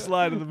movie. Best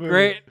line of the movie.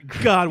 Great.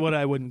 God, what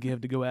I wouldn't give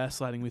to go ass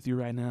sliding with you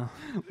right now.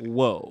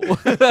 Whoa.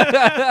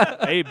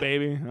 Hey,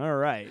 baby. All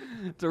right.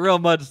 It's a real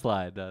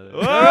mudslide.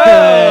 Whoa!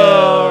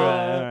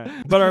 All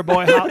right. But our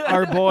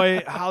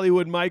boy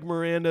Hollywood Mike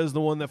Miranda is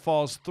the one that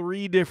falls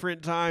 3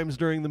 different times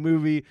during the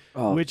movie,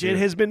 which it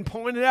has been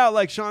pointed out,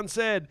 like Shaun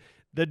said,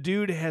 the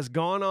dude has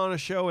gone on a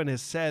show and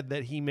has said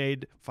that he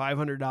made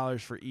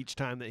 $500 for each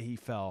time that he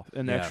fell.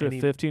 An Yeah. extra And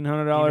he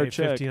 $1,500 made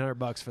check.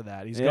 $1,500 for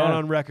that. He's Yeah. gone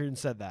on record and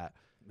said that.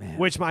 Man.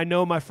 Which I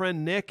know my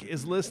friend Nick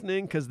is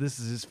listening because this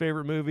is his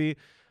favorite movie.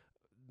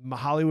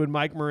 Hollywood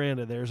Mike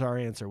Miranda, there's our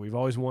answer. We've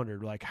always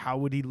wondered, like, how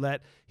would he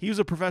was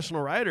a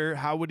professional writer,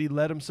 how would he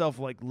let himself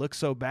like look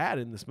so bad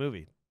in this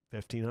movie?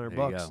 $1,500 There you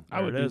bucks. go.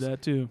 I would do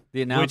that too.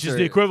 The announcer, Which is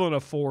the equivalent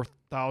of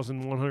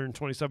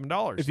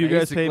 $4,127. If you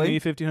guys paid Basically. me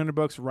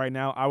 $1,500 right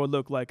now, I would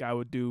look like I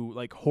would do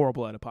like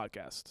horrible at a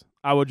podcast.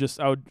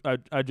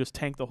 I'd just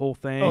tank the whole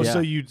thing. Oh,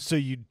 Yeah. so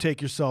you'd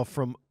take yourself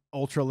from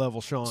ultra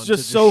level Shaun. It's to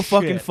just so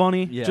fucking shit.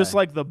 funny. Yeah. Just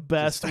like the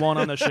best one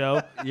on the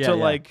show. Yeah, to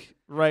yeah. like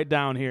right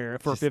down here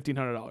for Just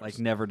 $1,500. like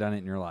never done it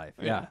in your life.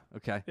 Yeah.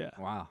 Okay. Yeah.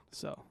 Wow.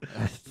 So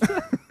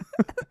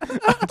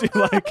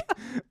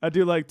I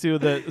do like too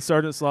that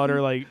Sergeant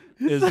Slaughter like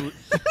is all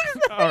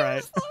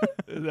right.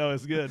 That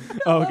was good.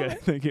 Oh, okay,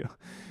 thank you.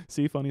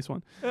 See, funny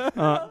swan.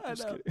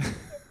 Just kidding.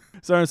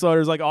 Sergeant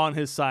Slaughter's like on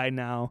his side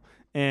now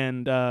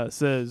and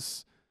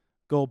says,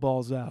 "Go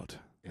balls out,"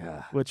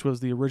 Yeah. which was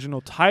the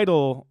original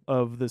title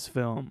of this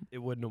film. It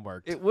wouldn't have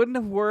worked. It wouldn't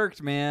have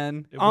worked,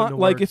 man. It wouldn't have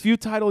Like worked. if you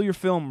title your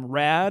film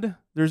 "Rad,"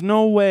 there's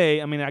no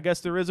way. I mean, I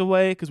guess there is a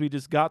way because we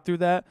just got through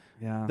that.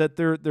 Yeah. That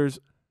there's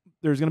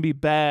gonna be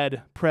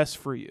bad press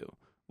for you,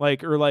 or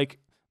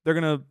they're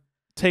gonna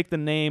take the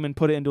name and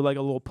put it into like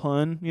a little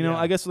pun. You know, Yeah.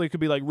 I guess they could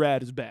be like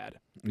 "Rad is bad."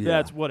 Yeah.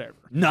 That's whatever.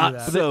 Not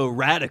that. so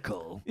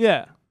radical.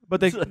 Yeah, but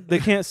they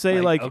can't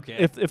say Like, like okay.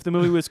 if the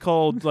movie was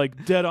called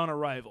like Dead on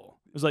Arrival.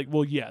 It's like,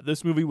 well, yeah,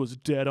 this movie was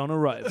dead on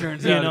arrival.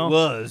 Turns you out know? it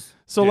was.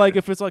 So like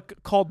if it's like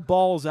called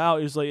Balls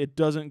Out, it's like it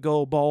doesn't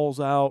go balls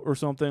out or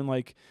something.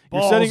 Like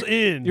Balls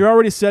in. you're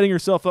already setting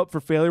yourself up for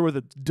failure with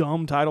a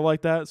dumb title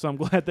like that. So I'm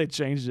glad they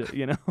changed it.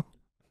 You know.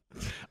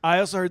 I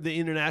also heard the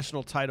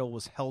international title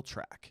was Hell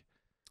Track.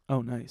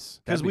 Oh,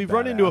 nice. Because That'd be we've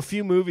run into a badass.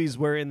 few movies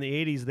where in the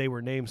 80s they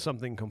were named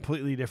something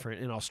completely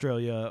different in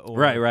Australia or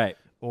Right.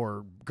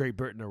 or Great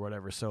Britain or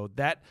whatever. So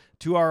that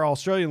to our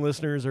Australian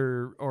listeners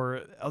or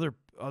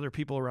other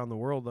people around the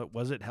world,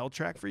 was it Hell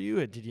Track for you?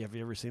 Have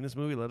you ever seen this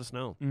movie? Let us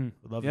know. We'd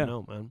love Yeah. to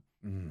know, man.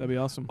 That'd be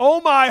awesome.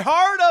 Oh my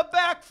heart, a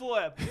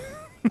backflip!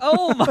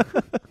 Oh my.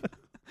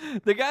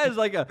 The guy is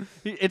like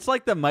it's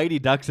like the Mighty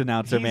Ducks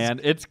announcer,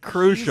 man. It's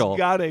crucial. He's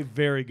got a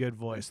very good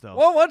voice, though.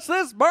 Well, what's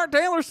this? Bart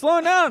Taylor's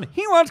slowing down.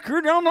 He wants crew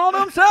down all to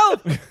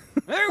himself. He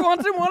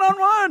wants it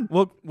one-on-one.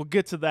 We'll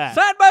get to that.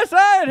 Side by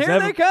side. Here that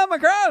they a- come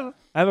across.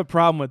 I have a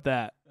problem with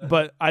that,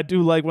 but I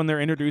do like when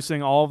they're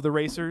introducing all of the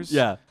racers.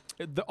 Yeah.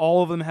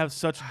 All of them have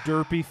such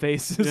derpy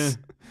faces.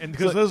 And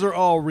because those are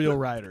all real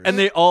riders. And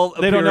they all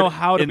They don't appear know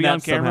how to in be that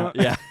on camera.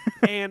 somehow.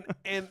 Yeah.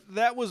 and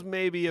that was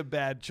maybe a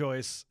bad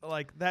choice.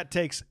 Like that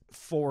takes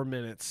 4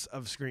 minutes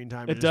of screen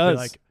time. To It just be does.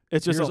 like,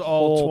 It's just here's a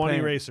all whole 20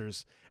 thing.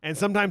 racers. And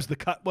sometimes the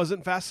cut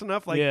wasn't fast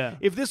enough. Like Yeah.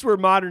 if this were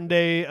modern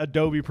day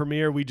Adobe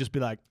Premiere, we'd just be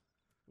like,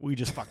 we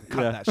just fucking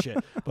cut Yeah. that shit.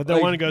 But then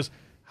Like- when it goes,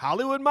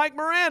 Hollywood Mike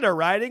Miranda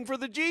riding for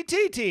the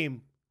GT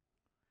team.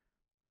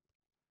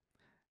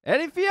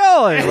 Eddie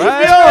Fiole,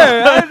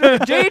 right there.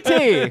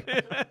 GT.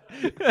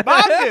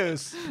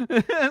 Mongoose.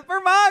 For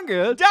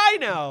Mongoose.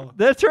 Dino.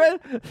 That's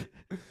right. The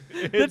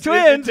It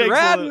twins, takes a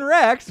Rad little- and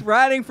Rex,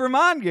 riding for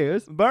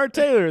Mongoose. Bart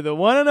Taylor, the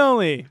one and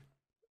only,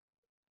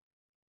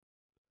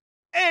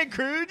 And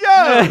Crew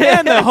Joe.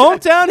 and the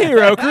hometown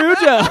hero, Crew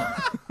Joe.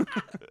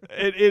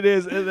 It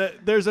is.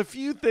 There's a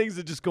few things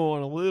that just go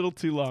on a little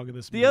too long in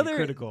this movie.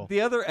 Critical.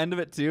 The other end of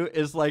it too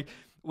is like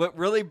what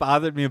really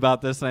bothered me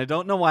about this, and I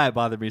don't know why it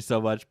bothered me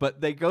so much,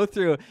 but they go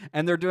through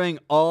and they're doing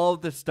all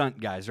the stunt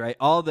guys, right?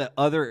 All the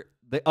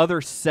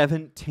other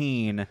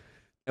 17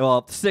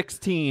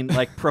 16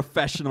 like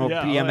professional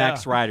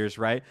BMX riders,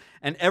 right?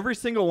 And every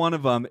single one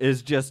of them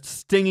is just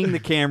stinging the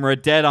camera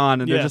dead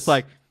on, and they're just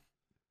like,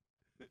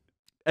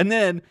 and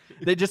then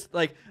they just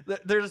like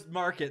they're just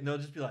mark it, and they'll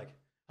just be like,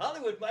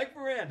 Hollywood Mike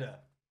Miranda.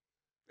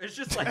 It's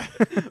just like,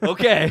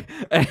 okay,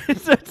 and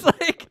it's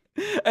like,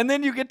 and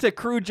then you get to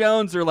Crew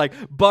Jones or like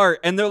Bart,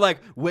 and they're like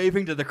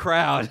waving to the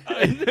crowd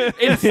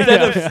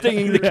instead of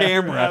stinging the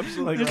camera.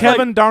 Absolutely, like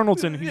Kevin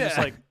Darnellton, he's just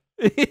like.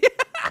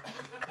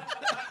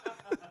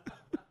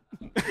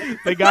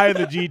 The guy in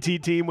the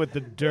GT team with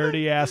the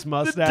dirty ass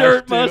mustache. The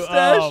dirt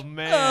mustache. Oh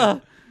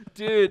man,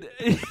 dude,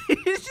 he's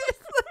just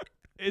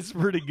it's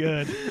pretty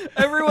good.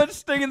 Everyone's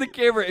stinging the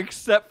camera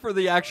except for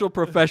the actual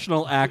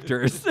professional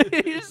actors.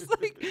 He's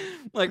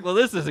like, well,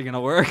 this isn't gonna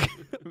work.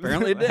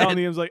 Apparently, it did.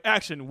 Liam's like,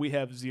 action. We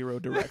have zero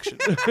direction.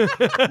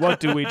 What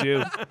do? We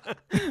have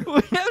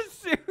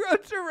zero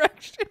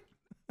direction.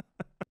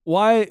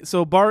 Why?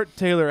 So Bart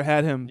Taylor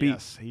had him beat.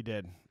 Yes, he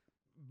did.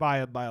 By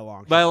a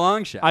long shot. By a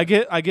long shot. I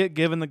get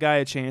giving the guy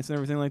a chance and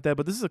everything like that,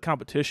 but this is a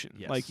competition.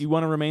 Yes. Like, you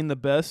want to remain the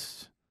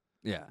best.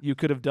 Yeah, you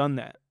could have done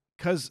that.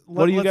 Because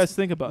what do you guys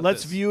think about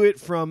Let's this? view it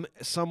from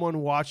someone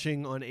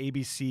watching on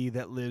ABC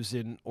that lives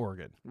in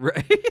Oregon.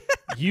 Right.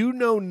 You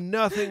know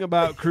nothing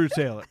about Crew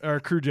Taylor or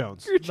Crew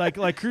Jones. Like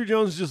Crew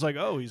Jones is just like,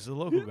 oh, he's a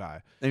local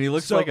guy. And he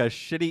looks like a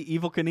shitty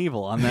Evel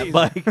Knievel on that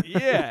bike.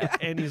 Yeah,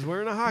 and he's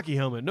wearing a hockey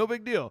helmet. No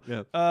big deal.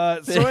 Yeah.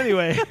 So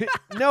anyway,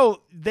 no,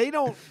 they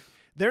don't.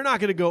 They're not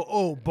going to go,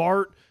 oh,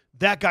 Bart,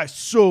 that guy's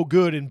so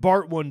good, and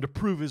Bart wanted to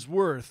prove his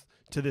worth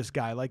to this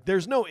guy. Like,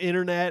 there's no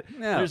internet.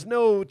 No. There's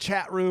no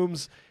chat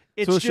rooms.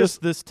 So it's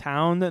just this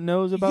town that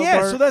knows about Bart?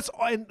 Yeah, so that's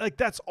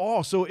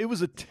all. So it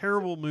was a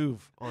terrible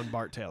move on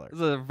Bart Taylor. It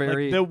was a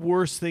very the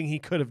worst thing he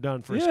could have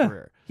done for his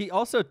career. He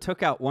also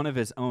took out one of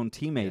his own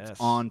teammates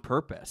on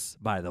purpose,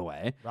 by the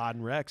way. Rod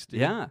and Rex,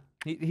 dude. Yeah.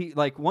 He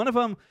like one of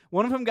them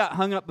got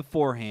hung up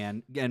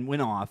beforehand and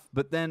went off,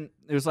 but then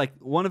it was like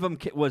one of them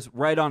was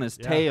right on his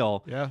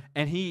tail,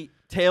 and he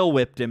tail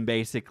whipped him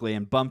basically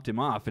and bumped him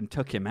off and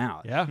took him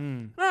out. Yeah.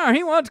 Oh,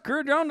 he wants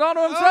Crew Jones all to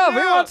himself. He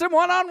wants him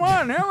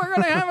one-on-one. Yeah, we're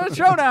gonna have a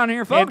showdown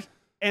here, folks.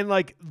 And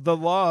like the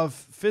law of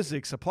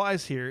physics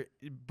applies here.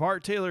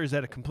 Bart Taylor is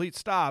at a complete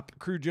stop.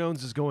 Crew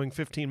Jones is going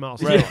 15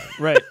 miles an hour.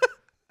 Right.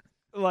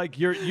 Like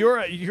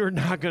you're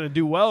not going to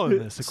do well in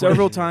this.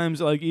 Several times,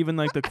 like even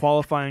like the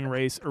qualifying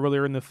race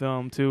earlier in the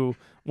film too,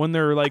 when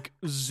they're like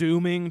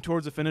zooming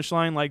towards the finish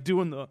line, like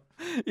doing the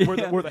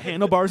where the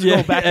handlebars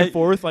go back and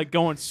forth, like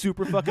going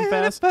super fucking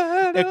fast.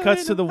 It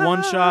cuts to the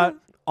one shot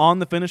on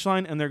the finish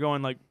line, and they're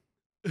going like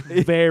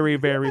very,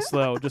 very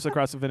slow just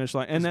across the finish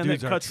line, and then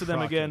it cuts to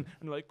them again,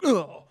 and they're like,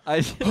 oh,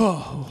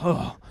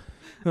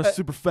 that's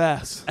super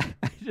fast.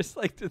 I just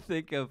like to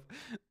think of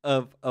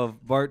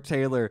Bart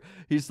Taylor.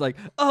 He's like,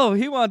 oh,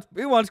 he wants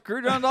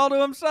Crew Jones all to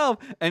himself,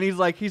 and he's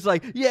like,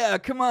 yeah,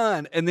 come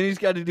on, and then he's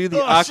got to do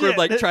the awkward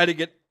like try to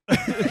get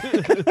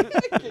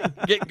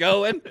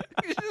going.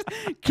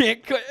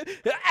 Can't quit.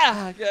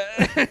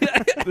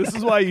 This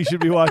is why you should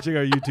be watching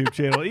our YouTube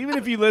channel. Even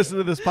if you listen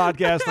to this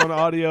podcast on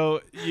audio,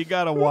 you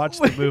gotta watch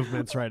the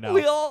movements right now.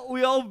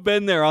 We all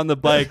been there on the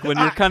bike when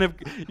you're kind of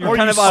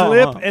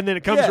slip and then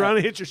it comes around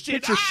and hits your shin.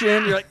 Hits your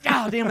shin. You're like,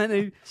 oh damn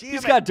it!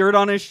 He's got dirt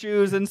on his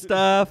shoes and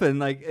stuff,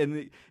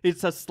 and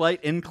it's a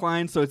slight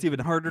incline, so it's even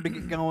harder to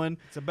get going.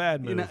 It's a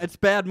bad move. You know, it's a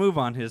bad move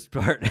on his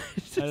part.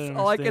 It's just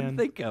all I can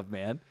think of,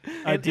 man.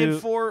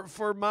 And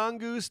for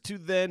Mongoose to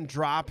then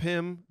drop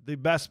him,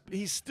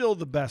 he's still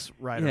the best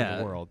rider in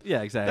the world.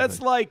 Yeah, exactly.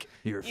 That's like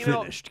you're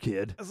finished,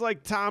 kid. It's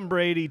like Tom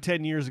Brady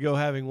 10 years ago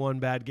having one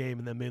bad game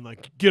and then being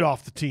like, get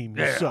off the team.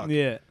 You suck.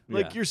 Yeah.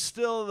 Like you're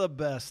still the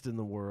best in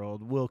the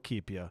world. We'll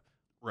keep you.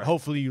 Right.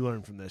 Hopefully you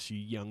learn from this, you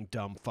young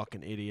dumb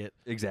fucking idiot.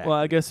 Exactly. Well,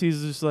 I guess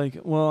he's just like,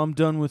 well, I'm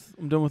done with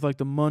like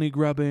the money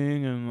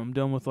grubbing, and I'm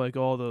done with like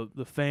all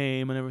the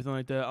fame and everything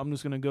like that. I'm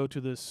just gonna go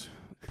to this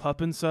Pup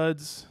and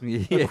Suds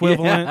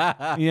equivalent,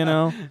 you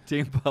know,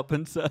 Team Pup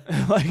and Suds.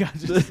 Like I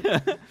just,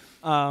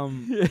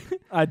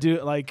 I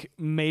do like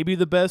maybe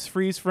the best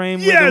freeze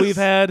frame that we've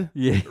had.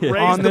 Yeah. Raise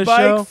on the this bike,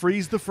 show.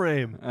 freeze the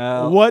frame.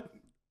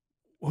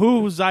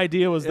 Whose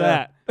idea was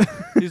that?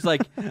 He's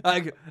like,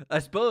 I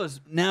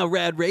suppose now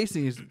Rad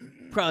Racing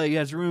probably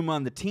has room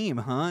on the team,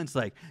 huh? It's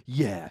like,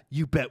 yeah,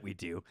 you bet we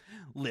do.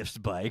 Lifts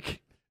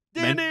bike.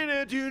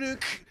 Mentos,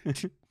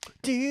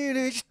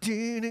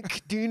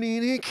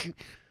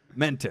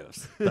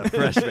 the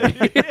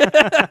freshman.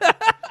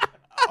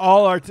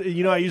 All our,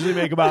 I usually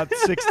make about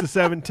 6 to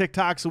 7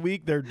 TikToks a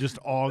week. They're just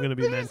all going to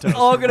be Mentos. It's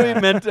all going to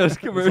be Mentos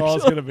commercials. That's all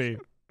it's going to be.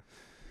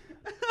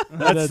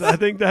 I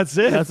think that's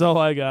it. That's all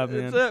I got,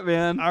 man. That's it,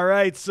 man. All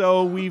right,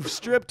 so we've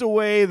stripped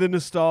away the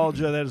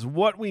nostalgia. That is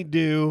what we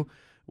do.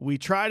 We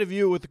try to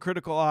view it with the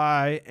critical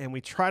eye, and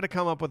we try to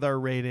come up with our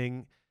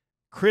rating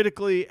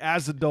critically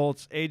as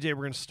adults. AJ,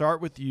 we're going to start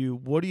with you.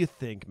 What do you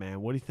think,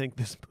 man? What do you think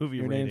this movie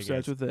Your rating name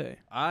starts is? with A.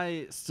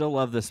 I still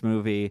love this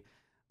movie.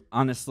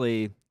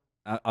 Honestly,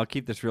 I'll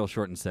keep this real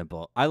short and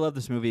simple. I love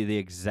this movie the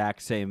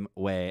exact same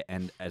way,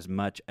 and as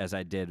much as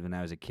I did when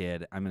I was a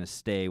kid, I'm going to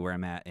stay where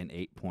I'm at in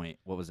 8.6?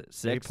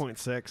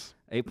 8.6.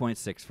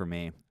 8.6 for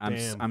me.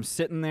 Damn. I'm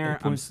sitting there.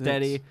 8.6. I'm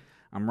steady.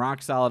 I'm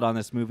rock solid on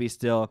this movie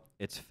still.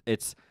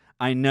 It's.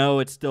 I know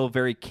it's still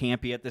very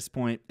campy at this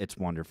point. It's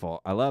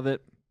wonderful. I love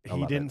it.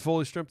 He didn't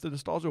fully strip the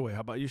nostalgia away.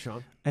 How about you,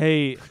 Shaun?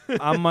 Hey,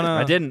 I'm gonna.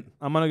 I didn't.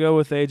 I'm gonna go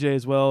with AJ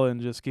as well,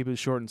 and just keep it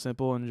short and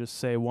simple, and just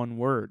say one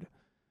word,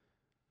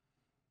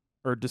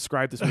 or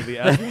describe this movie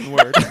as one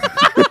word.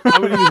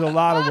 I'm going to use a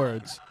lot of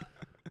words.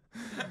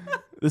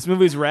 This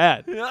movie's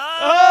rad.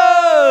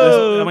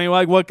 Oh! I mean,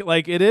 like what?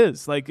 Like it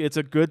is. Like it's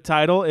a good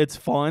title. It's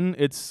fun.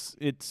 It's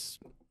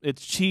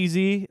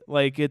cheesy.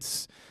 Like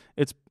it's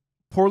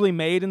poorly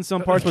made in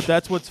some parts, but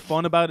that's what's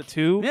fun about it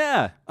too.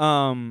 Yeah.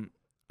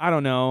 I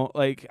don't know.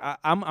 Like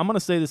I'm gonna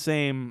say the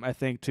same. I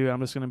think too. I'm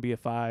just gonna be a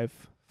 5.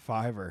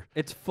 5er.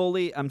 It's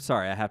fully. I'm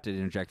sorry. I have to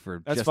interject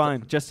for That's just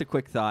fine. Just a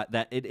quick thought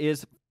that it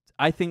is.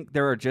 I think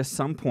there are just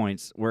some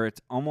points where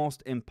it's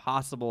almost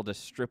impossible to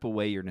strip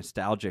away your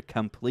nostalgia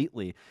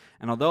completely.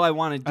 And although I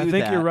want to do that, I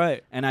think you're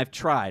right. And I've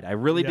tried. I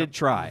really Yep. did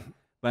try.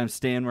 But I'm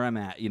staying where I'm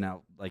at. You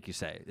know, like you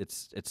say,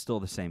 it's still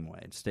the same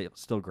way. It's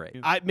still great.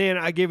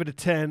 I gave it a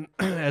 10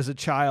 as a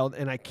child,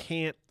 and I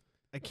can't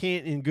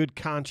in good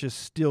conscience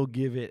still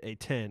give it a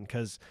 10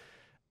 because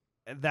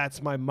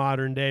that's my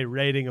modern day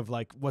rating of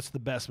like what's the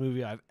best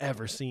movie I've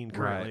ever seen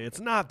currently. Right. It's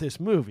not this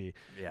movie,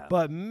 Yeah.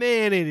 but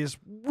man, it is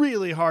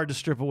really hard to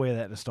strip away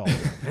that nostalgia.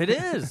 It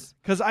is.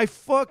 Because I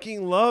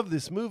fucking love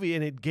this movie,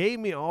 and it gave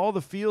me all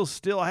the feels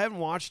still. I haven't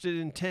watched it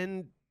in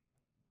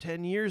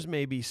 10 years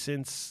maybe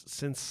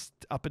since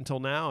up until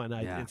now, and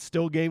it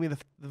still gave me the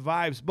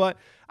vibes. But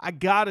I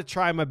got to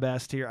try my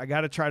best here. I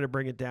got to try to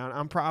bring it down.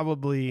 I'm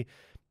probably,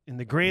 in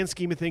the grand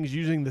scheme of things,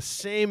 using the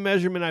same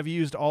measurement I've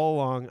used all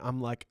along. I'm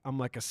like a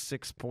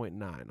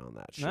 6.9 on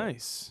that shit.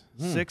 Nice.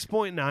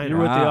 6.9. You're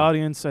with the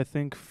audience, I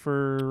think,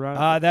 for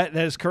that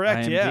is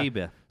correct. IMDb.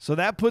 Yeah. So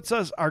that puts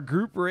our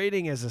group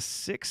rating as a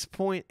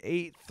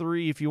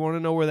 6.83. If you want to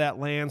know where that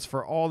lands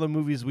for all the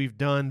movies we've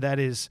done, that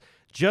is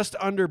just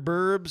under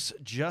Burbs,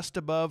 just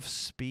above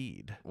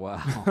Speed.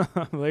 Wow.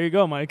 There you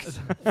go, Mike.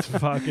 It's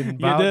fucking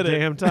You about did it.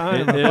 damn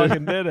time. I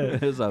fucking did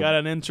it. Got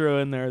an intro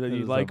in there that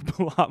you like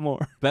a lot more.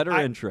 Better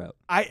intro.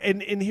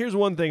 And here's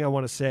one thing I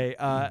want to say.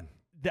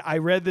 I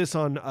read this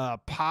on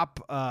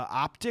Pop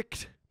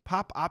Optic.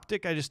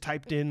 I just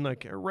typed in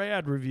like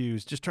RAD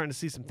reviews, just trying to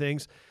see some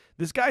things.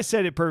 This guy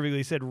said it perfectly.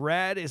 He said,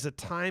 RAD is a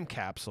time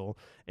capsule,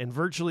 and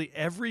virtually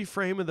every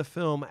frame of the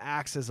film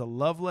acts as a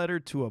love letter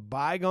to a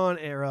bygone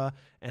era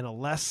and a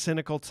less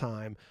cynical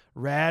time.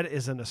 RAD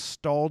is a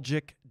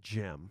nostalgic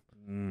gem.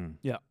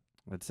 Yeah.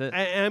 That's it.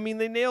 I mean,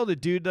 they nailed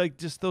it, dude. Like,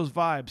 just those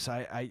vibes.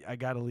 I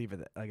gotta leave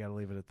it. I gotta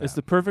leave it at that. It's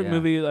the perfect Yeah.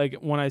 movie. Like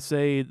when I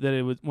say that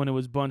it was when it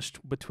was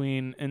bunched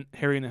between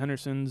Harry and the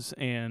Hendersons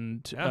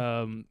and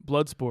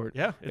Bloodsport.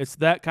 Yeah, it's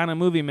that kind of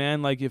movie,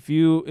 man. Like if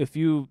you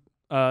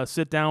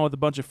sit down with a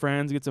bunch of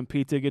friends, get some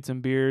pizza, get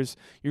some beers,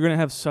 you're gonna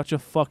have such a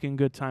fucking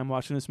good time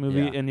watching this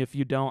movie. Yeah. And if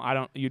you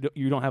don't,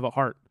 you don't have a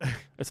heart.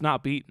 It's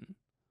not beaten.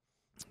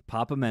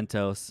 Papa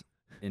Mentos.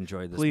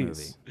 Enjoy this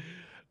Please. movie.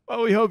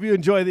 Well, we hope you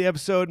enjoy the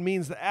episode. It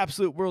means the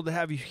absolute world to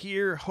have you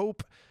here.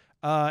 Hope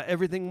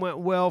everything went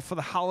well for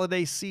the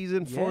holiday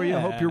season for you.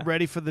 Hope you're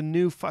ready for the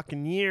new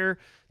fucking year.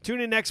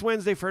 Tune in next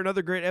Wednesday for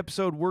another great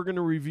episode. We're going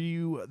to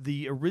review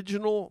the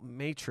original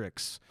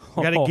Matrix.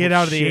 We got to get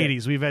out of the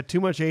 80s. We've had too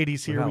much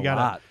 80s here.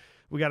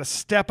 We got to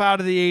step out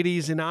of the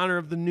 80s in honor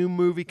of the new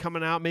movie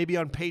coming out. Maybe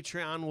on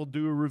Patreon we'll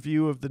do a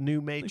review of the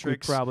new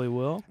Matrix. We probably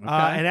will.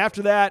 And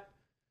after that,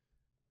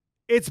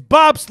 it's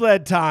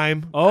bobsled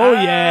time. Oh,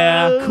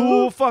 yeah.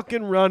 Cool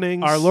fucking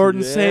runnings. Our Lord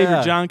and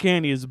Savior John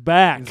Candy is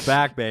back. He's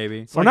back,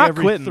 baby. It's We're like not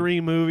every quitting.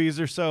 3 movies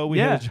or so we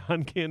had a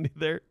John Candy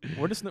there.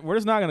 We're just not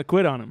going to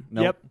quit on him.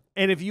 Nope. Yep.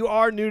 And if you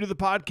are new to the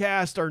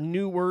podcast or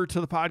newer to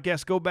the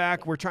podcast, go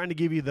back. We're trying to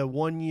give you the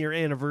 1-year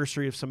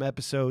anniversary of some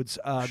episodes.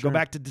 Go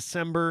back to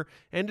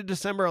end of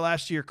December of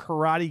last year,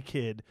 Karate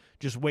Kid,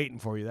 just waiting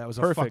for you. That was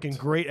a fucking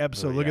great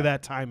episode. Look at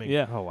that timing.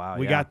 Yeah. Oh, wow.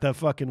 We got the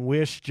fucking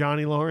Wish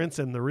Johnny Lawrence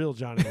and the real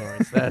Johnny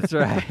Lawrence. That's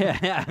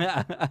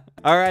right.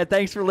 All right.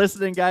 Thanks for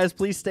listening, guys.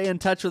 Please stay in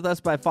touch with us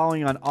by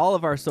following on all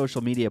of our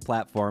social media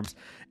platforms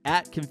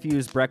at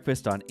Confused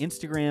Breakfast on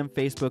Instagram,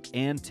 Facebook,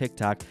 and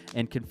TikTok,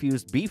 and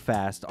Confused Be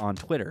Fast on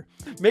Twitter.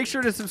 Make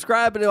sure to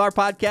subscribe to our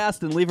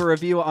podcast and leave a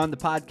review on the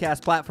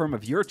podcast platform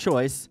of your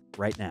choice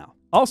right now.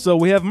 Also,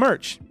 we have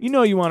merch. You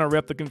know you want to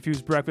rep the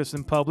Confused Breakfast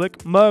in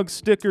public. Mugs,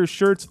 stickers,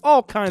 shirts,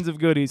 all kinds of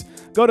goodies.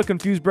 Go to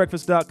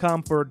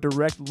confusedbreakfast.com for a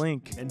direct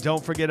link. And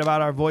don't forget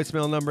about our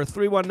voicemail number,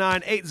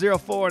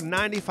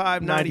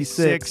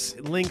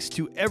 319-804-9596. Links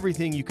to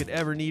everything you could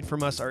ever need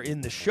from us are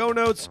in the show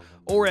notes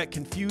or at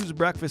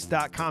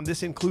confusedbreakfast.com.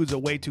 This includes a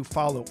way to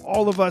follow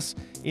all of us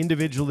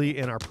individually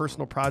in our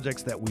personal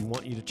projects that we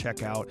want you to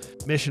check out.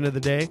 Mission of the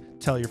day,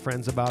 tell your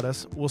friends about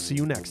us. We'll see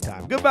you next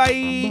time.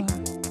 Goodbye.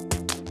 Bye.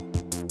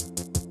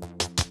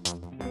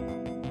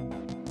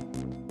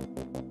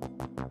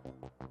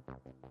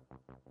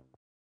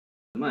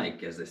 Mike.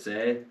 mic, as they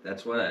say.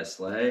 That's what I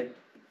slay.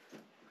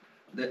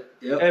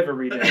 Yep.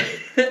 Every day.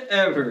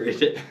 Every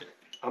day.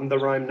 I'm the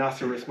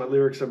rhinoceros. My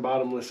lyrics are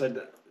bottomless.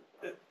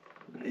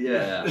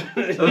 Yeah.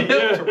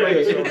 Yeah,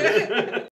 right.